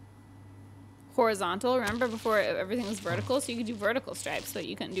horizontal. Remember before everything was vertical, so you could do vertical stripes, but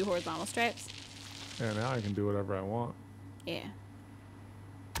you couldn't do horizontal stripes. Yeah, now I can do whatever I want. Yeah.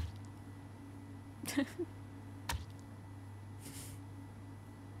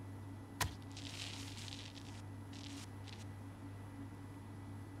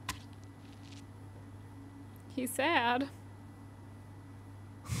 He's sad.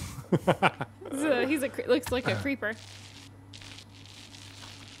 Looks like a creeper.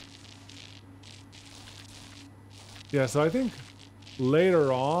 Yeah, so I think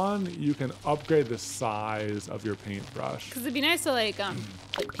later on you can upgrade the size of your paintbrush. Because it'd be nice to like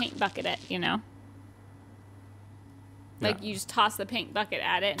paint bucket it, you know? Like Yeah. you just toss the paint bucket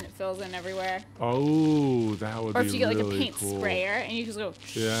at it and it fills in everywhere. Oh, that would be really cool. Or if you get like a paint sprayer and you just go.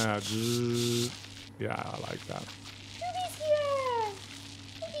 Yeah, yeah, I like that. Juby's here.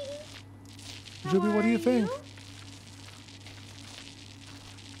 Juby, what do you How are think? you?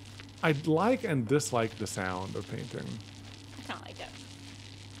 I like and dislike the sound of painting. I kind of like it.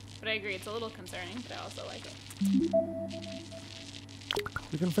 But I agree, it's a little concerning, but I also like it.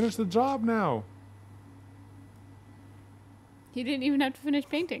 You can finish the job now. He didn't even have to finish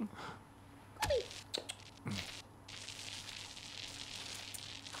painting.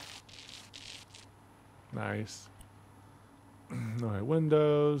 Nice. All right,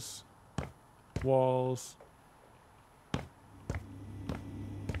 windows, walls.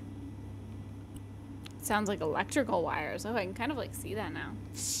 Sounds like electrical wires. Oh, I can kind of like see that now.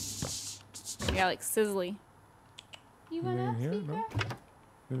 Yeah, like sizzly. You want Anything to in here? No.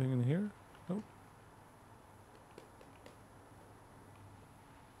 Anything in here? Nope.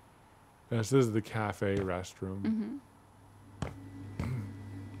 Yes, this is the cafe restroom.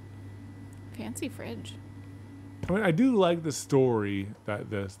 Fancy fridge. I mean, I do like the story that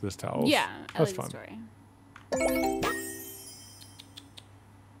this tells. Yeah, I That's like fun. the story.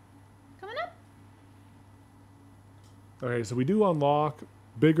 Coming up. Okay, so we do unlock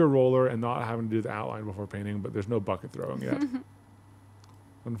bigger roller and not having to do the outline before painting, but there's no bucket throwing yet.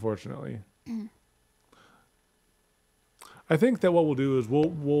 Unfortunately. I think that what we'll do is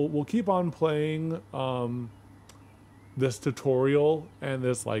we'll keep on playing this tutorial and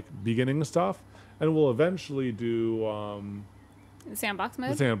this like beginning stuff, and we'll eventually do The sandbox the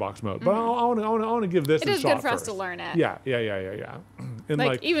mode. sandbox mode. But I want to give this It a is shot good for us first. to learn it. Yeah. And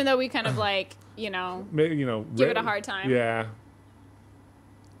Like even though we kind of like, you know, give it a hard time. Yeah.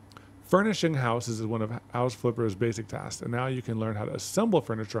 Furnishing houses is one of House Flipper's basic tasks, and now you can learn how to assemble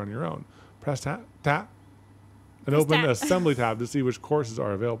furniture on your own. Press tap, and open tap. the assembly tab to see which courses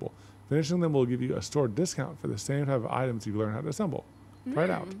are available. Finishing them will give you a store discount for the same type of items you learn how to assemble. Try it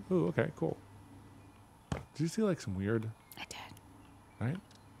out. Ooh, okay, cool. Did you see like some weird? I did. Right?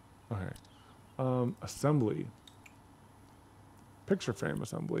 Okay. Assembly. Picture frame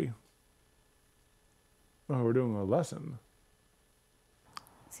assembly. Oh, we're doing a lesson.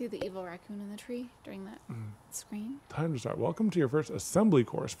 See the evil raccoon in the tree during that scream? Time to start. Welcome to your first assembly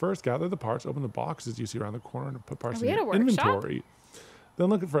course. First, gather the parts, open the boxes you see around the corner, and put parts Are we in at your a workshop? inventory. Then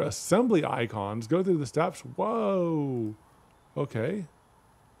look for assembly icons. Go through the steps. Whoa. Okay.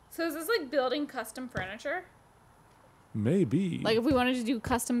 So is this like building custom furniture? Maybe. Like if we wanted to do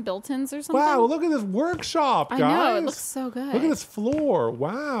custom built-ins or something? Wow, look at this workshop, guys. I know, it looks so good. Look at this floor.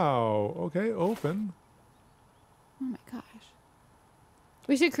 Wow. Okay, open. Oh my gosh.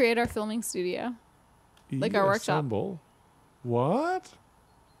 We should create our filming studio. Like our workshop. Assemble. What?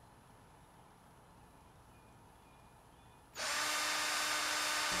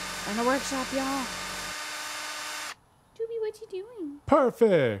 In a workshop, y'all. Juby, what you doing?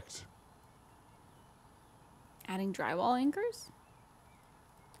 Perfect. Adding drywall anchors?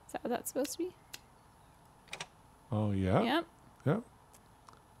 Is that what that's supposed to be? Oh, yeah. Yep. Yep.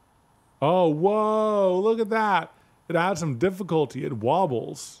 Oh, whoa. Look at that. It adds some difficulty. It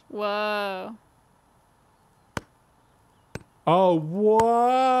wobbles. Whoa. Oh, whoa.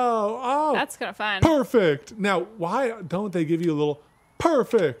 Oh, That's kind of fun. perfect. Now, why don't they give you a little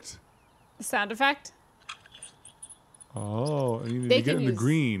perfect? Sound effect? Oh, and you need They to get can in the use-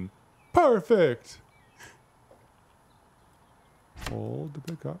 green. Perfect. Hold to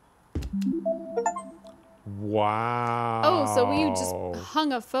pick up. Wow. Oh, so we just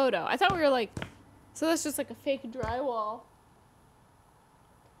hung a photo. I thought we were like, so that's just like a fake drywall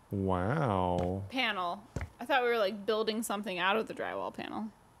Wow. panel. I thought we were like building something out of the drywall panel.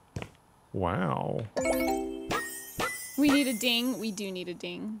 Wow. We need a ding. We do need a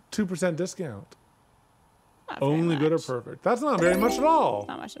ding. 2% discount. Not very Only good or much. perfect. That's not very much at all.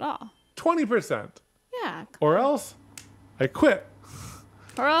 Not much at all. 20%. Yeah. Or else I quit.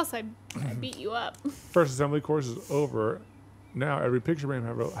 Or else I beat you up. First assembly course is over. Now every picture frame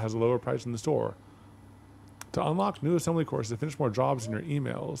has a lower price in the store. To unlock new assembly courses, finish more jobs in your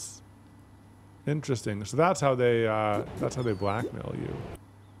emails. Interesting. So that's how they blackmail you.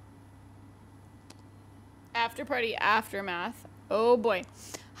 After party aftermath. Oh boy.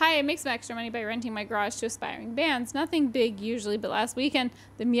 Hi, I make some extra money by renting my garage to aspiring bands. Nothing big usually, but last weekend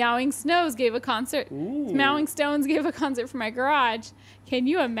the Meowing Snows gave a concert. Ooh. Meowing Stones gave a concert for my garage. Can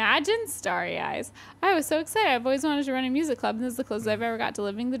you imagine? Starry eyes. I was so excited. I've always wanted to run a music club, and this is the closest I've ever got to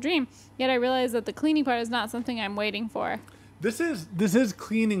living the dream. Yet I realized that the cleaning part is not something I'm waiting for. This is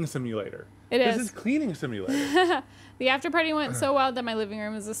cleaning simulator. This is cleaning simulator. The after party went so well that my living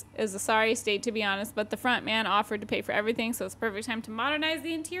room is a sorry state, to be honest, but the front man offered to pay for everything, so it's perfect time to modernize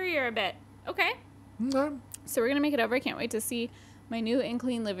the interior a bit. Okay. Okay. So we're going to make it over. I can't wait to see my new and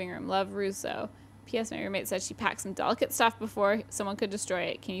clean living room. Love, Russo. P.S. My roommate said she packed some delicate stuff before someone could destroy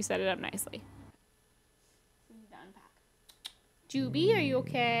it. Can you set it up nicely? Juby, are you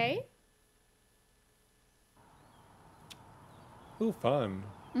okay? Ooh, fun.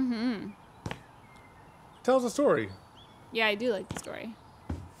 Mm-hmm. Tells a story. Yeah, I do like the story.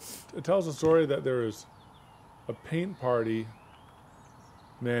 It tells a story that there was a paint party.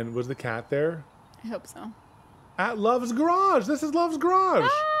 Man, was the cat there? I hope so. At Love's Garage. This is Love's Garage.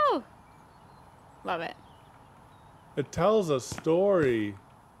 Oh! Love it. It tells a story.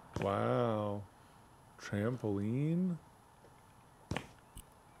 Wow. Trampoline.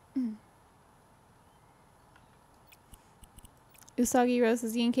 Usagi Rose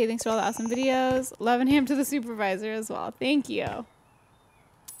says, E&K, thanks for all the awesome videos. Love and ham to the supervisor as well. Thank you.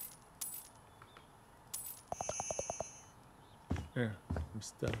 Yeah, I'm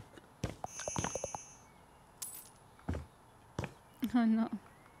stuck. Oh, no.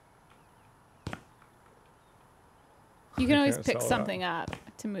 You can always can't pick sell something up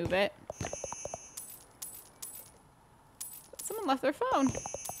to move it. Someone left their phone.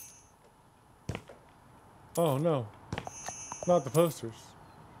 Oh, no. Not the posters.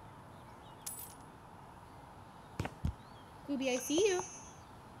 Gooby, I see you.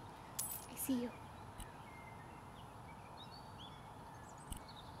 I see you.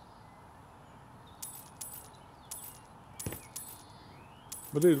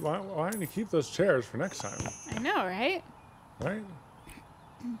 But dude, why don't you keep those chairs for next time? I know, right? Right?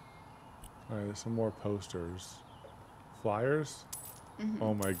 Alright, there's some more posters. Flyers? Mm-hmm.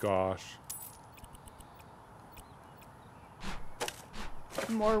 Oh my gosh.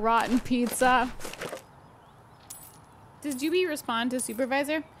 More rotten pizza. Does Juby respond to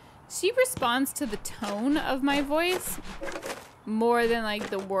supervisor? She responds to the tone of my voice more than like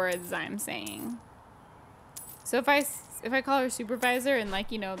the words I'm saying. So if I call her supervisor in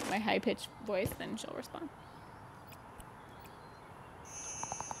like, you know, my high pitched voice, then she'll respond.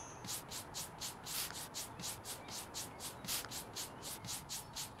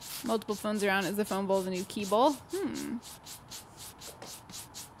 Multiple phones around. Is the phone bowl the new key bowl?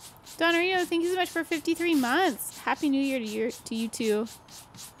 Donarino, thank you so much for 53 months. Happy New Year to you too.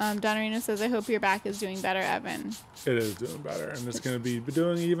 Donarino says, I hope your back is doing better, Evan. It is doing better, and it's going to be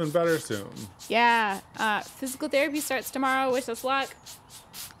doing even better soon. Yeah. Physical therapy starts tomorrow. Wish us luck.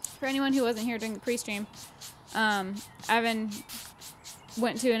 For anyone who wasn't here during the pre-stream, Evan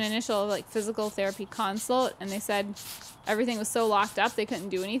went to an initial like physical therapy consult, and they said everything was so locked up they couldn't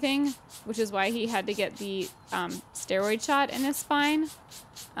do anything, which is why he had to get the steroid shot in his spine.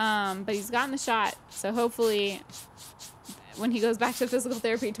 But he's gotten the shot, so hopefully when he goes back to physical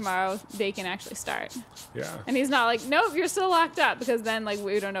therapy tomorrow, they can actually start. Yeah. And he's not like, nope, you're still locked up, because then like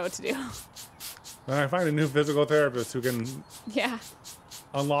we don't know what to do. And I find a new physical therapist who can Yeah.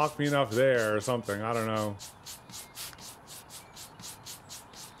 unlock me enough there or something. I don't know.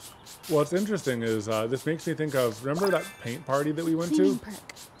 What's interesting is this makes me think of, remember that paint party that we went to?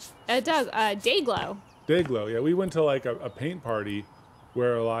 It does. Dayglow. Dayglow. Yeah, we went to like a paint party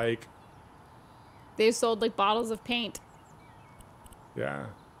where like, They sold like bottles of paint. yeah.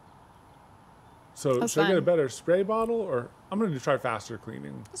 So That's should I get a fun. better spray bottle, or I'm going to try faster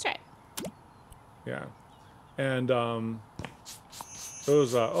cleaning. Let's try it. Yeah. And it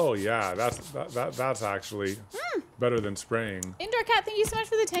was oh yeah, that's actually better than spraying. Indoor Cat, thank you so much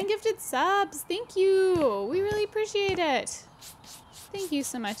for the 10 gifted subs. Thank you. We really appreciate it. Thank you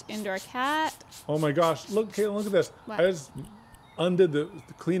so much, Indoor Cat. Oh my gosh, look, Caitlin, look at this. What? I just undid the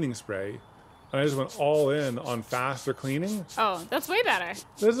cleaning spray, and I just went all in on faster cleaning. Oh, that's way better.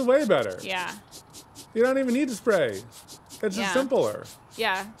 This is way better. Yeah. You don't even need to spray. It's Yeah. just simpler.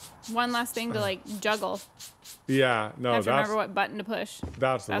 Yeah. One less thing to like juggle. Yeah, no, Have to that's remember what button to push.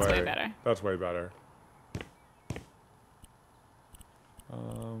 that's the That's way. way better. That's way better.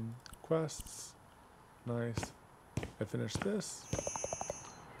 Quests. Nice. I finished this.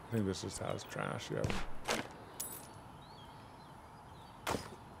 I think this just has trash. Yep.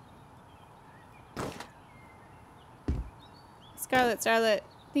 Scarlet,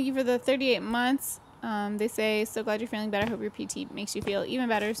 thank you for the 38 months. They say, so glad you're feeling better. Hope your PT makes you feel even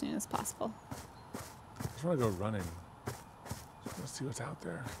better as soon as possible. I just want to go running. Let's see what's out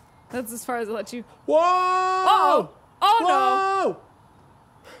there. That's as far as I'll let you. Whoa! Oh! Oh no! Whoa!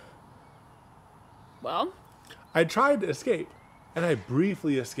 Well, I tried to escape, and I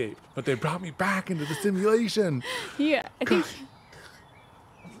briefly escaped, but they brought me back into the simulation. yeah, I think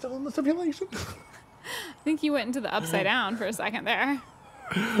I'm still in the simulation. you went into the upside down for a second there.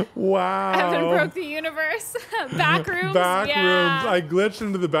 Wow. Evan broke the universe. Back rooms. Back yeah. rooms. I glitched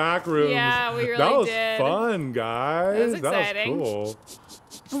into the back rooms. Yeah, we really That was did. fun, guys. It was exciting. That was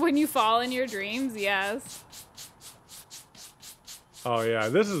cool. When you fall in your dreams, yes. Oh yeah,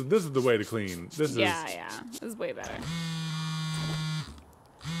 this is the way to clean. This Yeah. This is way better.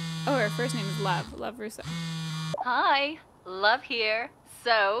 Oh, her first name is Love. Love Russo. Hi, Love here.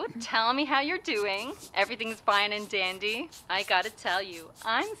 So, tell me how you're doing. Everything's fine and dandy. I gotta tell you,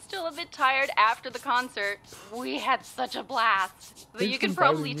 I'm still a bit tired after the concert. We had such a blast. But Thanks you can for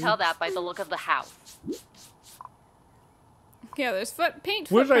inviting probably me. tell that by the look of the house. Yeah, there's paint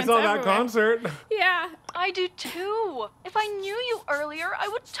Wish I footprints saw that everywhere. concert. Yeah. I do too. If I knew you earlier, I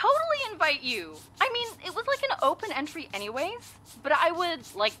would totally invite you. I mean, it was like an open entry anyways, but I would,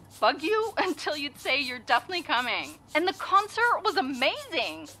 like, bug you until you'd say you're definitely coming. And the concert was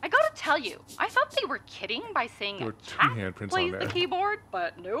amazing. I gotta tell you, I thought they were kidding by saying There a were two cat handprints on plays there. the keyboard,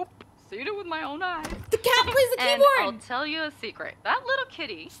 but nope. Seen it with my own eyes. The cat plays the And I'll keyboard. tell you a secret. That little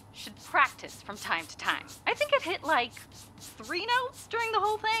kitty should practice from time to time. I think it hit like 3 notes during the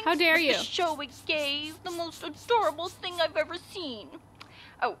whole thing. How dare But you. The show it gave, the most adorable thing I've ever seen.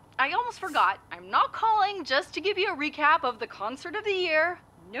 Oh, I almost forgot. I'm not calling just to give you a recap of the concert of the year.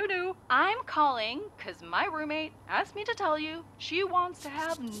 No. I'm calling because my roommate asked me to tell you she wants to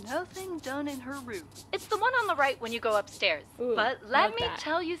have nothing done in her room. It's the one on the right when you go upstairs. Ooh, But let love me that.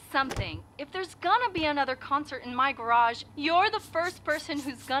 tell you something. If there's gonna be another concert in my garage, you're the first person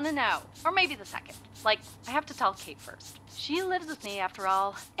who's gonna know. Or maybe the second. Like, I have to tell Kate first. She lives with me after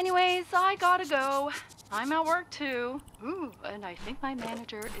all. Anyways, I gotta go. I'm at work too. Ooh, and I think my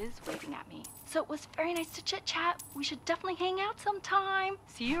manager is waving at me. So it was very nice to chit chat. We should definitely hang out sometime.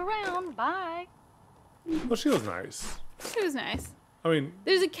 See you around. Bye. Well, she was nice. She was nice. I mean,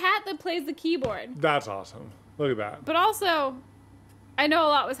 There's a cat that plays the keyboard. that's awesome. Look at that. But also, I know a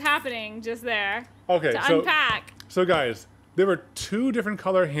lot was happening just there Okay, to so unpack. so guys, there were 2 different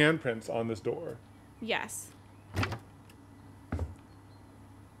color handprints on this door. Yes.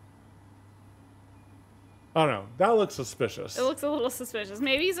 I don't know. That looks suspicious. It looks a little suspicious.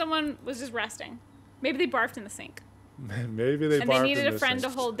 Maybe someone was just resting. Maybe they barfed in the sink. Maybe they And they barfed needed in a friend to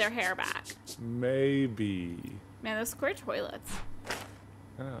this hold their hair back. thing. Maybe. Man, those square toilets.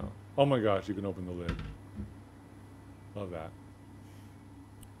 Oh. Oh my gosh, you can open the lid. Love that.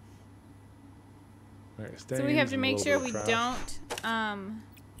 Okay, So we have stains to and a make little sure bit we of trash. don't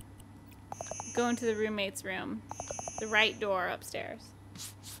go into the roommate's room. The right door upstairs.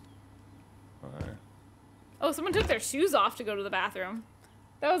 Alright. Oh, someone took their shoes off to go to the bathroom.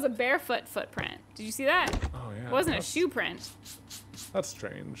 That was a barefoot footprint. Did you see that? Oh yeah. It wasn't a that's- shoe print. That's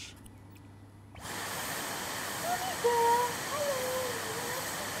strange.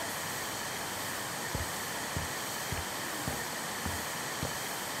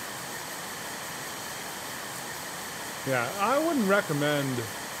 Yeah, I wouldn't recommend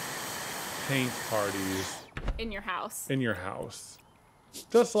paint parties In your house. in your house.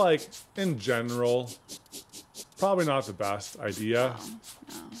 Just like in general, probably not the best idea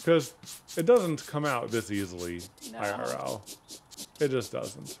because it doesn't come out this easily No. IRL. It just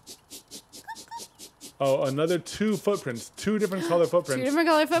doesn't. Oh, another 2 footprints, 2 different color footprints. 2 different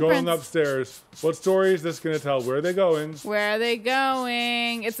color Going footprints. upstairs. What story is this gonna tell? Where are they going? Where are they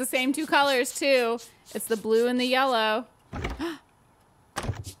going? It's the same 2 colors too. It's the blue and the yellow.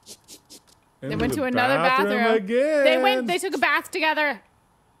 They went to another bathroom. again. They took a bath together.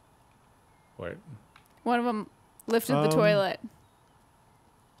 Wait, One of them lifted the toilet.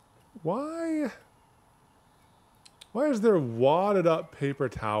 why? Why is there wadded up paper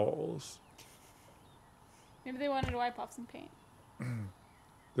towels? Maybe they wanted to wipe off some paint.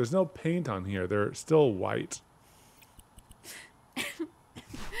 There's no paint on here. They're still white.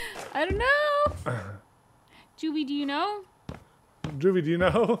 I don't know. Juby, do you know? Juby, do you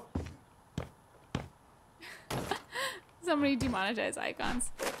know? Somebody demonetized icons.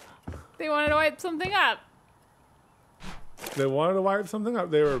 They wanted to wipe something up. They wanted to wipe something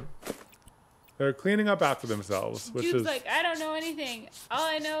up. They were cleaning up after themselves, which Jude's is like, I don't know anything. All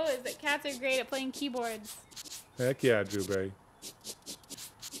I know is that cats are great at playing keyboards. heck yeah, Jubei.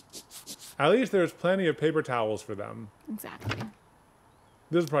 At least there's plenty of paper towels for them. Exactly.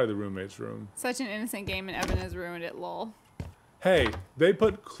 This is probably the roommate's room. Such an innocent game, and Evan has ruined it. Lol. Hey, they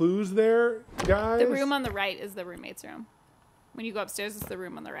put clues there, guys. The room on the right is the roommate's room. When you go upstairs, it's the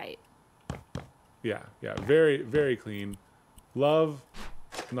room on the right. Yeah, very, very clean. Love,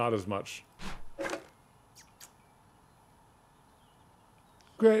 not as much.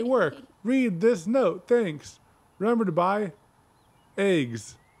 Great work. Read this note. Thanks. Remember to buy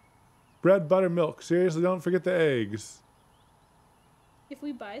eggs. Bread, butter, milk. Seriously, don't forget the eggs. If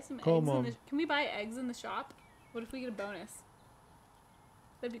we buy some Call eggs, Mom. can we buy eggs in the shop? What if we get a bonus?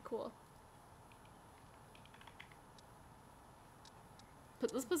 That'd be cool.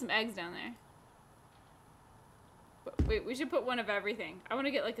 Let's put some eggs down there. But wait, we should put one of everything. I want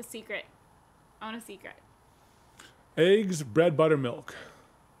to get like a secret. I want a secret. Eggs, bread, butter, milk.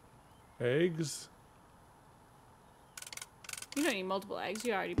 Eggs. You don't need multiple eggs.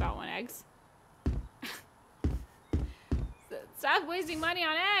 You already bought one eggs. Stop wasting money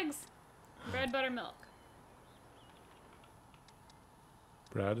on eggs. Bread, butter, milk.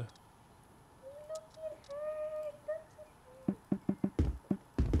 Bread.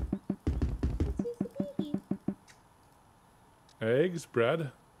 Eggs,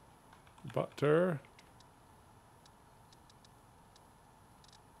 bread, butter.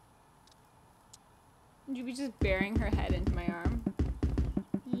 Would you be just burying her head into my arm?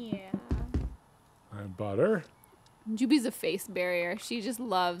 Yeah. And butter. Juby's a face barrier. She just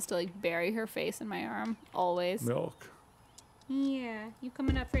loves to like bury her face in my arm. Always. Milk. Yeah. You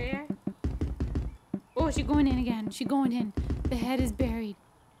coming up for air? Oh, she's going in again. She's going in. The head is buried.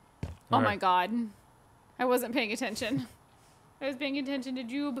 Oh All my right. god. I wasn't paying attention. I was paying attention to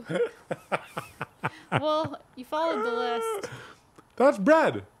Jube. Well, you followed the list. That's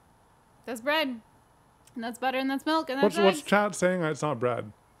bread. That's bread. And that's butter and that's milk and that's What's eggs. chat saying? It's not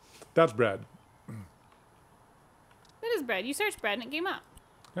bread. That's bread. That is bread. You searched bread and it came up.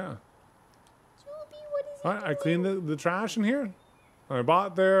 Yeah. Juby, what is All right, I cleaned the trash in here. I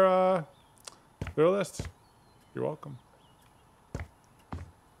bought their list. You're welcome.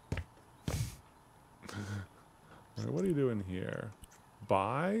 All right, what are you doing here?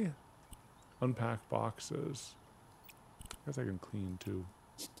 Buy, unpack boxes. I guess I can clean too.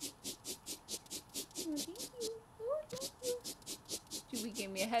 Juby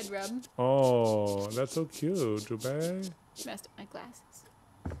gave me a head rub. Oh, that's so cute, Jubei. Messed up my glasses.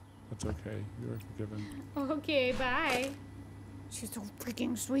 That's okay. You are forgiven. Okay, bye. She's so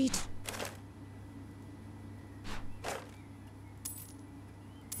freaking sweet.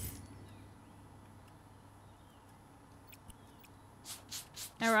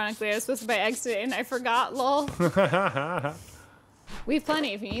 Ironically, I was supposed to buy eggs today and I forgot, lol. We have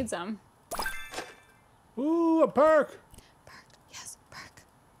plenty if you need some. Ooh, a perk. Perk. Yes, perk.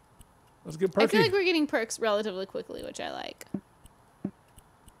 Let's get perky. I feel like we're getting perks relatively quickly, which I like.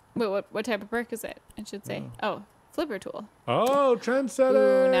 Wait, what type of perk is it? I should say. Oh, flipper tool. Oh,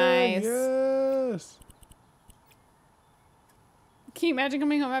 trendsetter. Ooh, nice. Yes. Can you imagine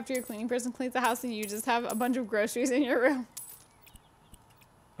coming home after your cleaning person cleans the house and you just have a bunch of groceries in your room?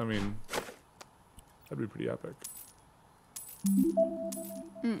 I mean, that'd be pretty epic.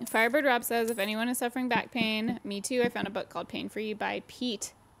 Firebird Rob says, if anyone is suffering back pain, me too. I found a book called Pain Free by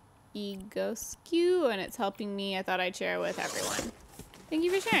Pete Egoscu, and it's helping me. I thought I'd share it with everyone. Thank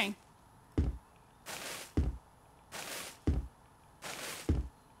you for sharing.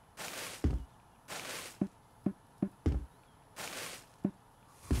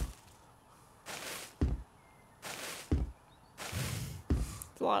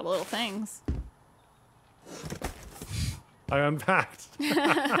 It's a lot of little things. I unpacked.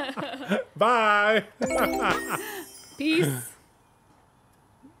 Bye. Peace.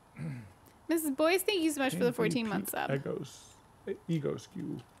 Mrs. Boyce, thank you so much for the 14 months up. Ego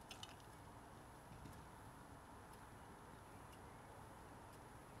skew.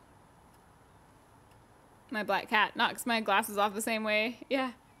 My black cat knocks my glasses off the same way.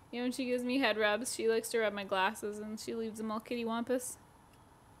 Yeah. You know, when she gives me head rubs, she likes to rub my glasses and she leaves them all kitty wampus.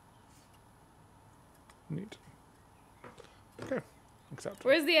 Neat. Okay. Accept.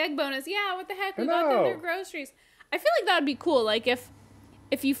 Where's the egg bonus? Yeah, what the heck? We I bought them know. their groceries. I feel like that would be cool. Like if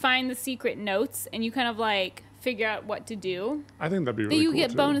you find the secret notes and you kind of like figure out what to do. I think that'd be really Then you cool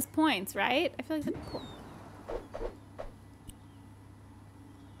get too. bonus points, right? I feel like that'd be cool.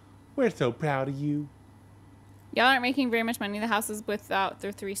 We're so proud of you. Y'all aren't making very much money. The houses without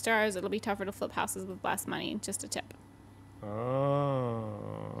their 3 stars, it'll be tougher to flip houses with less money. Just a tip.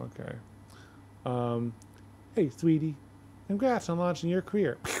 Oh, okay. Hey, sweetie. Congrats on launching your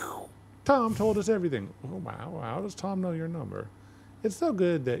career. Pew! Tom told us everything. Oh, wow. How does Tom know your number? It's so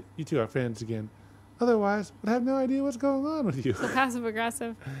good that you two are friends again. Otherwise, I'd have no idea what's going on with you. So passive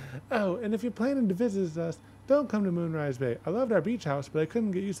aggressive. Oh, and if you're planning to visit us, don't come to Moonrise Bay. I loved our beach house, but I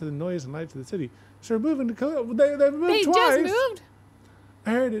couldn't get used to the noise and lights of the city. So we're moving to they've moved They twice. just moved?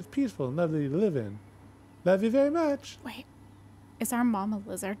 I heard it's peaceful and lovely to live in. Love you very much. Wait. Is our mom a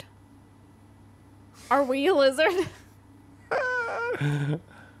lizard? Are we a lizard?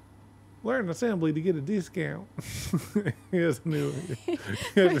 Learn assembly to get a discount. he has a new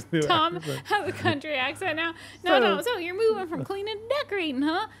Tom accent. has a country accent now. No. So you're moving from cleaning to decorating,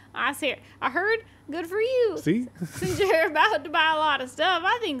 huh? I heard. Good for you. See? Since you're about to buy a lot of stuff,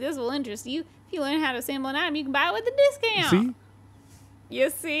 I think this will interest you. If you learn how to assemble an item, you can buy it with a discount. See? You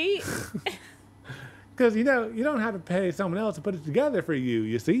see? Because, you don't have to pay someone else to put it together for you,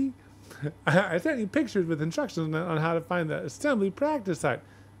 you see? I sent you pictures with instructions on how to find the assembly practice site.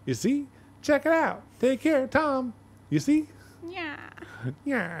 You see? Check it out. Take care, Tom. You see? Yeah.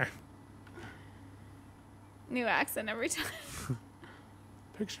 Yeah. New accent every time.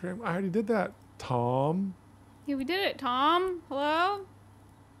 Picture him. I already did that. Tom. Yeah, we did it. Tom, hello?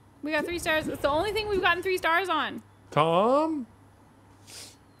 We got 3 stars. It's the only thing we've gotten 3 stars on. Tom?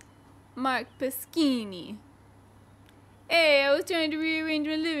 Mark Peschini. Hey, I was trying to rearrange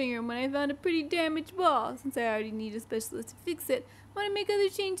my living room when I found a pretty damaged wall. Since I already need a specialist to fix it, I want to make other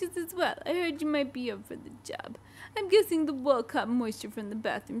changes as well. I heard you might be up for the job. I'm guessing the wall caught moisture from the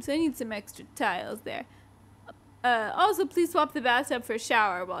bathroom, so I need some extra tiles there. Also, please swap the bathtub for a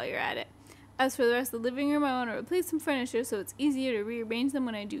shower while you're at it. As for the rest of the living room, I want to replace some furniture so it's easier to rearrange them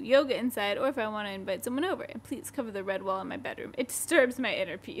when I do yoga inside or if I want to invite someone over. And please cover the red wall in my bedroom. It disturbs my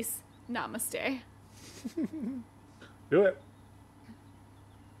inner peace. Namaste. Do it.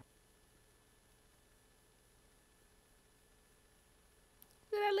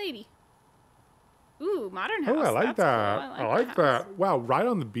 Look at that lady. Ooh, modern house. Oh, I like That's that. cool. I like house. that. Wow, right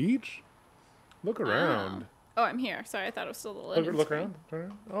on the beach? Look around. Oh, I'm here. Sorry, I thought it was still the linen Look screen. around. Turn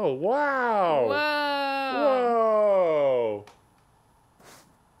around. Oh, wow. Whoa.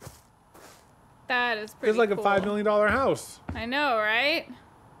 Whoa. That is pretty It's like cool. a $5 million house. I know, right?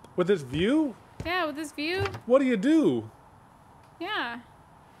 With this view? Yeah, with this view. What do you do? Yeah.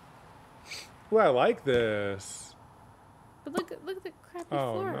 Well, I like this. But look at the crappy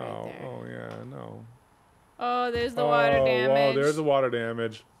Oh, floor no. right there. Oh, yeah, no. Oh, there's the water damage. Oh, there's the water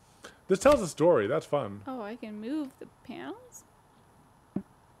damage. This tells a story. That's fun. Oh, I can move the panels?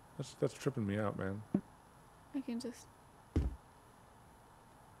 That's tripping me out, man. I can just...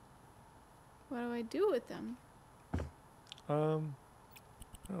 What do I do with them? Oh,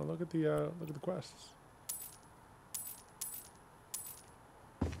 look at the quests.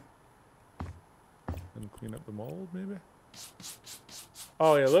 And clean up the mold, maybe.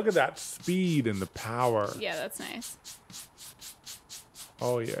 Oh yeah, look at that speed and the power. Yeah, that's nice.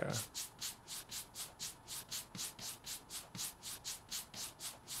 Oh yeah.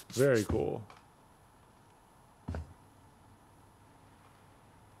 Very cool.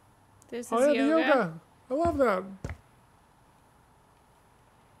 This is Oh yeah, yoga. the yoga. I love that.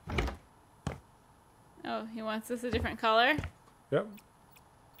 Oh, he wants this a different color? Yep.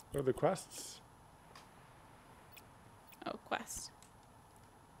 What are the quests? Oh, quest.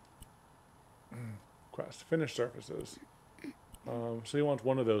 Quest. Finish surfaces. So he wants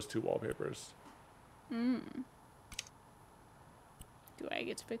one of those 2 wallpapers. Do I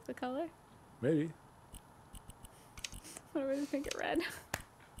get to pick the color? Maybe. What do I just make it red?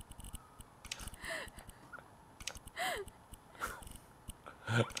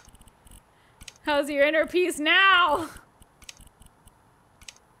 How's your inner peace now?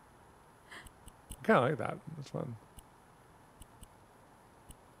 I kind of like that. That's fun.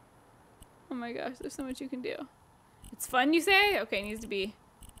 Oh my gosh, there's so much you can do. It's fun, you say? Okay, it needs to be...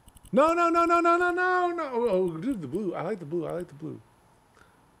 No. Oh, dude, the blue. I like the blue.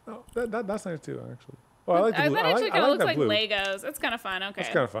 Oh, that's nice too, actually. Oh, I like the blue. That actually kind of looks that like blue. Legos. It's kind of fun. Okay.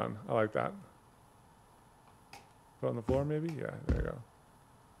 That's kind of fun. I like that. Put it on the floor, maybe? Yeah, there you go.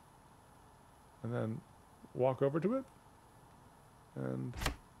 And then walk over to it. And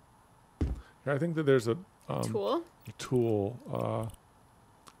here, I think that there's a Tool?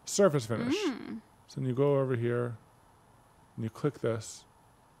 surface finish. So then you go over here and you click this.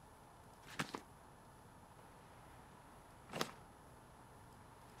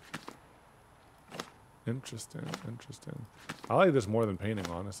 Interesting. Interesting. I like this more than painting,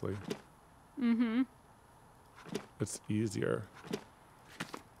 honestly. Mm-hmm. It's easier.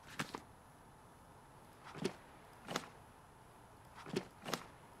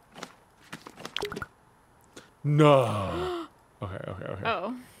 No. Okay.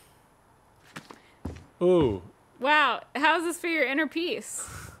 Oh. Ooh. Wow. How's this for your inner peace?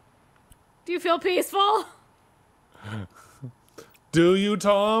 Do you feel peaceful? Do you,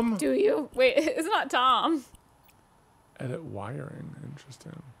 Tom? Do you? Wait, it's not Tom. Edit wiring.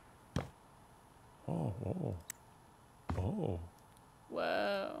 Interesting. Oh.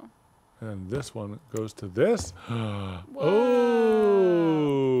 Whoa. And this one goes to this. Whoa.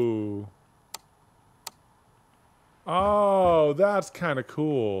 Oh. Oh, that's kind of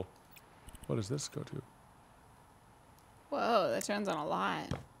cool. What does this go to? Whoa, that turns on a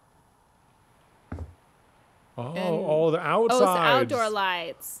lot. Oh, And- all the outsides. Oh, it's the outdoor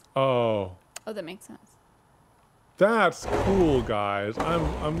lights. Oh, Oh, that makes sense. that's cool, guys.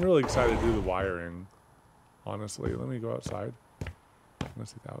 I'm really excited to do the wiring. Honestly, let me go outside.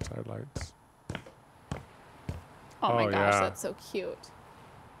 Let's see the outside lights. Oh my Oh, gosh, yeah. that's so cute.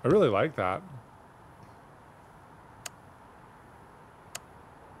 I really like that.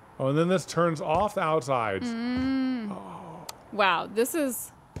 Oh, and then this turns off the outsides. Wow, this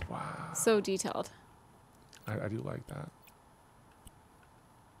is Wow. so detailed. I do like that.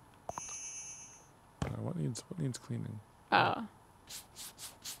 What needs cleaning? Oh.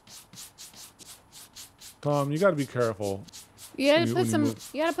 Tom, you got to be careful. You gotta When put you some. move-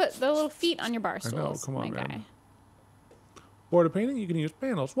 You gotta put the little feet on your bar I know, stools. come on, my man. guy. For the painting, you can use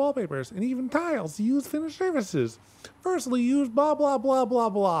panels, wallpapers, and even tiles to use finished surfaces. Firstly, use blah, blah, blah, blah,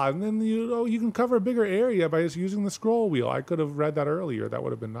 blah. And then you can cover a bigger area by just using the scroll wheel. I could have read that earlier. That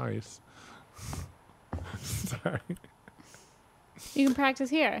would have been nice. Sorry. You can practice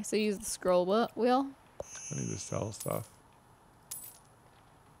here. So use the scroll wheel. I need to sell stuff.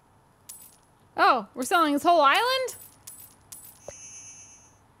 Oh, we're selling this whole island?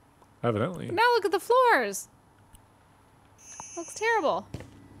 Evidently. Now look at the floors. Looks terrible.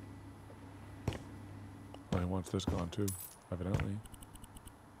 Well, he wants this gone too, evidently.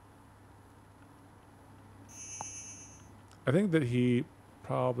 I think that he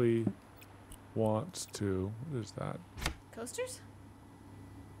probably wants to. What is that? Coasters?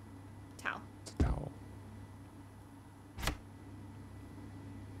 Towel. It's a towel.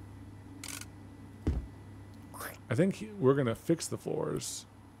 I think we're going to fix the floors.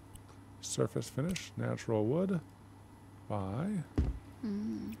 Surface finish, natural wood. By.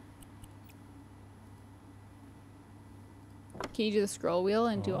 Can you do the scroll wheel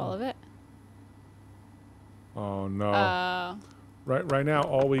and do all of it? Oh no. Right now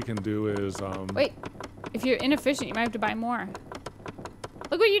all we can do is Wait. If you're inefficient, you might have to buy more.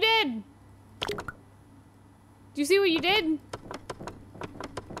 Look what you did! Do you see what you did?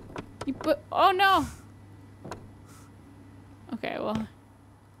 You put... Oh no! Okay, well...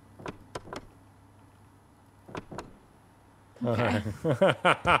 Okay.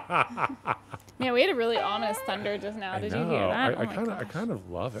 Man, we had a really honest thunder just now. Did you hear that? I kind of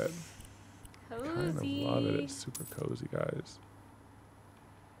love it. Cozy. Kind of love it. It's super cozy, guys.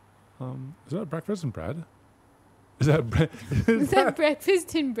 Is that breakfast and bread? Is that bread? Is that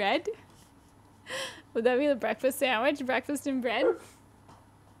breakfast and bread? Would that be the breakfast sandwich? Breakfast and bread?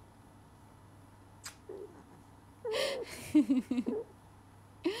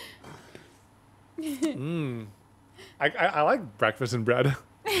 I like breakfast and bread.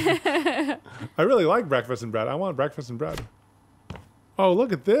 I really like breakfast and bread. I want breakfast and bread. Oh,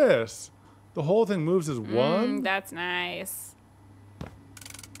 look at this. The whole thing moves as one. That's nice.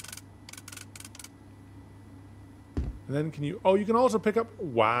 And then can you... Oh, you can also pick up...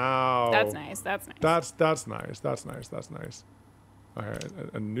 Wow. That's nice. That's nice. That's nice. That's nice. That's nice. All right,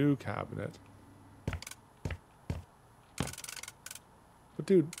 a new cabinet. But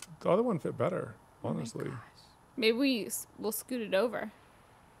dude, the other one fit better, honestly. Maybe we'll scoot it over.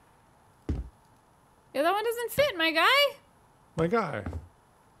 Yeah, that one doesn't fit, my guy. My guy.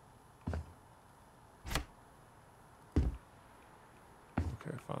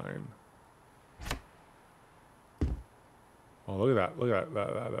 Okay, fine. Oh, look at that. Look at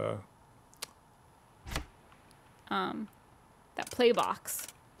That play box.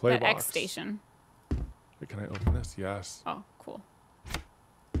 Play that box. X station. Wait, can I open this? Yes. Oh, cool.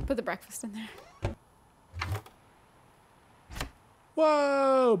 Put the breakfast in there.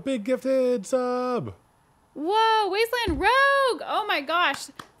 Whoa! Big gifted sub! Whoa, Wasteland Rogue! Oh my gosh.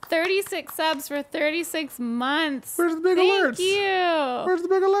 36 subs for 36 months. Where's the big Thank alerts? you. Where's the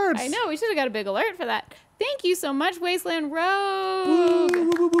big alerts? I know, we should have got a big alert for that. Thank you so much, Wasteland Rogue.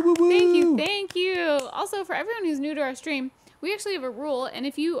 Thank you. Also, for everyone who's new to our stream, we actually have a rule, and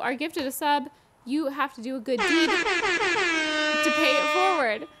if you are gifted a sub, you have to do a good deed to pay it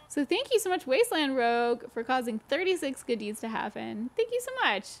forward. So thank you so much, Wasteland Rogue, for causing 36 good deeds to happen. Thank you so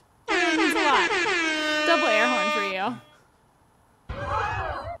much. That means a lot. Double air horn for you.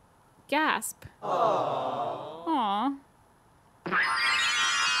 Gasp. Aww.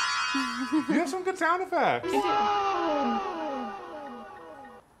 You have some good sound effects.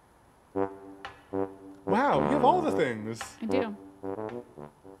 Wow, you have all the things. I do.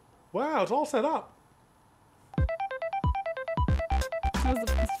 Wow, it's all set up. That was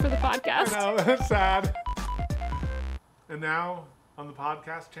for the podcast. I know, that's sad. And now, on the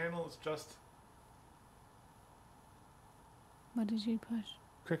podcast channel, it's just What did you push?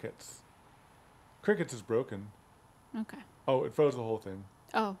 crickets. Crickets is broken. Okay. Oh, it froze the whole thing.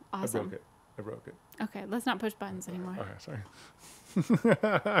 Oh, awesome. I broke it. Okay, let's not push buttons anymore. Okay, sorry.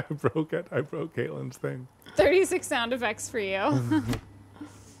 I broke it. I broke Caitlin's thing. 36 sound effects for you. Okay,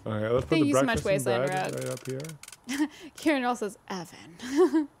 let's put Thank the you so much, breakfast in Wasteland bed Rogue. right up here. Karen also says,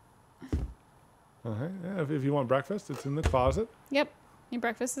 Evan. Okay, yeah, if you want breakfast, it's in the closet. Yep. Your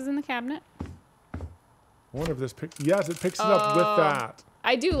breakfast is in the cabinet. I wonder if this picks. Yes, it picks it up with that.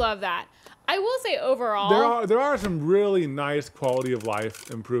 I do love that. I will say overall. There are some really nice quality of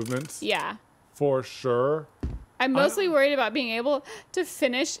life improvements. Yeah. For sure. I'm mostly worried about being able to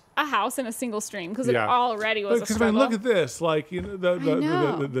finish a house in a single stream because it already was a Because I struggle. mean, look at this, like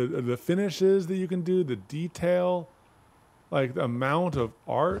know. the finishes that you can do, the detail, like the amount of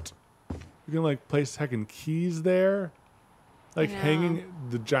art. You can like place heckin' keys there, like I know. hanging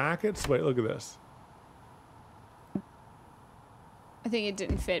the jackets. Wait, look at this. I think it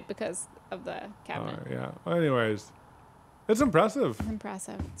didn't fit because of the cabinet. Yeah. Anyways, it's impressive. It's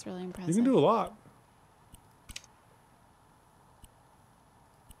impressive. It's really impressive. You can do a lot.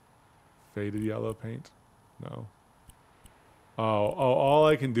 Faded yellow paint? No. Oh, all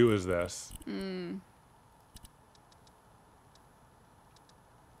I can do is this. Paint.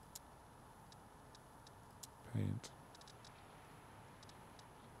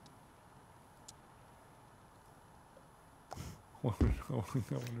 I wonder if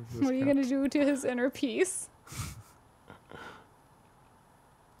this What are you going to do to his inner peace?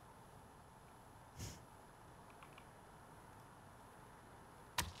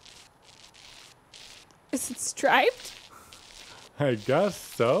 Is it striped? I guess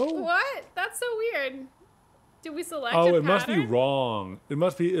so. What? That's so weird. Did we select Oh, a it must be pattern? wrong. It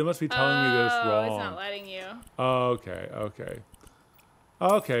must be telling me this wrong. It's not letting you.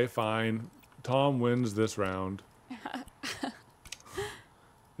 Okay, fine. Tom wins this round.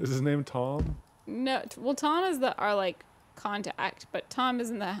 Is his name Tom? No, well, Tom is our like contact, but Tom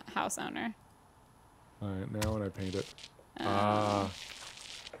isn't the house owner. All right, now when I paint it. Yeah.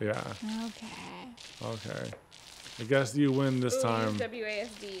 Okay. I guess you win this time.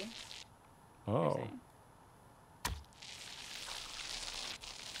 WASD. Oh. I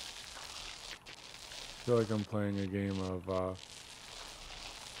feel like I'm playing a game of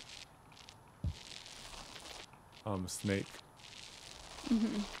Snake.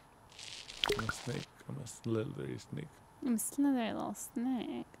 Mm-hmm. I'm a snake. I'm a slithery snake. I'm a slithery little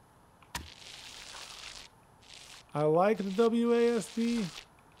snake. I like the WASD,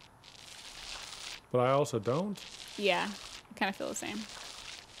 but I also don't. Yeah, I kind of feel the same.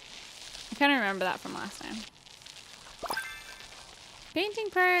 I kind of remember that from last time. Painting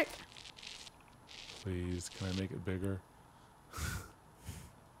perk. Please, can I make it bigger?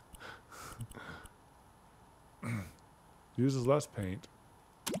 Uses less paint.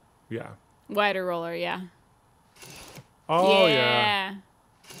 Yeah. Wider roller, yeah. Oh, yeah.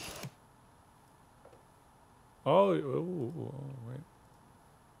 Oh, wait.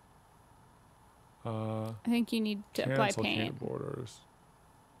 I think you need to apply Cancel paint. borders.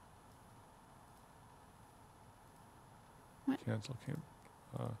 What? Cancel can't.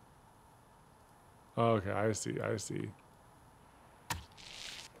 Okay, I see.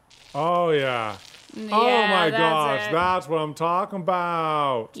 Oh, yeah. Oh, my gosh. That's what I'm talking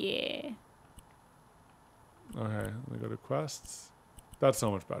about. Yeah. Okay, let me go to quests. That's so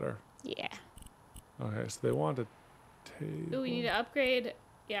much better. Yeah. Okay, so they want a table. Ooh, we need to upgrade.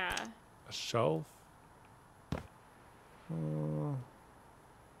 Yeah. A shelf.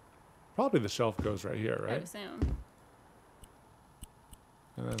 Probably the shelf goes right here, I would right? assume.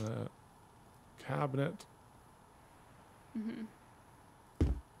 And then a cabinet. Mm-hmm.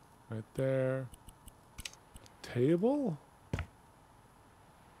 Right there. Table?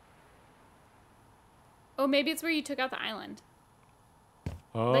 Oh, maybe it's where you took out the island.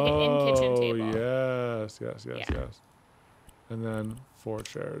 Oh, Like an in-kitchen table. Yes. Yeah. And then 4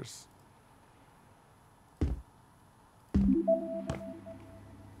 chairs.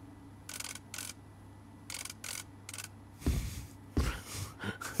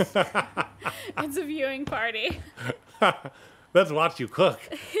 It's a viewing party. Let's watch you cook.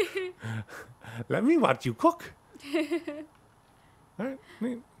 Let me watch you cook. All right,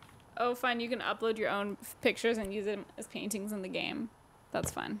 neat. Oh, fun. You can upload your own pictures and use them as paintings in the game.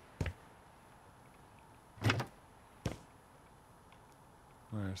 That's fun.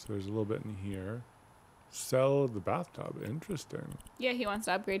 All right, so there's a little bit in here. Sell the bathtub. Interesting. Yeah, he wants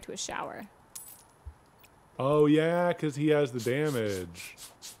to upgrade to a shower. Oh, yeah, because he has the damage.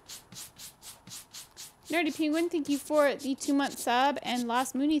 Nerdy Penguin, thank you for the 2-month sub. And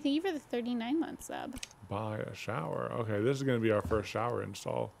Lost Mooney, thank you for the 39-month sub. Buy a shower. Okay, this is going to be our first shower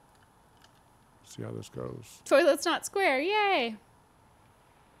install. Let's see how this goes. Toilet's not square. Yay.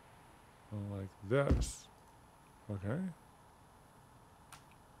 Oh, like this. Okay.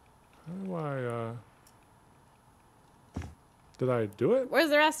 How do I, did I do it? Where's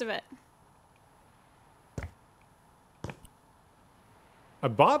the rest of it? I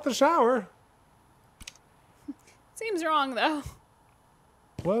bought the shower. Seems wrong, though.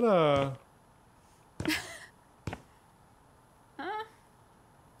 What, Huh?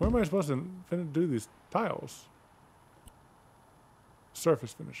 where am I supposed to do these tiles?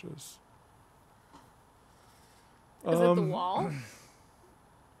 Surface finishes. Is it the wall?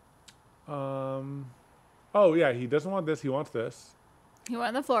 Oh, yeah, he doesn't want this. He wants this. You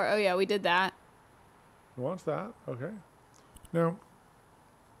want the floor? Oh, yeah, we did that. He wants that. Okay. Now,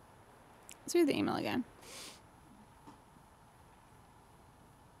 Let's read the email again.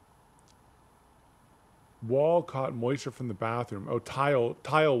 wall caught moisture from the bathroom. Oh,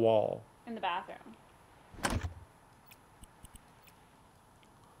 tile wall. In the bathroom.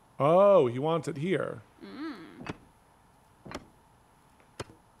 Oh, he wants it here.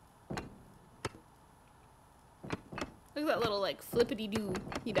 Look at that little, like, flippity-doo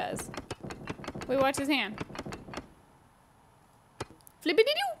he does. Wait, watch his hand.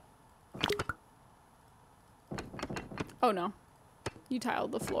 Flippity-doo! Oh, no. You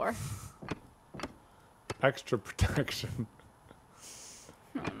tiled the floor. Extra protection.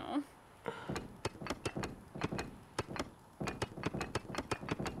 Oh, no.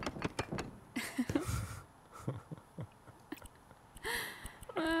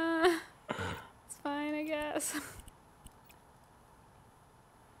 It's fine, I guess.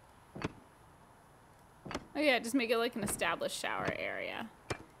 Oh yeah, just make it like an established shower area.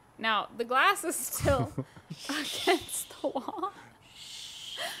 Now, the glass is still against the wall.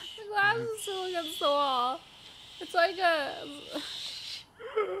 The glass is still against the wall. It's like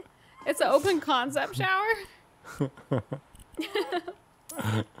it's an open concept shower.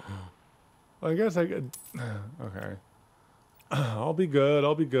 I guess I could. Okay. I'll be good.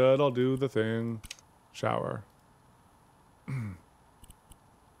 I'll be good. I'll do the thing. Shower.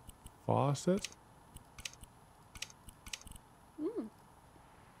 Faucet.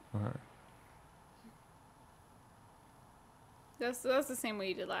 All right. That's the same way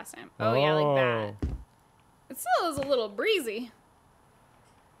you did last time. Oh yeah, like that. It still is a little breezy.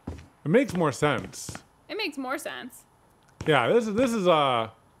 It makes more sense. It makes more sense. Yeah, this is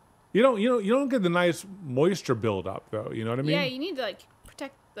you don't get the nice moisture buildup though. You know what I mean? Yeah, you need to like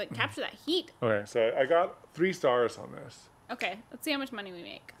protect, like capture that heat. Okay, so I got 3 stars on this. Okay, let's see how much money we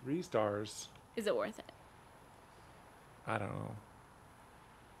make. 3 stars. Is it worth it? I don't know.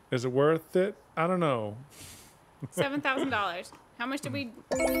 Is it worth it? I don't know. $7,000. How much did we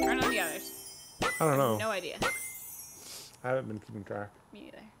earn on the others? I don't know. No idea. I haven't been keeping track. Me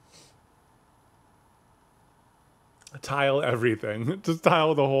either. Tile everything. Just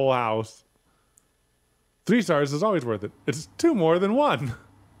tile the whole house. 3 stars is always worth it. It's 2 more than 1.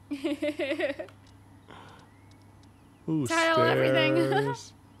 Ooh, Tile everything.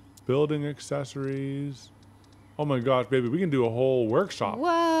 stairs, building accessories. Oh my gosh, baby, we can do a whole workshop.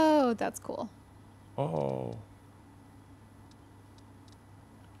 Whoa, that's cool. Oh.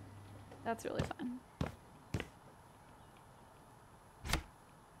 That's really fun.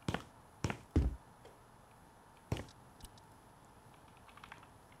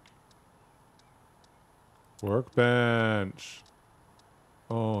 Workbench.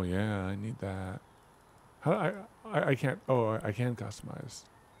 Oh yeah, I need that. How I can't. Oh, I can customize.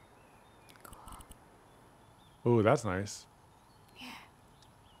 Oh, that's nice. Yeah.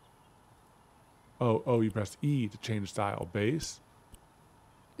 Oh, you press E to change style. Base.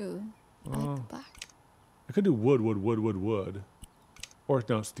 Ooh, I like the black. I could do wood. Or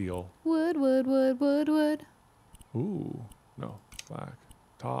no, steel. Wood. Ooh, no, black.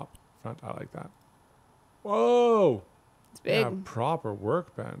 Top, front, I like that. Whoa. It's big. Yeah, proper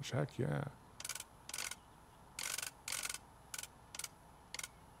workbench. Heck yeah.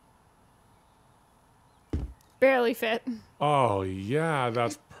 Barely fit. Oh, yeah,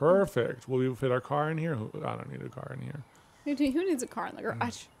 that's perfect. Will we fit our car in here? I don't need a car in here. Who needs a car in the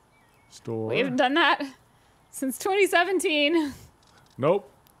garage? Store. We haven't done that since 2017.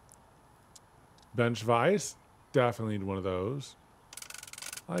 Nope. Bench vise. Definitely need one of those.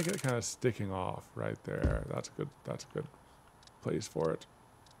 I like it kind of sticking off right there. That's good. That's a good place for it.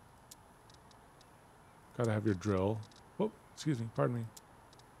 Gotta have your drill. Oh, excuse me. Pardon me.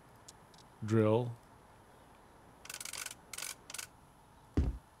 Drill.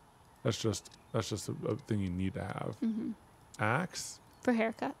 That's just a thing you need to have. Mm-hmm. Axe. For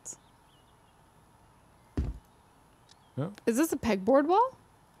haircuts. Yep. Is this a pegboard wall?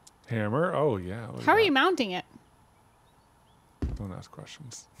 Hammer. Oh yeah. How are you mounting it? Don't ask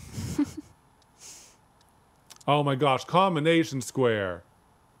questions. Oh my gosh, combination square.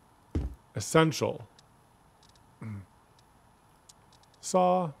 Essential.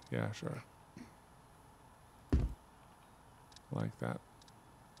 Saw. Yeah, sure. Like that.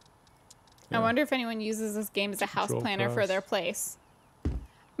 I wonder if anyone uses this game as a house Control planner for press. their place. I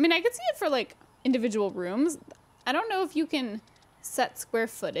mean, I could see it for like individual rooms. I don't know if you can set square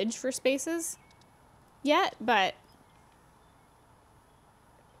footage for spaces yet, but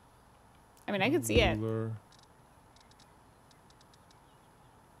I mean, I could see it. Ruler.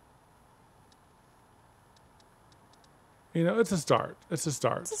 You know, it's a start. It's a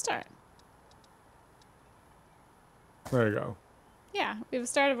start. It's a start. There you go. Yeah, we have a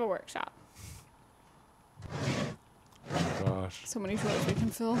start of a workshop. Gosh. So many drawers we can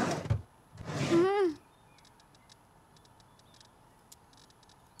fill.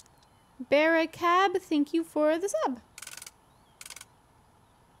 Barricab, thank you for the sub.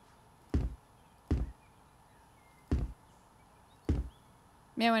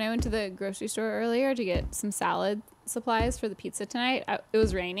 Man, when I went to the grocery store earlier to get some salad supplies for the pizza tonight, it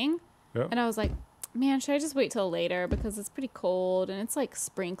was raining. Yeah. And I was like, man, should I just wait till later? Because it's pretty cold and it's like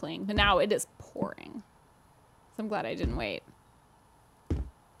sprinkling. But now it is pouring. So I'm glad I didn't wait.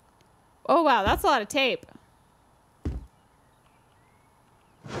 Oh, wow. That's a lot of tape.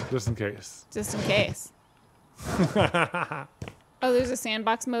 Just in case. Just in case. Oh, there's a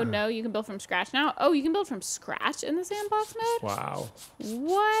sandbox mode. No, you can build from scratch now. Oh, you can build from scratch in the sandbox mode? Wow.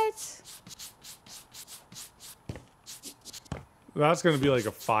 What? That's going to be like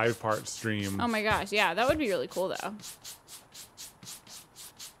a 5-part stream. Oh my gosh. Yeah, that would be really cool, though.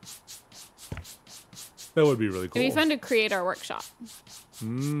 That would be really cool. It'd be fun to create our workshop.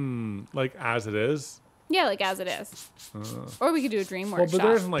 Like as it is? Yeah, like as it is. Or we could do a dream Well, workshop. but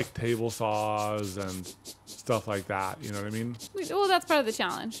there isn't like table saws and stuff like that. You know what I mean? Well, that's part of the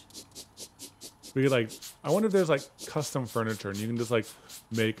challenge. We could like, I wonder if there's like custom furniture and you can just like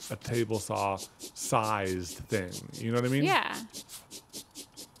make a table saw sized thing. You know what I mean? Yeah.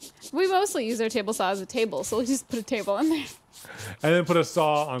 We mostly use our table saw as a table, so we'll just put a table in there. And then put a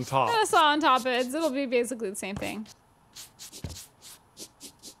saw on top. And a saw on top of it. It'll be basically the same thing.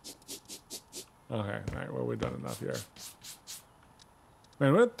 Okay, all right, well, we've done enough here.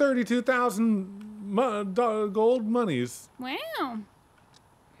 Man, we're at 32,000 gold monies. Wow.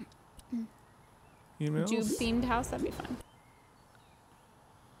 Emails? Jube-themed house, that'd be fun.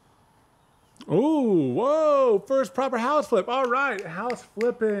 Ooh, whoa, first proper house flip. All right, house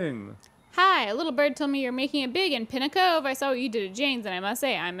flipping. Hi, a little bird told me you're making it big in Pinna Cove. I saw what you did at Jane's, and I must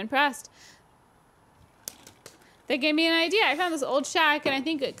say, I'm impressed. They gave me an idea. I found this old shack, and I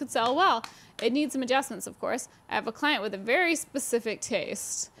think it could sell well. It needs some adjustments, of course. I have a client with a very specific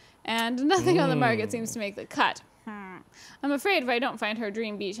taste, and nothing on the market seems to make the cut. I'm afraid if I don't find her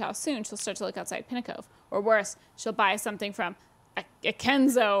dream beach house soon, she'll start to look outside Pinna Cove. Or worse, she'll buy something from a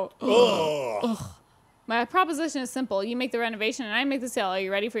Kenzo. Ugh. My proposition is simple. You make the renovation, and I make the sale. Are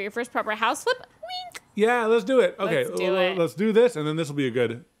you ready for your first proper house flip? Wink. Yeah, let's do it. Okay, Let's do it. Let's do this, and then this will be a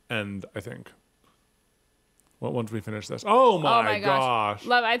good end, I think. Well, once we finish this. Oh my gosh.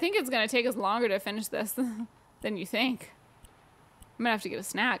 Love, I think it's going to take us longer to finish this than you think. I'm going to have to get a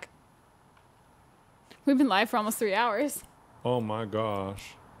snack. We've been live for almost 3 hours. Oh my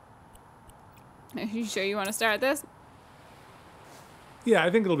gosh. Are you sure you want to start this? Yeah, I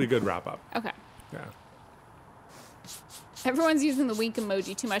think it'll be a good wrap up. Okay. Yeah. Everyone's using the wink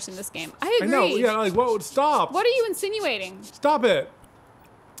emoji too much in this game. I agree. I know. Yeah, like, whoa, stop. What are you insinuating? Stop it.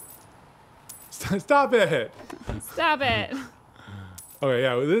 Stop it. Stop it. Okay,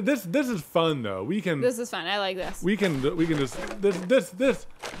 yeah. This is fun though. We can. This is fun. I like this. We can just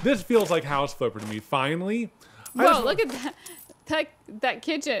this feels like house flipper to me. Finally. Whoa, look at that. That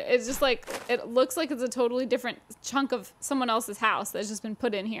kitchen is just like, it looks like it's a totally different chunk of someone else's house that's just been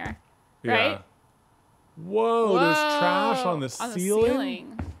put in here. Yeah. Right? Whoa, there's trash on the On ceiling? the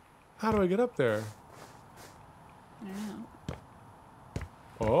ceiling. How do I get up there? I don't know.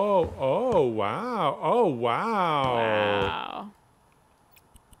 Oh, wow. Oh, wow. Wow.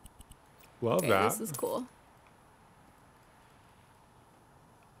 Love Okay, that. this is cool.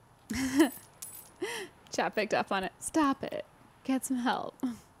 Chat picked up on it. Stop it. Get some help.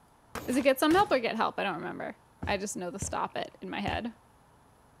 Is it get some help or get help? I don't remember. I just know the stop it in my head.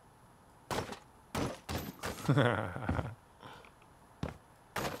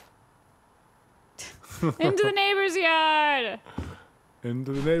 Into the neighbor's yard.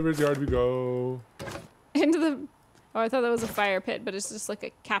 Into the neighbor's yard we go. Into the... Oh, I thought that was a fire pit, but it's just like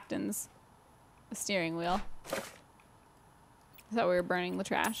a captain's steering wheel. I thought we were burning the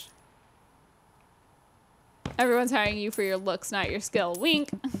trash. Everyone's hiring you for your looks, not your skill. Wink.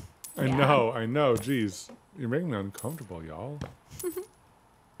 I know. Jeez. You're making me uncomfortable, y'all.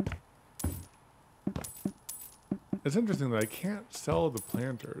 It's interesting that I can't sell the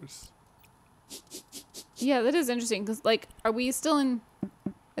planters. Yeah, that is interesting. Because, like, are we still in...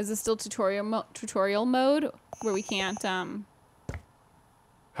 Is this still tutorial mode? Where we can't,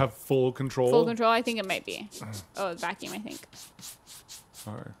 Have full control? Full control? I think it might be. Oh, it's vacuum, I think.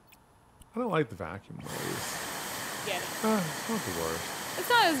 Sorry. I don't like the vacuum noise. Get it. It's not the worst. It's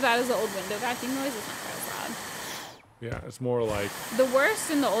not as bad as the old window vacuum noise. It's not quite as loud. Yeah, it's more like... The worst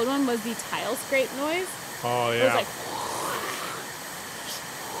in the old one was the tile scrape noise. Oh, yeah. It was like...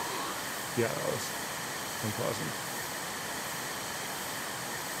 Yeah, that was unpleasant.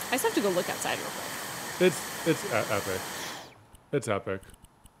 I just have to go look outside real quick. It's epic. It's epic.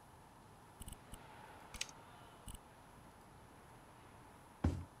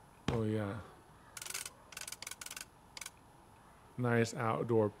 Oh, yeah. Nice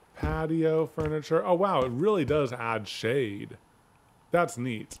outdoor patio furniture. Oh, wow, it really does add shade. That's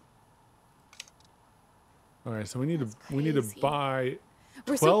neat. All right, so we need to buy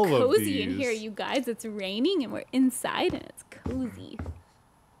We're so 12 of cozy in these. here, you guys. It's raining and we're inside and it's cozy.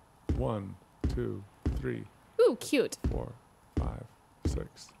 1, 2, 3, Ooh, cute. 4, 5,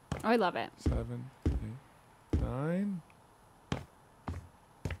 6, Oh, I love it. 7, 8, 9,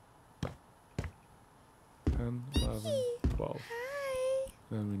 10, 11, 12. Hi.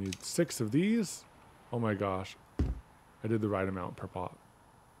 Then we need 6 of these. Oh my gosh. I did the right amount per pot.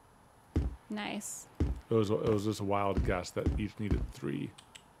 Nice. It was just a wild guess that each needed 3.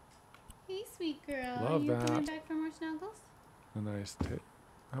 Hey, sweet girl. Love you that. coming back for more snuggles? A nice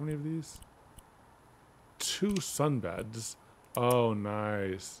how many of these? 2 sunbeds. Oh,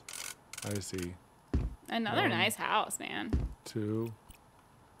 nice. I see. Another nice house, man. 2.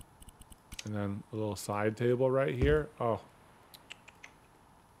 And then a little side table right here. Oh.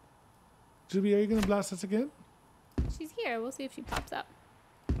 Juby, are you going to blast us again? She's here. We'll see if she pops up.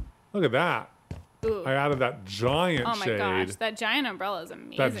 Look at that. Ooh. I added that giant Oh my shade. gosh, that giant umbrella is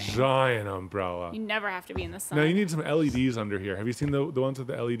amazing. That giant umbrella. You never have to be in the sun. Now you need some LEDs under here. Have you seen the ones with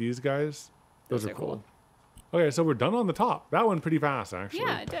the LEDs, guys? Those are cool. Okay, so we're done on the top. That went pretty fast, actually.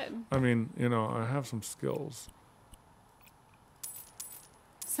 Yeah, it did. I mean, you know, I have some skills.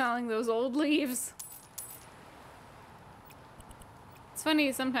 Selling those old leaves. It's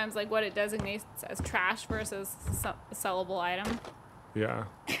funny sometimes, like, what it designates as trash versus a sellable item. Yeah.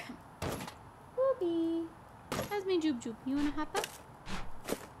 Booby. How's me Joob Joob? You wanna hop up?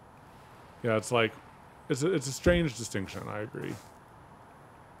 Yeah, it's like, it's a strange distinction. I agree.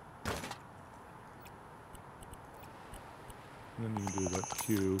 And then you can do the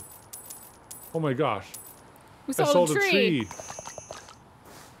Q. Oh my gosh. We I sold sold a tree.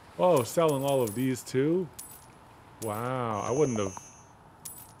 Oh, selling all of these too? Wow, I wouldn't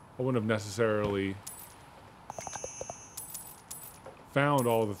have necessarily found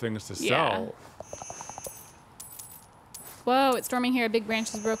all the things to sell. Whoa, it's storming here. A big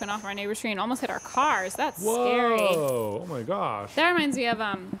branch has broken off our neighbor's tree and almost hit our cars. That's Whoa, scary. oh my gosh. That reminds me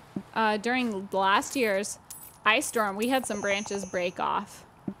of during last year's ice storm, we had some branches break off.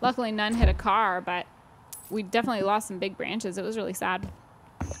 Luckily, none hit a car, but we definitely lost some big branches. It was really sad.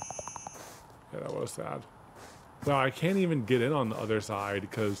 Yeah, that was sad. No, I can't even get in on the other side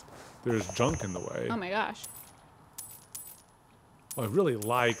because there's junk in the way. Oh my gosh. I really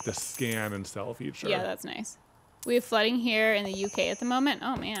like the scan and sell feature. Yeah, that's nice. We have flooding here in the UK at the moment.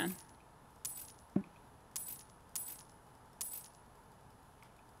 Oh man. Do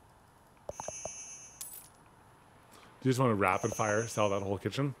you just want to rapid fire sell that whole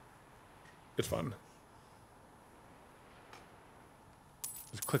kitchen? It's fun.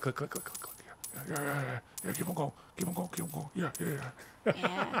 Just click, click, click, click, click, click. Yeah, keep on going. Keep on going. Keep on going. Yeah.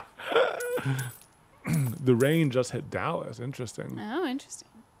 Yeah. The rain just hit Dallas. Interesting. Oh, interesting.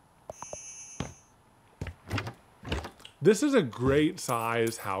 This is a great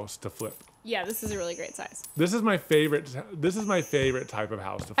size house to flip. Yeah, this is a really great size. This is my favorite. This is my favorite type of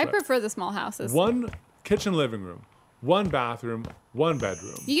house to I flip. prefer the small houses. One kitchen, living room, one bathroom, one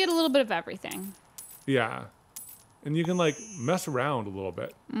bedroom. You get a little bit of everything. Yeah. And you can like mess around a little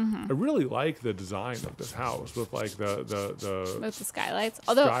bit. I really like the design of this house with like the With the skylights.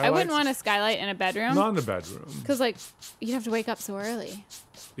 Although I wouldn't Skylights? want a skylight in a bedroom. not in the bedroom. Because, like, you'd have to wake up so early.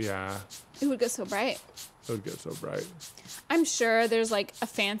 Yeah. It would get so bright. It would get so bright. I'm sure there's, like, a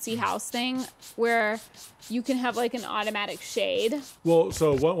fancy house thing where you can have, like, an automatic shade. Well,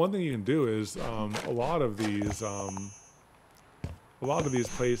 so one thing you can do is a lot of these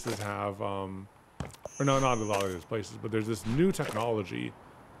places have or no, not a lot of these places, but there's this new technology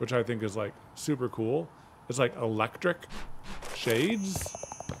which I think is like super cool. It's like electric shades.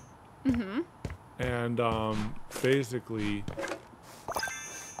 And basically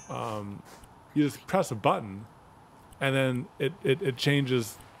you just press a button and then it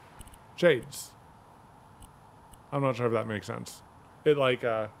changes shades. I'm not sure if that makes sense. It like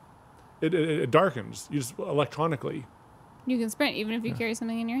it darkens. You just electronically. You can sprint even if you carry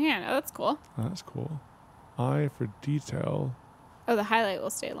something in your hand. Oh, that's cool. Oh, that's cool. Eye for detail. Oh, the highlight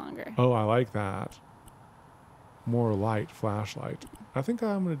will stay longer. Oh, I like that. More light, flashlight. I think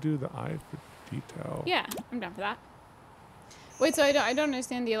I'm gonna do the eye for detail. Yeah, I'm down for that. Wait, so I don't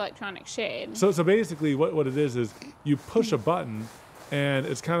understand the electronic shade. So basically what it is you push a button and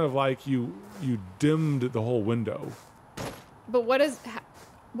it's kind of like you dimmed the whole window. But what is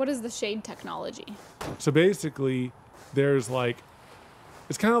the shade technology? So basically there's like,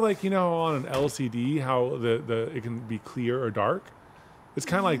 it's kind of like, you know, on an LCD, how it can be clear or dark. It's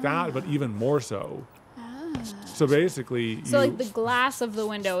kind of like that, but even more so. So basically, So like the glass of the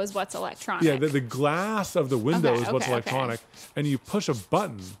window is what's electronic. yeah, the glass of the window is what's electronic, and you push a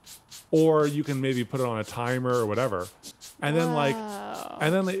button, or you can maybe put it on a timer or whatever, and then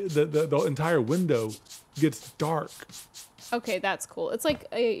the entire window gets dark. Okay, that's cool. It's like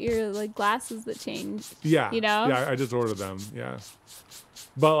your like glasses that change. Yeah, You know? Yeah, I just ordered them. Yeah,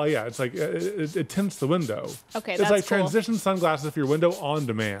 but yeah, it's like it tints the window. Okay, it's that's like cool. transition sunglasses for your window on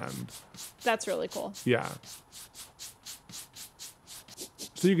demand. That's really cool. Yeah.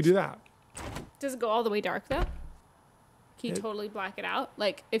 So you could do that. Does it go all the way dark though? Can you totally black it out?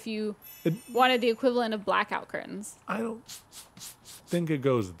 Like if you It- wanted the equivalent of blackout curtains. I don't think it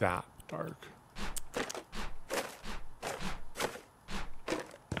goes that dark.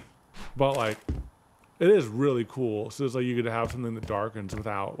 But like, it is really cool. So it's like you could have something that darkens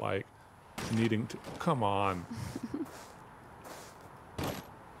without like needing to. Come on.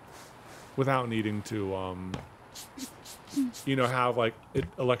 Without needing to, you know, have like it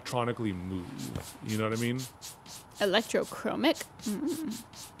electronically move. You know what I mean? Electrochromic?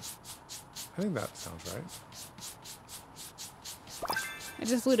 I think that sounds right. I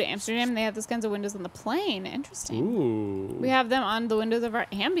just flew to Amsterdam. They have those kinds of windows on the plane. Interesting. Ooh. We have them on the windows of our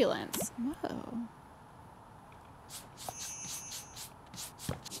ambulance. Whoa.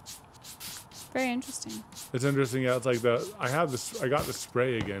 Very interesting. It's interesting. Yeah, it's like I got the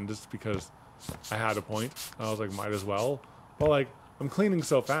spray again just because I had a point. I was like, might as well. But like, I'm cleaning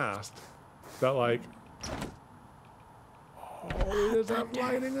so fast that like, oh, there's that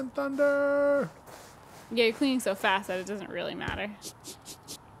lightning and thunder. Yeah, you're cleaning so fast that it doesn't really matter.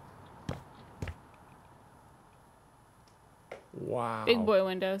 Wow. Big boy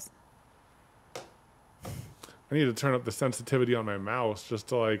windows. I need to turn up the sensitivity on my mouse just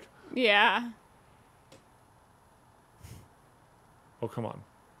to like, Yeah. oh, come on.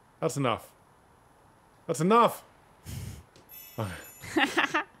 That's enough. That's enough.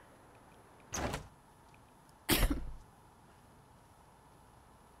 Okay.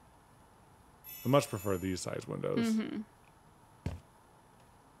 I much prefer these size windows.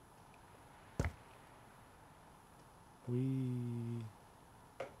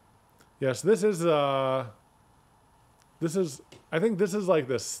 Yes, this is I think this is like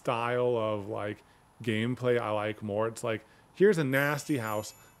the style of like gameplay I like more. It's like, here's a nasty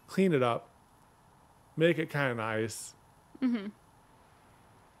house, clean it up, make it kind of nice. And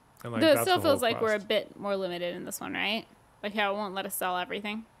like, Though it that's still the whole feels like we're a quest. bit more limited in this one, right? Like how it won't let us sell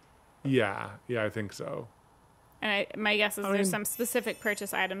everything. Yeah, I think so. And my guess is I there's mean, some specific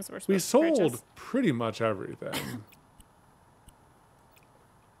purchase items we're We supposed to sold purchase. pretty much everything.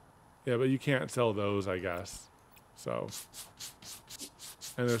 Yeah, but you can't sell those, I guess. So,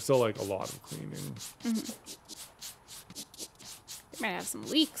 and there's still like a lot of cleaning. We might have some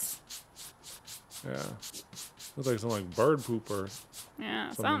leaks. Yeah. Looks like some like bird poop or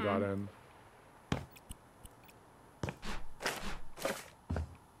Yeah, something got in.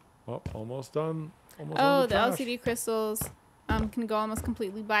 Oh, almost done. Almost done Oh, with the trash. LCD crystals can go almost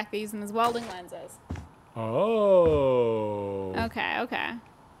completely black. They use them as welding lenses. Oh. Okay, okay.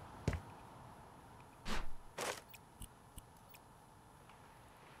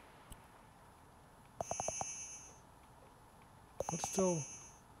 What's still?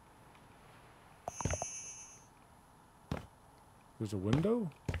 There's a window?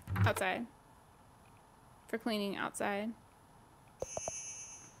 Outside. For cleaning outside.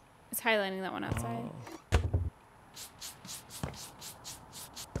 It's highlighting that one outside. Oh.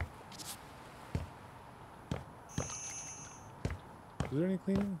 Is there any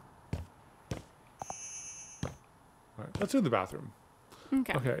cleaning? All right, let's do the bathroom.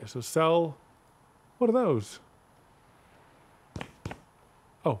 Okay. Okay, so cell. What are those?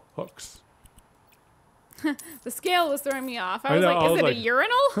 Oh, hooks. The scale was throwing me off. I I was know, like, I is was it a like-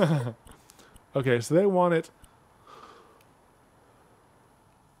 urinal? Okay, so they want it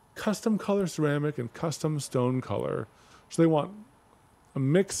custom color ceramic and custom stone color. So they want a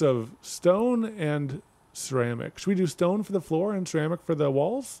mix of stone and ceramic. Should we do stone for the floor and ceramic for the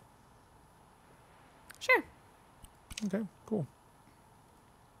walls? Sure. Okay, cool.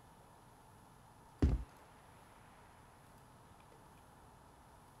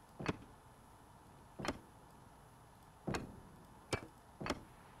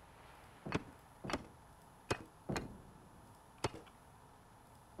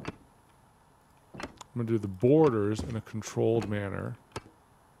 I'm going to do the borders in a controlled manner.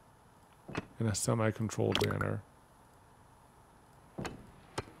 In a semi-controlled manner.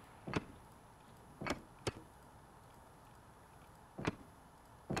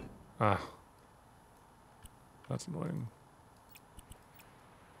 Ah. That's annoying.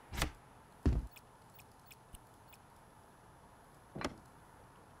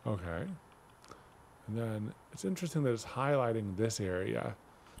 Okay. And then it's interesting that it's highlighting this area.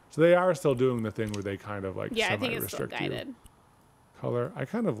 So they are still doing the thing where they kind of like Yeah, I think it's still semi-restrict you. guided. Color. I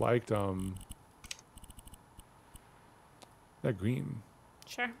kind of liked that green.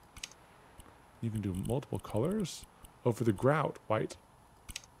 Sure. You can do multiple colors. Oh, for the grout, white.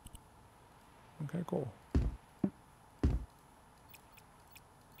 Okay, cool.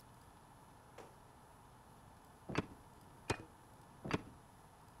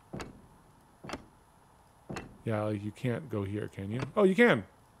 Yeah, like you can't go here, can you? Oh, you can.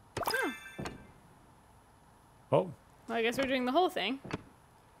 Oh. Oh, Well, I guess we're doing the whole thing.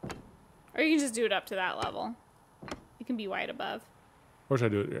 Or you can just do it up to that level. It can be white above. or should I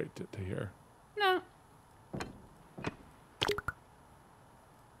do it right to here? No.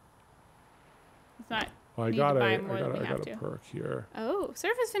 It's not. Well, I Need to got buy a, more I than got, we I have got a to. perk here. Oh,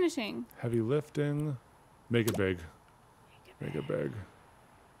 surface finishing. Heavy lifting. Make it big. Make it big.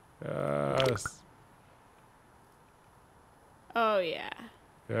 Yes. Oh yeah.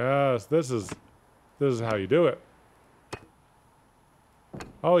 Yes. This is how you do it.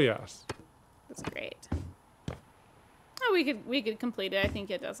 Oh yes. That's great. Oh, we could complete it. I think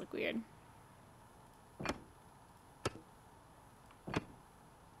it does look weird.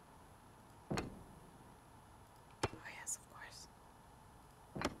 Oh yes, of course.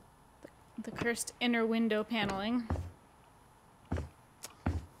 The cursed inner window paneling.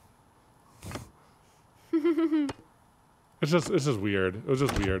 It's just weird. It was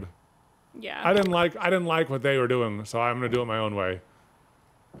just weird. Yeah. I didn't like what they were doing, so I'm gonna do it my own way.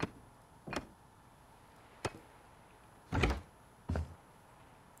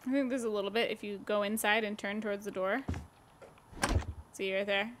 I think there's a little bit if you go inside and turn towards the door. See right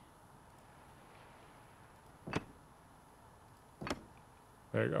there.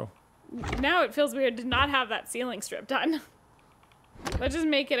 There you go. Now it feels weird to not have that ceiling strip done. Let's just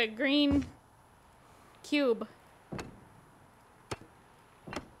make it a green cube.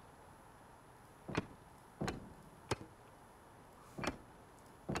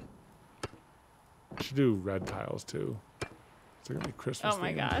 Should do red tiles too. It's gonna be Christmas. Oh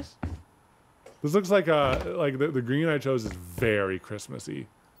my themed. gosh. This looks like the green I chose is very Christmassy.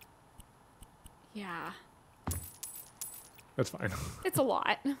 Yeah. That's fine. It's a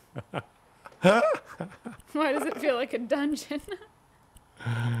lot. Why does it feel like a dungeon?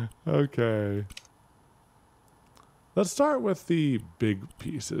 Okay. Let's start with the big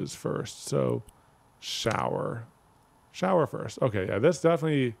pieces first. So, shower. Shower first. Okay, yeah, this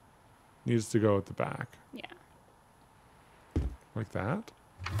definitely needs to go at the back. Yeah. Like that.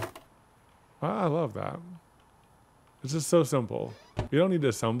 I love that. It's just so simple. You don't need to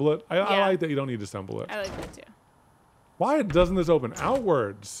assemble it. I Yeah. like that you don't need to assemble it. I like that too. Why doesn't this open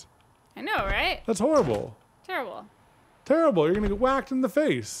outwards? I know, right? That's horrible. Terrible. Terrible. You're gonna get whacked in the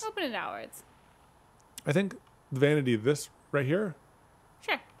face. Open it outwards. I think the vanity, this right here.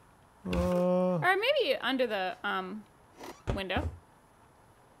 Sure. Uh, Or maybe under the window.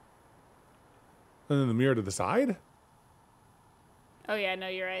 and then the mirror to the side. Oh yeah, no,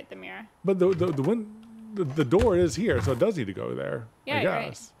 you're right. The mirror. But the door is here, so it does need to go there. Yeah, I you're right.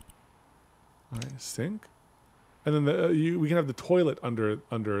 guess. All right, sink. And then we can have the toilet under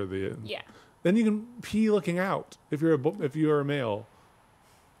the. Yeah. Then you can pee looking out if you're a male.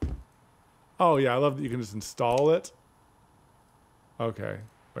 Oh yeah, I love that you can just install it. Okay,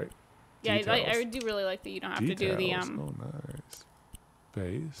 wait. Yeah, I Details. do really like that you don't have to do the Details. Oh, nice.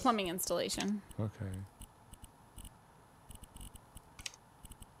 Base. plumbing installation. Okay.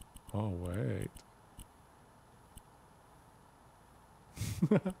 Oh wait.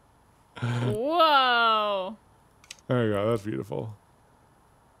 Whoa! There you go. That's beautiful.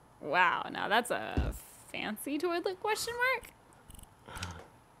 Wow, now that's a fancy toilet question mark?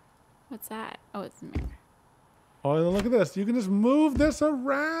 What's that? Oh, it's a mirror. Oh, and then look at this. You can just move this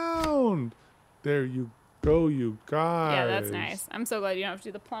around. There you go, you guys. Yeah, that's nice. I'm so glad you don't have to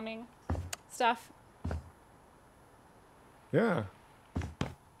do the plumbing stuff. Yeah.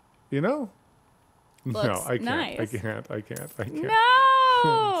 You know? No, Looks I can't. nice. I can't.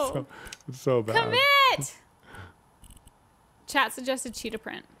 No! It's so bad. Commit! Chat suggested cheetah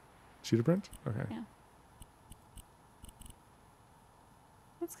print. Cheetah print? Okay. Yeah.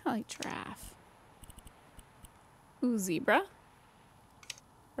 That's kind of like giraffe. Ooh, zebra.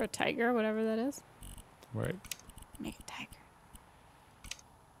 Or a tiger, whatever that is. Right. Make a tiger.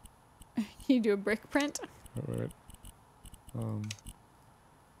 You do a brick print? Right. Oh,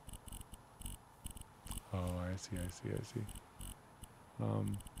 I see.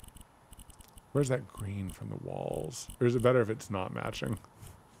 Where's that green from the walls? Or is it better if it's not matching?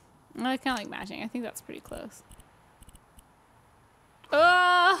 I kind of like matching. I think that's pretty close.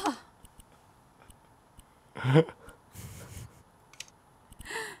 Oh!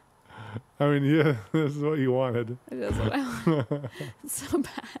 I mean, yeah, this is what you wanted. It is what I want. It's so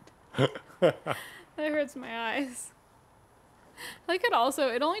bad. That hurts my eyes. I like it also.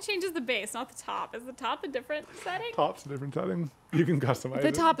 It only changes the base, not the top. Is the top a different setting? Top's a different setting. You can customize The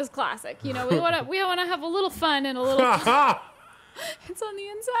it. top is classic. You know, we wanna have a little fun and a little. It's on the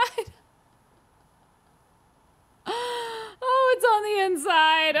inside. Oh, it's on the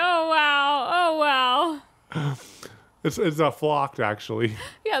inside. Oh wow. It's flocked, actually.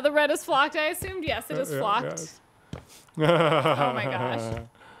 Yeah, the red is flocked. I assumed yes, it is flocked. Oh my gosh.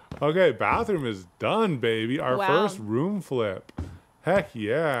 Okay, bathroom is done, baby. Our Wow. first room flip. Heck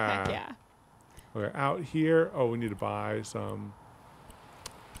yeah. Heck yeah. Okay, out here. Oh, we need to buy some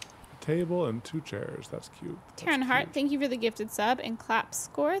table and 2 chairs. That's cute. That's Taryn Hart, cute. thank you for the gifted sub, and Clap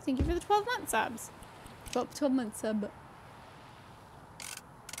Score, thank you for the 12-month subs. 12-month sub.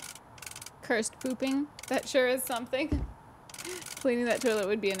 Cursed pooping. That sure is something. Cleaning that toilet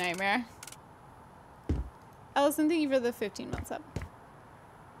would be a nightmare. Allison, thank you for the 15-month sub.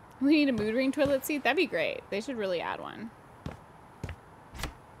 We need a mood ring toilet seat. That'd be great. They should really add one.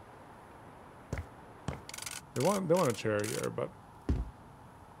 They want a chair here, but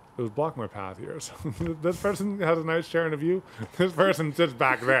it was blocking my path here. So this person has a nice chair and a view. This person sits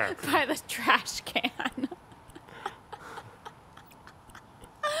back there. By the trash can.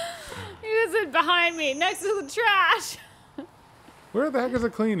 You sit behind me, next to the trash. Where the heck is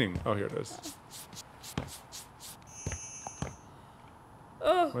it cleaning? Oh, here it is.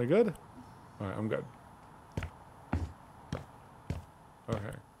 Oh. Am I good? All right, I'm good. Okay.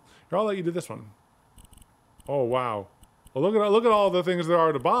 Here, I'll let you do this one. Oh, wow. Well, look at all the things there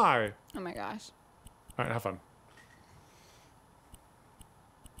are to buy. Oh my gosh. All right, have fun.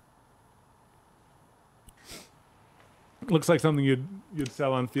 Looks like something you'd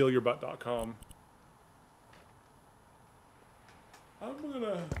sell on feelyourbutt.com. I'm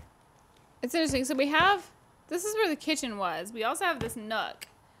gonna. It's interesting. So we have, this is where the kitchen was. We also have this nook.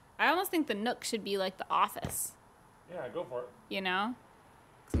 I almost think the nook should be like the office, Yeah, go for it. you know?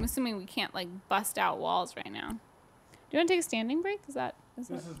 'Cause I'm assuming we can't like bust out walls right now. Do you want to take a standing break? Is that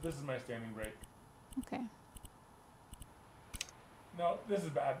This is my standing break. okay? No, this is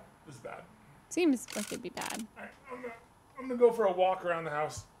bad. This is bad. Seems like it'd be bad. All right, I'm gonna go for a walk around the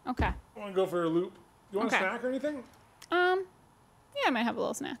house. Okay. I want to go for a loop. You want Okay. a snack or anything? Yeah, I might have a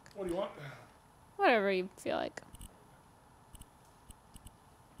little snack. What do you want? Whatever you feel like.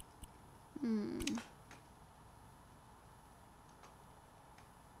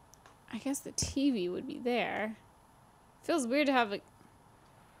 I guess the TV would be there. Feels weird to have like.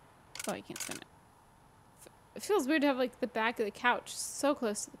 Oh, I can't spin it. It feels weird to have like the back of the couch so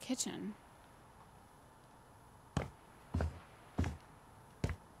close to the kitchen.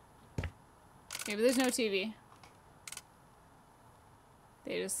 Okay, but there's no TV.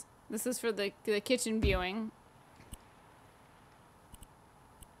 This is for the kitchen viewing.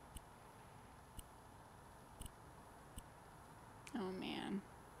 Oh man.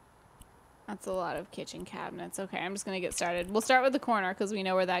 That's a lot of kitchen cabinets. Okay, I'm just gonna get started. We'll start with the corner because we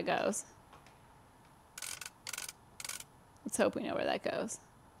know where that goes. Let's hope we know where that goes.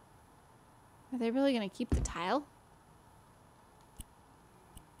 Are they really gonna keep the tile?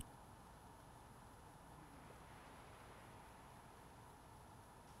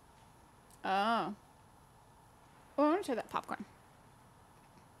 Oh. Oh, I want to try that popcorn.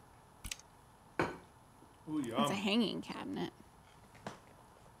 Ooh, yum. It's a hanging cabinet.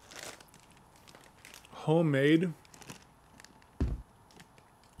 Homemade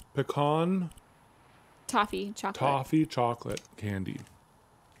pecan Toffee chocolate candy.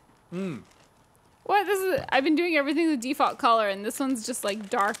 What? I've been doing everything the default color, and this one's just like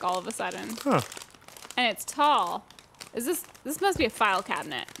dark all of a sudden. Huh. And it's tall. This must be a file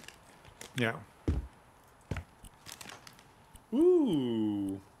cabinet. Yeah.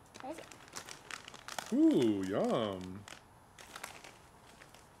 Ooh. Ooh, yum.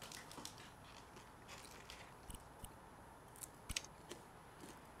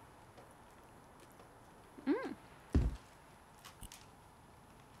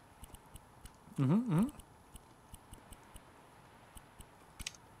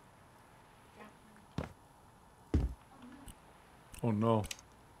 Oh no.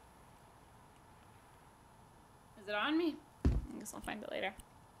 Is it on me? I guess I'll find it later.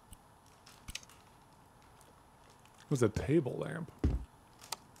 It was a table lamp.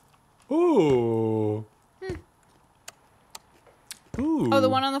 Ooh. Ooh. Oh, the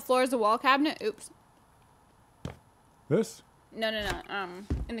one on the floor is a wall cabinet? Oops. This? No.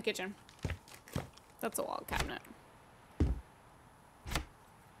 In the kitchen. That's a wall cabinet.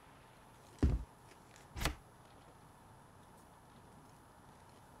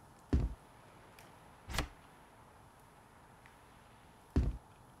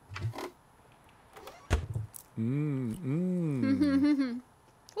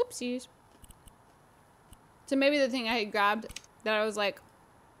 Oopsies. So maybe the thing I had grabbed that I was like,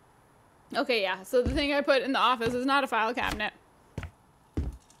 okay, yeah. So the thing I put in the office is not a file cabinet.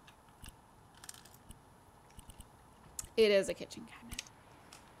 It is a kitchen cabinet.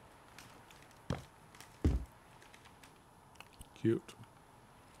 Cute.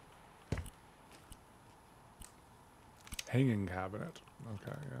 Hanging cabinet.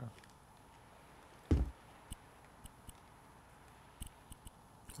 Okay, yeah.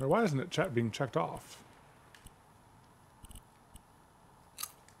 So why isn't it being checked off?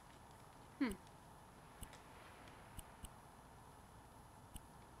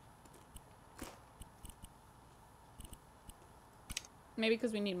 Maybe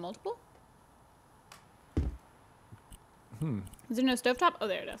because we need multiple? Is there no stovetop? Oh,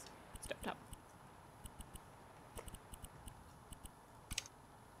 there it is. Stovetop.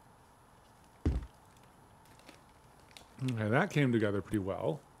 Okay, that came together pretty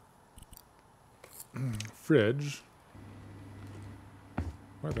well. Fridge.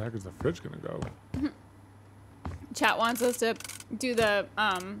 Where the heck is the fridge gonna go? Chat wants us to do the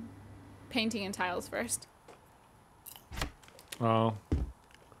painting and tiles first. Oh.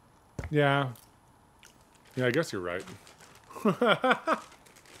 Yeah. Yeah, I guess you're right.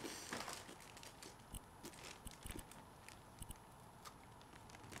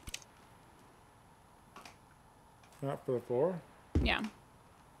 Not for the floor? Yeah.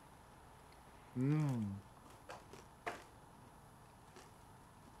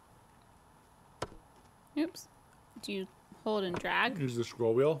 Oops. Do you hold and drag? Use the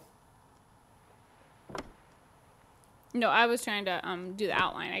scroll wheel. No, I was trying to do the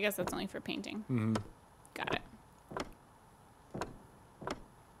outline. I guess that's only for painting. Got it.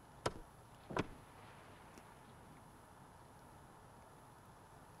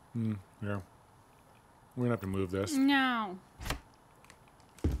 Yeah. We're gonna have to move this. No.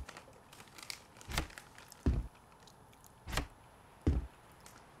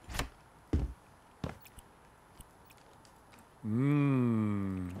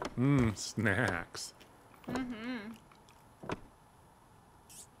 Snacks.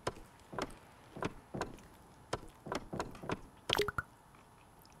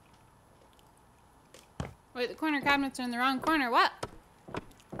 Wait, the corner cabinets are in the wrong corner. What?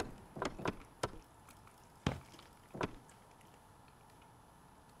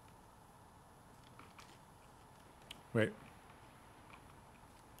 Wait.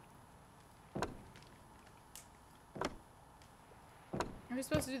 we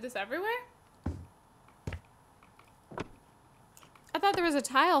supposed to do this everywhere? I thought there was a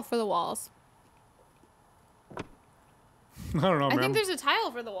tile for the walls. I don't know, man. I think there's a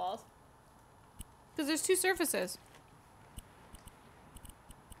tile for the walls. Because there's 2 surfaces.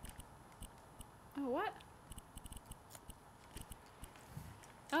 Oh, what?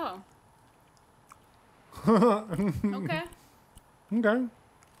 Oh. Okay. Okay.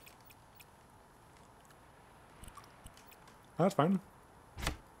 That's fine.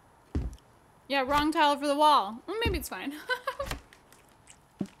 Yeah, wrong tile for the wall. Well, maybe it's fine.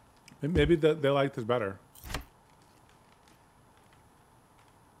 Maybe they like this better.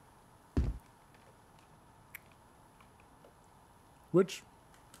 Which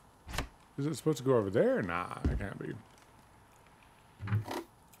is it supposed to go over there? Nah, it can't be.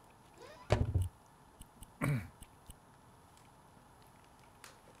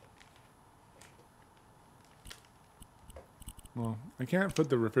 Well, I can't put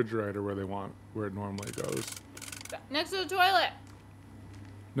the refrigerator where it normally goes. Next to the toilet.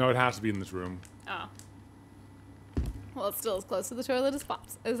 No, it has to be in this room. Oh. Well, it's still as close to the toilet as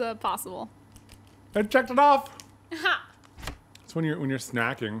possible. I checked it off. Ha! It's when you're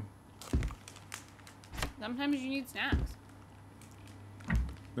snacking. Sometimes you need snacks.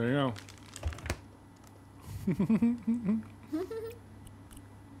 There you go.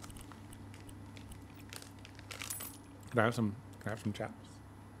 Can I have some chaps?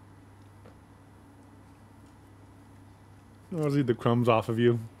 I'll eat the crumbs off of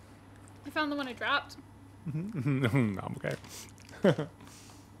you. I found the one I dropped. No, I'm okay.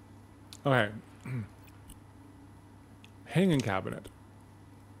 Okay. Hanging cabinet.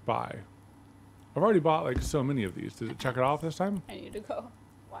 Buy. I've already bought like so many of these. Did it check it off this time? I need to go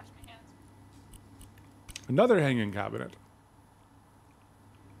wash my hands. Another hanging cabinet.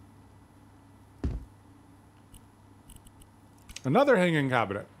 Another hanging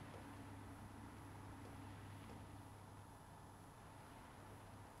cabinet.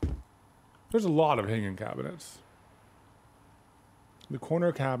 There's a lot of hanging cabinets. The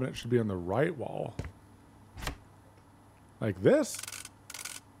corner cabinet should be on the right wall. Like this?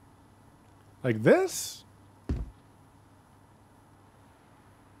 Like this?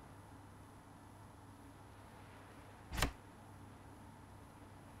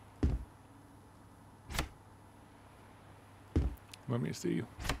 Let me see.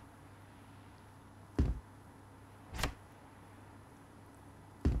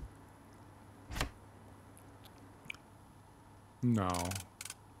 No.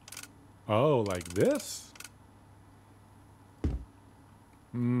 Oh, like this?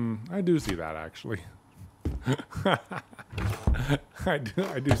 I do see that actually. I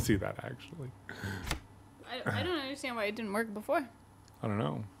do see that actually. I don't understand why it didn't work before. I don't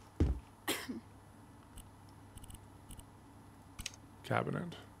know.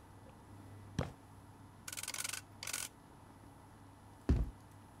 Cabinet.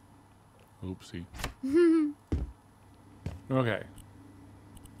 Oopsie. Okay.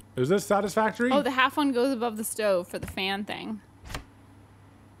 Is this satisfactory? Oh, the half one goes above the stove for the fan thing.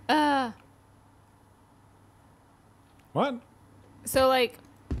 What? So like,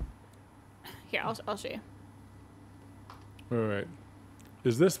 here, I'll show you. Wait.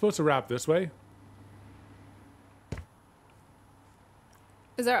 Is this supposed to wrap this way?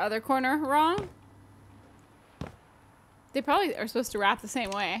 Is our other corner wrong? They probably are supposed to wrap the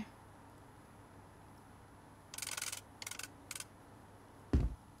same way.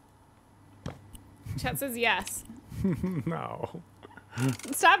 Chat says yes. No.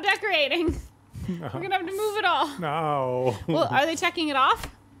 Stop decorating. No. We're gonna have to move it all. No. Well, are they checking it off?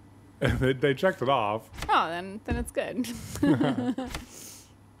 they checked it off. Oh, then it's good.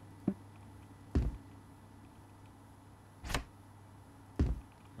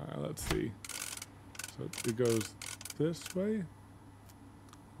 Let's see. So it goes this way,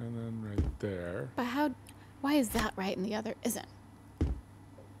 and then right there. But why is that right and the other isn't?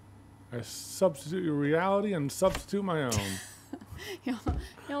 I substitute your reality and substitute my own. You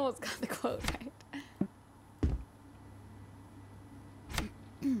almost got the quote right.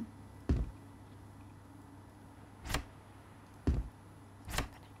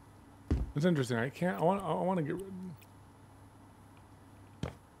 It's interesting. I want to get rid.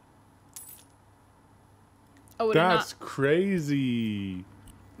 Oh, That's crazy.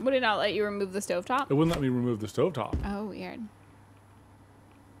 Would it not let you remove the stovetop? It wouldn't let me remove the stovetop. Oh, weird.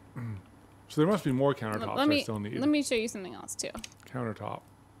 So there must be more countertops I still need. Let me show you something else too. Countertop.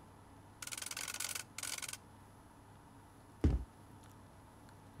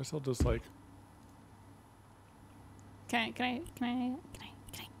 Guess I'll just like. Can I?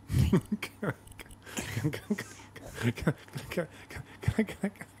 I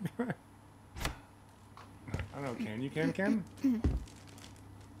don't know. Can you can?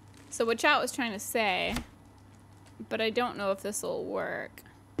 So what chat was trying to say, but I don't know if this will work.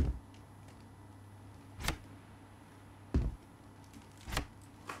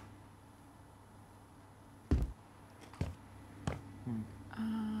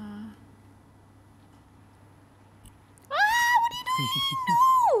 What are you doing?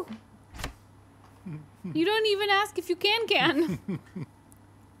 No! You don't even ask if you can.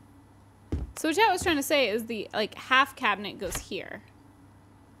 So what chat was trying to say is the like half cabinet goes here.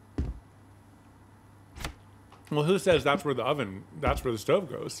 Well, who says that's where the stove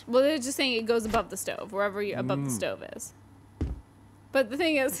goes? Well, they're just saying it goes above the stove, wherever you above the stove is. But the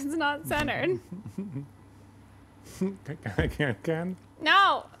thing is, it's not centered. Can?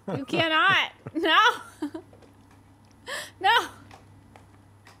 No, you cannot. No. No.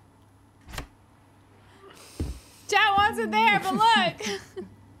 Chat wants it there, but look.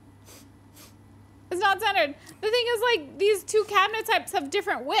 It's not centered. The thing is, like, these two cabinet types have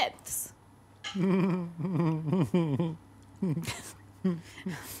different widths. Well,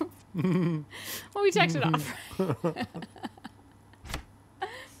 we checked it off.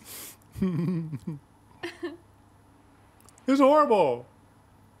 This is horrible.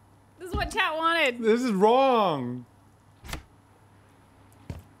 This is what chat wanted. This is wrong.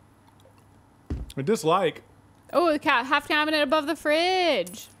 I dislike. Oh, the half cabinet above the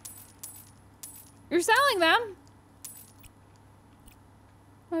fridge. You're selling them.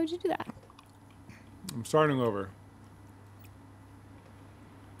 Why would you do that? I'm starting over.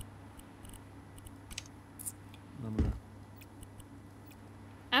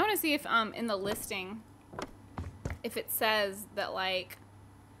 I want to see if in the listing, if it says that like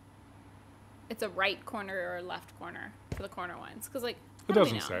it's a right corner or a left corner for the corner ones, because like It how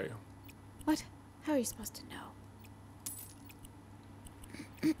do we doesn't know? say. What? How are you supposed to know?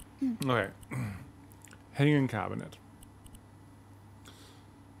 Okay. Hanging cabinet.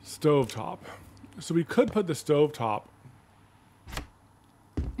 Stovetop. So we could put the stovetop.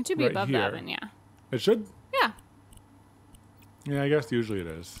 It should be Right above here. the oven, yeah. It should? Yeah. Yeah, I guess usually it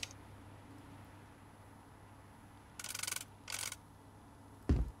is.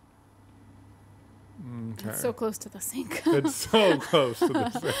 Okay. It's so close to the sink. It's so close to the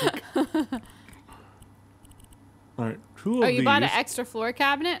sink. All right, two of Oh, these. you bought an extra floor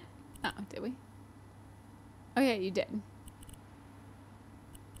cabinet? Oh, did we? Oh, yeah, you did.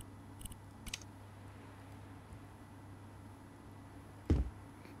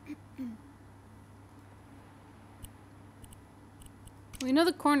 We know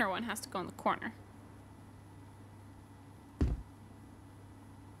the corner one has to go in the corner.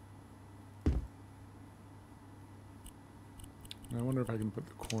 I wonder if I can put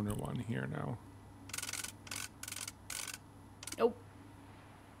the corner one here now. Nope.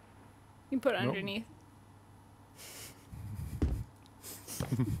 You can put it Nope. underneath.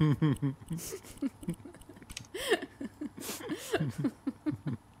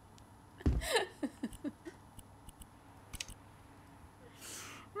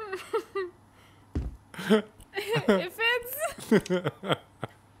 It fits.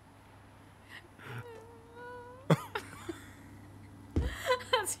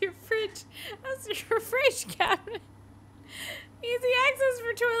 That's your fridge. That's your fridge cabinet. Easy access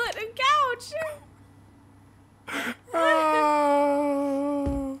for toilet and couch.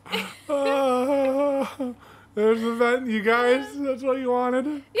 There's the vent, you guys. That's what you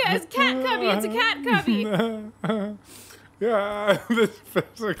wanted. Yeah, it's cat cubby. It's a cat cubby. Yeah, this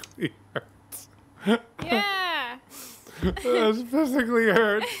physically hurts. Yeah. This physically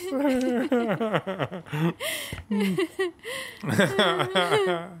hurts.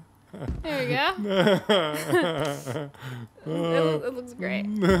 There we go. It looks great.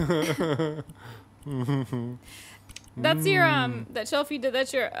 That's your that shelf you did.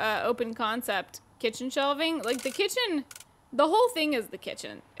 That's your open concept kitchen shelving. Like the kitchen, the whole thing is the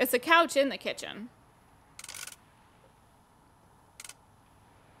kitchen. It's a couch in the kitchen.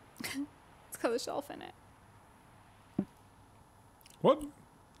 It's got a shelf in it. What?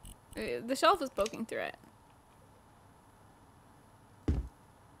 The shelf is poking through it.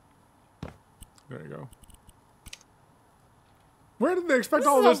 There you go. Where did they expect This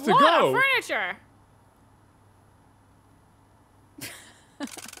all is this a to lot go? of furniture.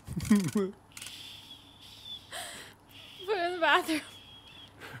 Put it in the bathroom.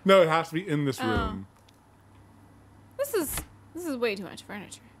 No, it has to be in this room. This is way too much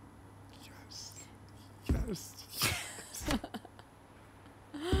furniture. Yes.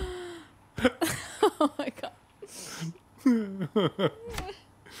 Oh my god.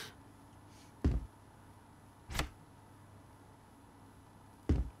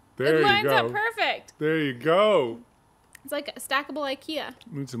 There it you lines go. up perfect. There you go. It's like a stackable IKEA.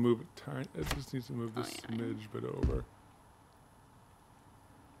 Needs to move it tiny. It just needs to move this smidge bit over.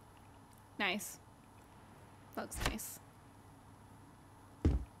 Nice. Looks nice.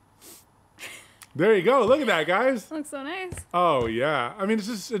 There you go. Look at that, guys. Looks so nice. Oh yeah. I mean, it's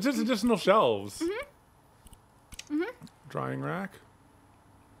just additional shelves. Mm-hmm. Drying rack.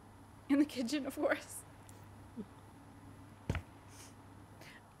 In the kitchen, of course.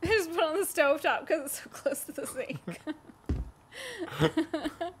 I just put on the stovetop because it's so close to the sink.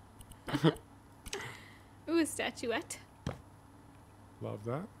 Ooh, a statuette. Love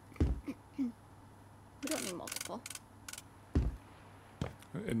that. We don't need multiple.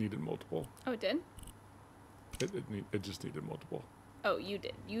 It needed multiple. Oh, it did? It just needed multiple. Oh, you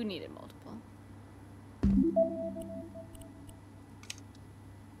did. You needed multiple.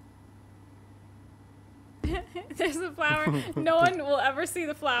 There's a flower. No one will ever see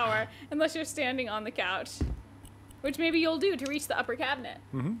the flower unless you're standing on the couch. Which maybe you'll do to reach the upper cabinet.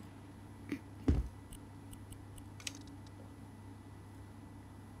 Mm-hmm.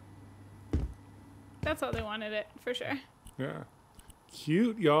 That's how they wanted it, for sure. Yeah.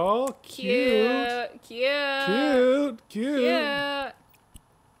 Cute, y'all. Cute. Cute. Cute.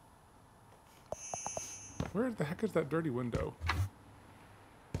 Where the heck is that dirty window?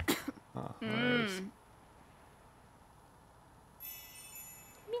 Ah, there it is.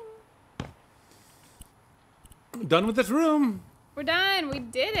 Done with this room. We're done. We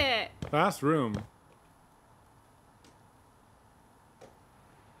did it. Last room.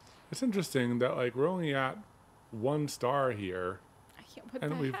 It's interesting that like we're only at 1 star here. I can't. What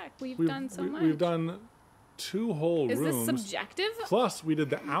And the heck? We've done so much. We've done 2 whole Is rooms. this subjective? Plus we did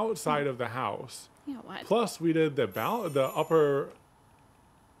the outside of the house. Yeah, what? Plus we did the upper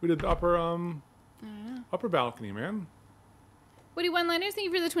upper balcony, man. Woody One-Liners, thank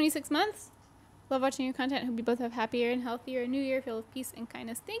you for the 26 months. Love watching your content. Hope you both have happier and healthier New Year filled with peace and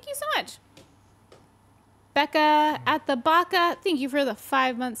kindness. Thank you so much. Becca at the Baca, thank you for the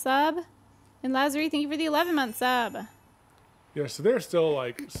 5-month sub. And Lazary, thank you for the 11-month sub. Yeah, so they're still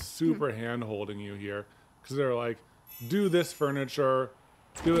like super hand holding you here because they're like, do this furniture,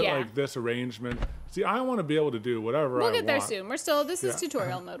 do it Yeah. like this arrangement. See, I want to be able to do whatever I We'll want. get there soon. This is Yeah.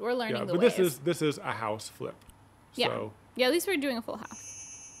 tutorial mode. We're learning Yeah, the but ways. this is a house flip. Yeah. So Yeah, at least we're doing a full house.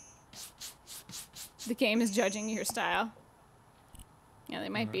 The game is judging your style. Yeah, they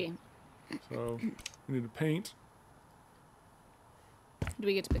might be. so we need to paint. Do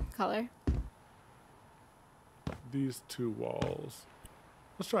we get to pick the color? These 2 walls.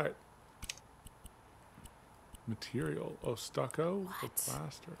 Let's try it. Material. Oh, stucco or What?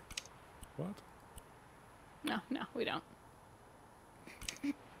 plaster. What? No, we don't.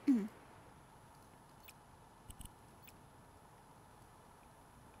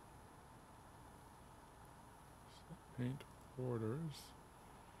 Paint borders.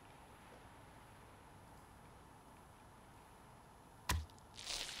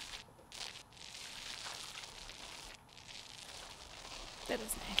 That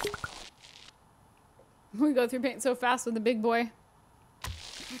is nice. We go through paint so fast with the big boy.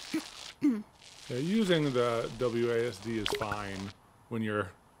 Yeah, using the WASD is fine when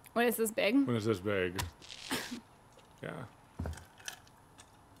When it's this big? it's this big. Yeah.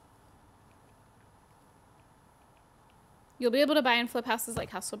 You'll be able to buy and flip houses like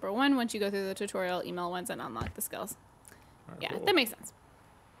House Flipper 1 once you go through the tutorial email ones and unlock the skills. All right, Yeah, cool. that makes sense.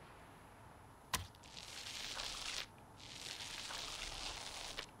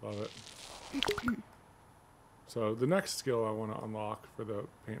 Love it. So the next skill I want to unlock for the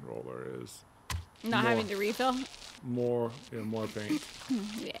paint roller is Not More. having to refill. more paint.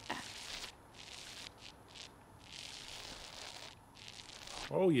 Yeah.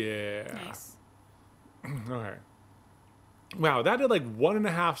 Oh yeah. Nice. Okay. Wow, that did like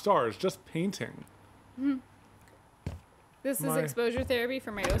 1.5 stars just painting. This is My- exposure therapy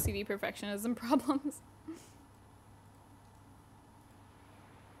for my OCD perfectionism problems.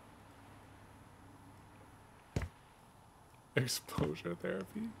 Exposure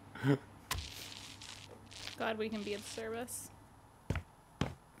therapy. God, we can be of service.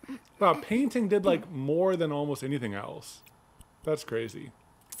 Wow, painting did like more than almost anything else. That's crazy.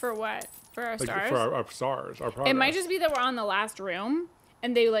 For what? For our Like stars? for our stars, our progress. It might just be that we're on the last room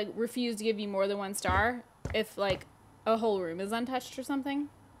and they like refuse to give you more than 1 star if like a whole room is untouched or something.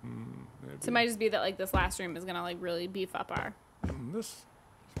 Maybe. So it might just be that like this last room is gonna like really beef up our. This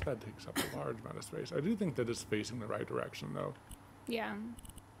bed takes up a large amount of space. I do think that it's facing the right direction though. Yeah.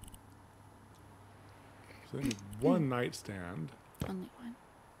 So they need 1 nightstand. Only one.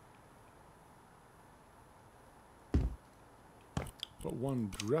 but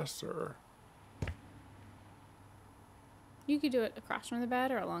one dresser. You could do it across from the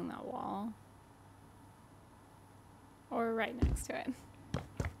bed or along that wall. Or right next to it.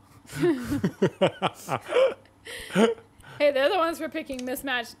 Hey, they're the ones for picking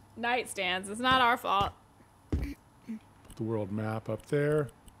mismatched nightstands. It's not our fault. Put the world map up there.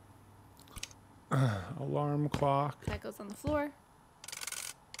 Alarm clock. That goes on the floor.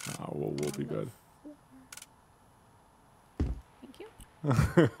 Oh, we'll be good. Thank you.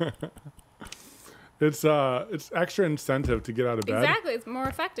 It's extra incentive to get out of bed. Exactly, it's more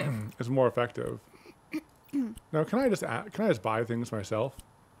effective. It's more effective. Now, can I just buy things myself?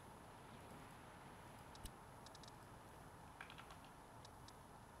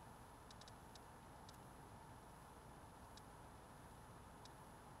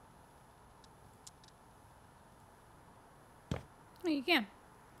 Oh, you can.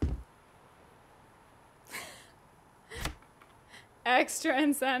 Extra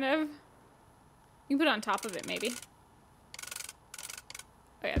incentive. You can put it on top of it, maybe.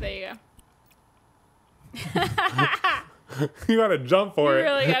 Oh yeah, there you go. You gotta jump for it. You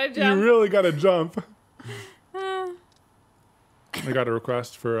really gotta jump. You really gotta jump. I got a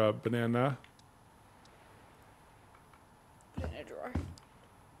request for a banana. Put it in a drawer.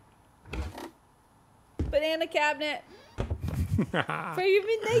 Banana cabinet. For your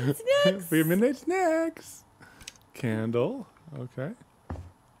midnight snacks. For your midnight snacks. Candle. Okay.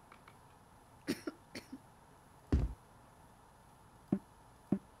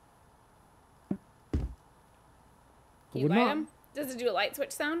 Can you light them? Does it do a light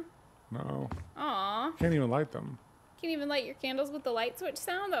switch sound? No. Aw. Can't even light them. Can you even light your candles with the light switch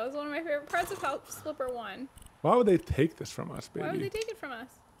sound? That was one of my favorite parts of House Flipper 1. Why would they take this from us, baby? Why would they take it from us?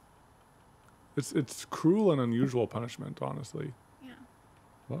 It's cruel and unusual punishment, honestly. Yeah.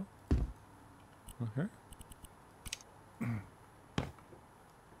 Well. Okay.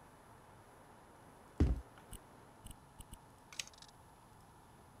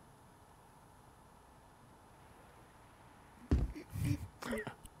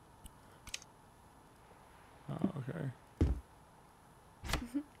 Okay.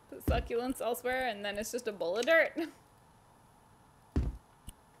 The succulents elsewhere, and then it's just a bowl of dirt.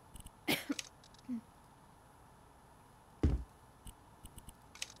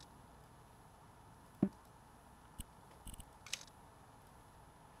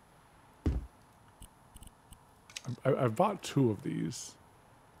 I've bought 2 of these.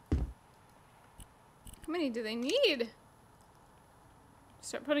 How many do they need?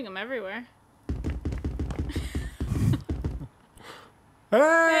 Start putting them everywhere. Hey!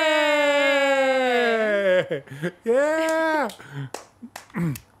 Yeah!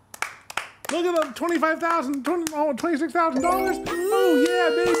 Look at them, $26,000. Oh yeah,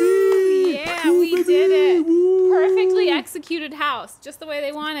 baby! Yeah, Woo, we baby! did it. Woo! Perfectly executed house, just the way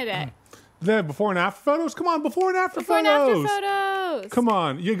they wanted it. The before and after photos. Come on, before and after Before and photos. after photos. Come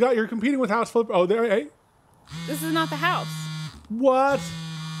on, you're competing with House Flipper. Oh, there. Hey, This is not the house. what?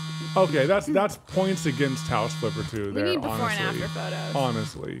 Okay, that's points against House Flipper 2 We there. need before honestly. and after photos.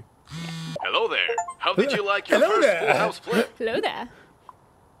 Honestly. Hello there. How did you like your Hello first there. full house flip? Hello there.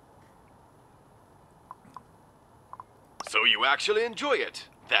 So you actually enjoy it.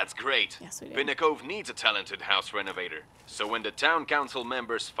 That's great. Yes, we do. Pinnacove needs a talented house renovator. So when the town council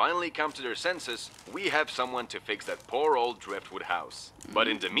members finally come to their senses, we have someone to fix that poor old driftwood house. But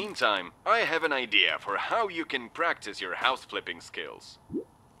in the meantime, I have an idea for how you can practice your house flipping skills.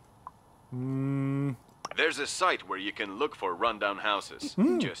 There's a site where you can look for rundown houses.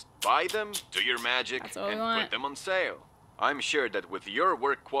 Just buy them, do your magic, That's what we and want. put them on sale. I'm sure that with your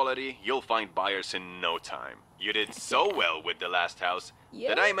work quality, you'll find buyers in no time. You did so well with the last house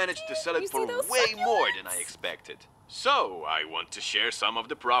that I managed to sell You it see for those way more than I succulents? expected. So, I want to share some of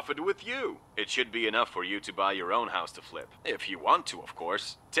the profit with you. It should be enough for you to buy your own house to flip. If you want to, of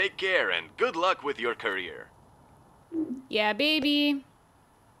course. Take care and good luck with your career. Yeah, baby.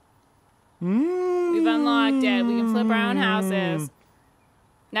 We've unlocked it. We can flip our own houses.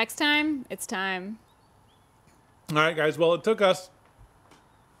 Next time, it's time. All right, guys. Well, it took us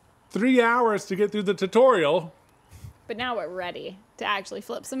 3 hours to get through the tutorial. But now we're ready to actually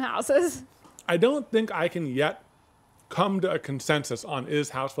flip some houses. I don't think I can yet come to a consensus on is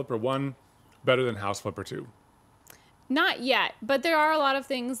House Flipper 1 better than House Flipper 2. Not yet, but there are a lot of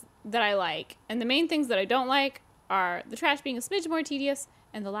things that I like. And the main things that I don't like are the trash being a smidge more tedious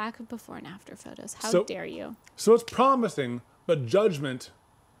and the lack of before and after photos. How dare you? So it's promising, but judgment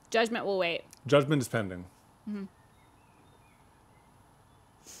Judgment will wait. is pending.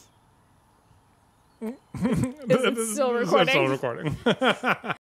 Is it still recording? It's still recording.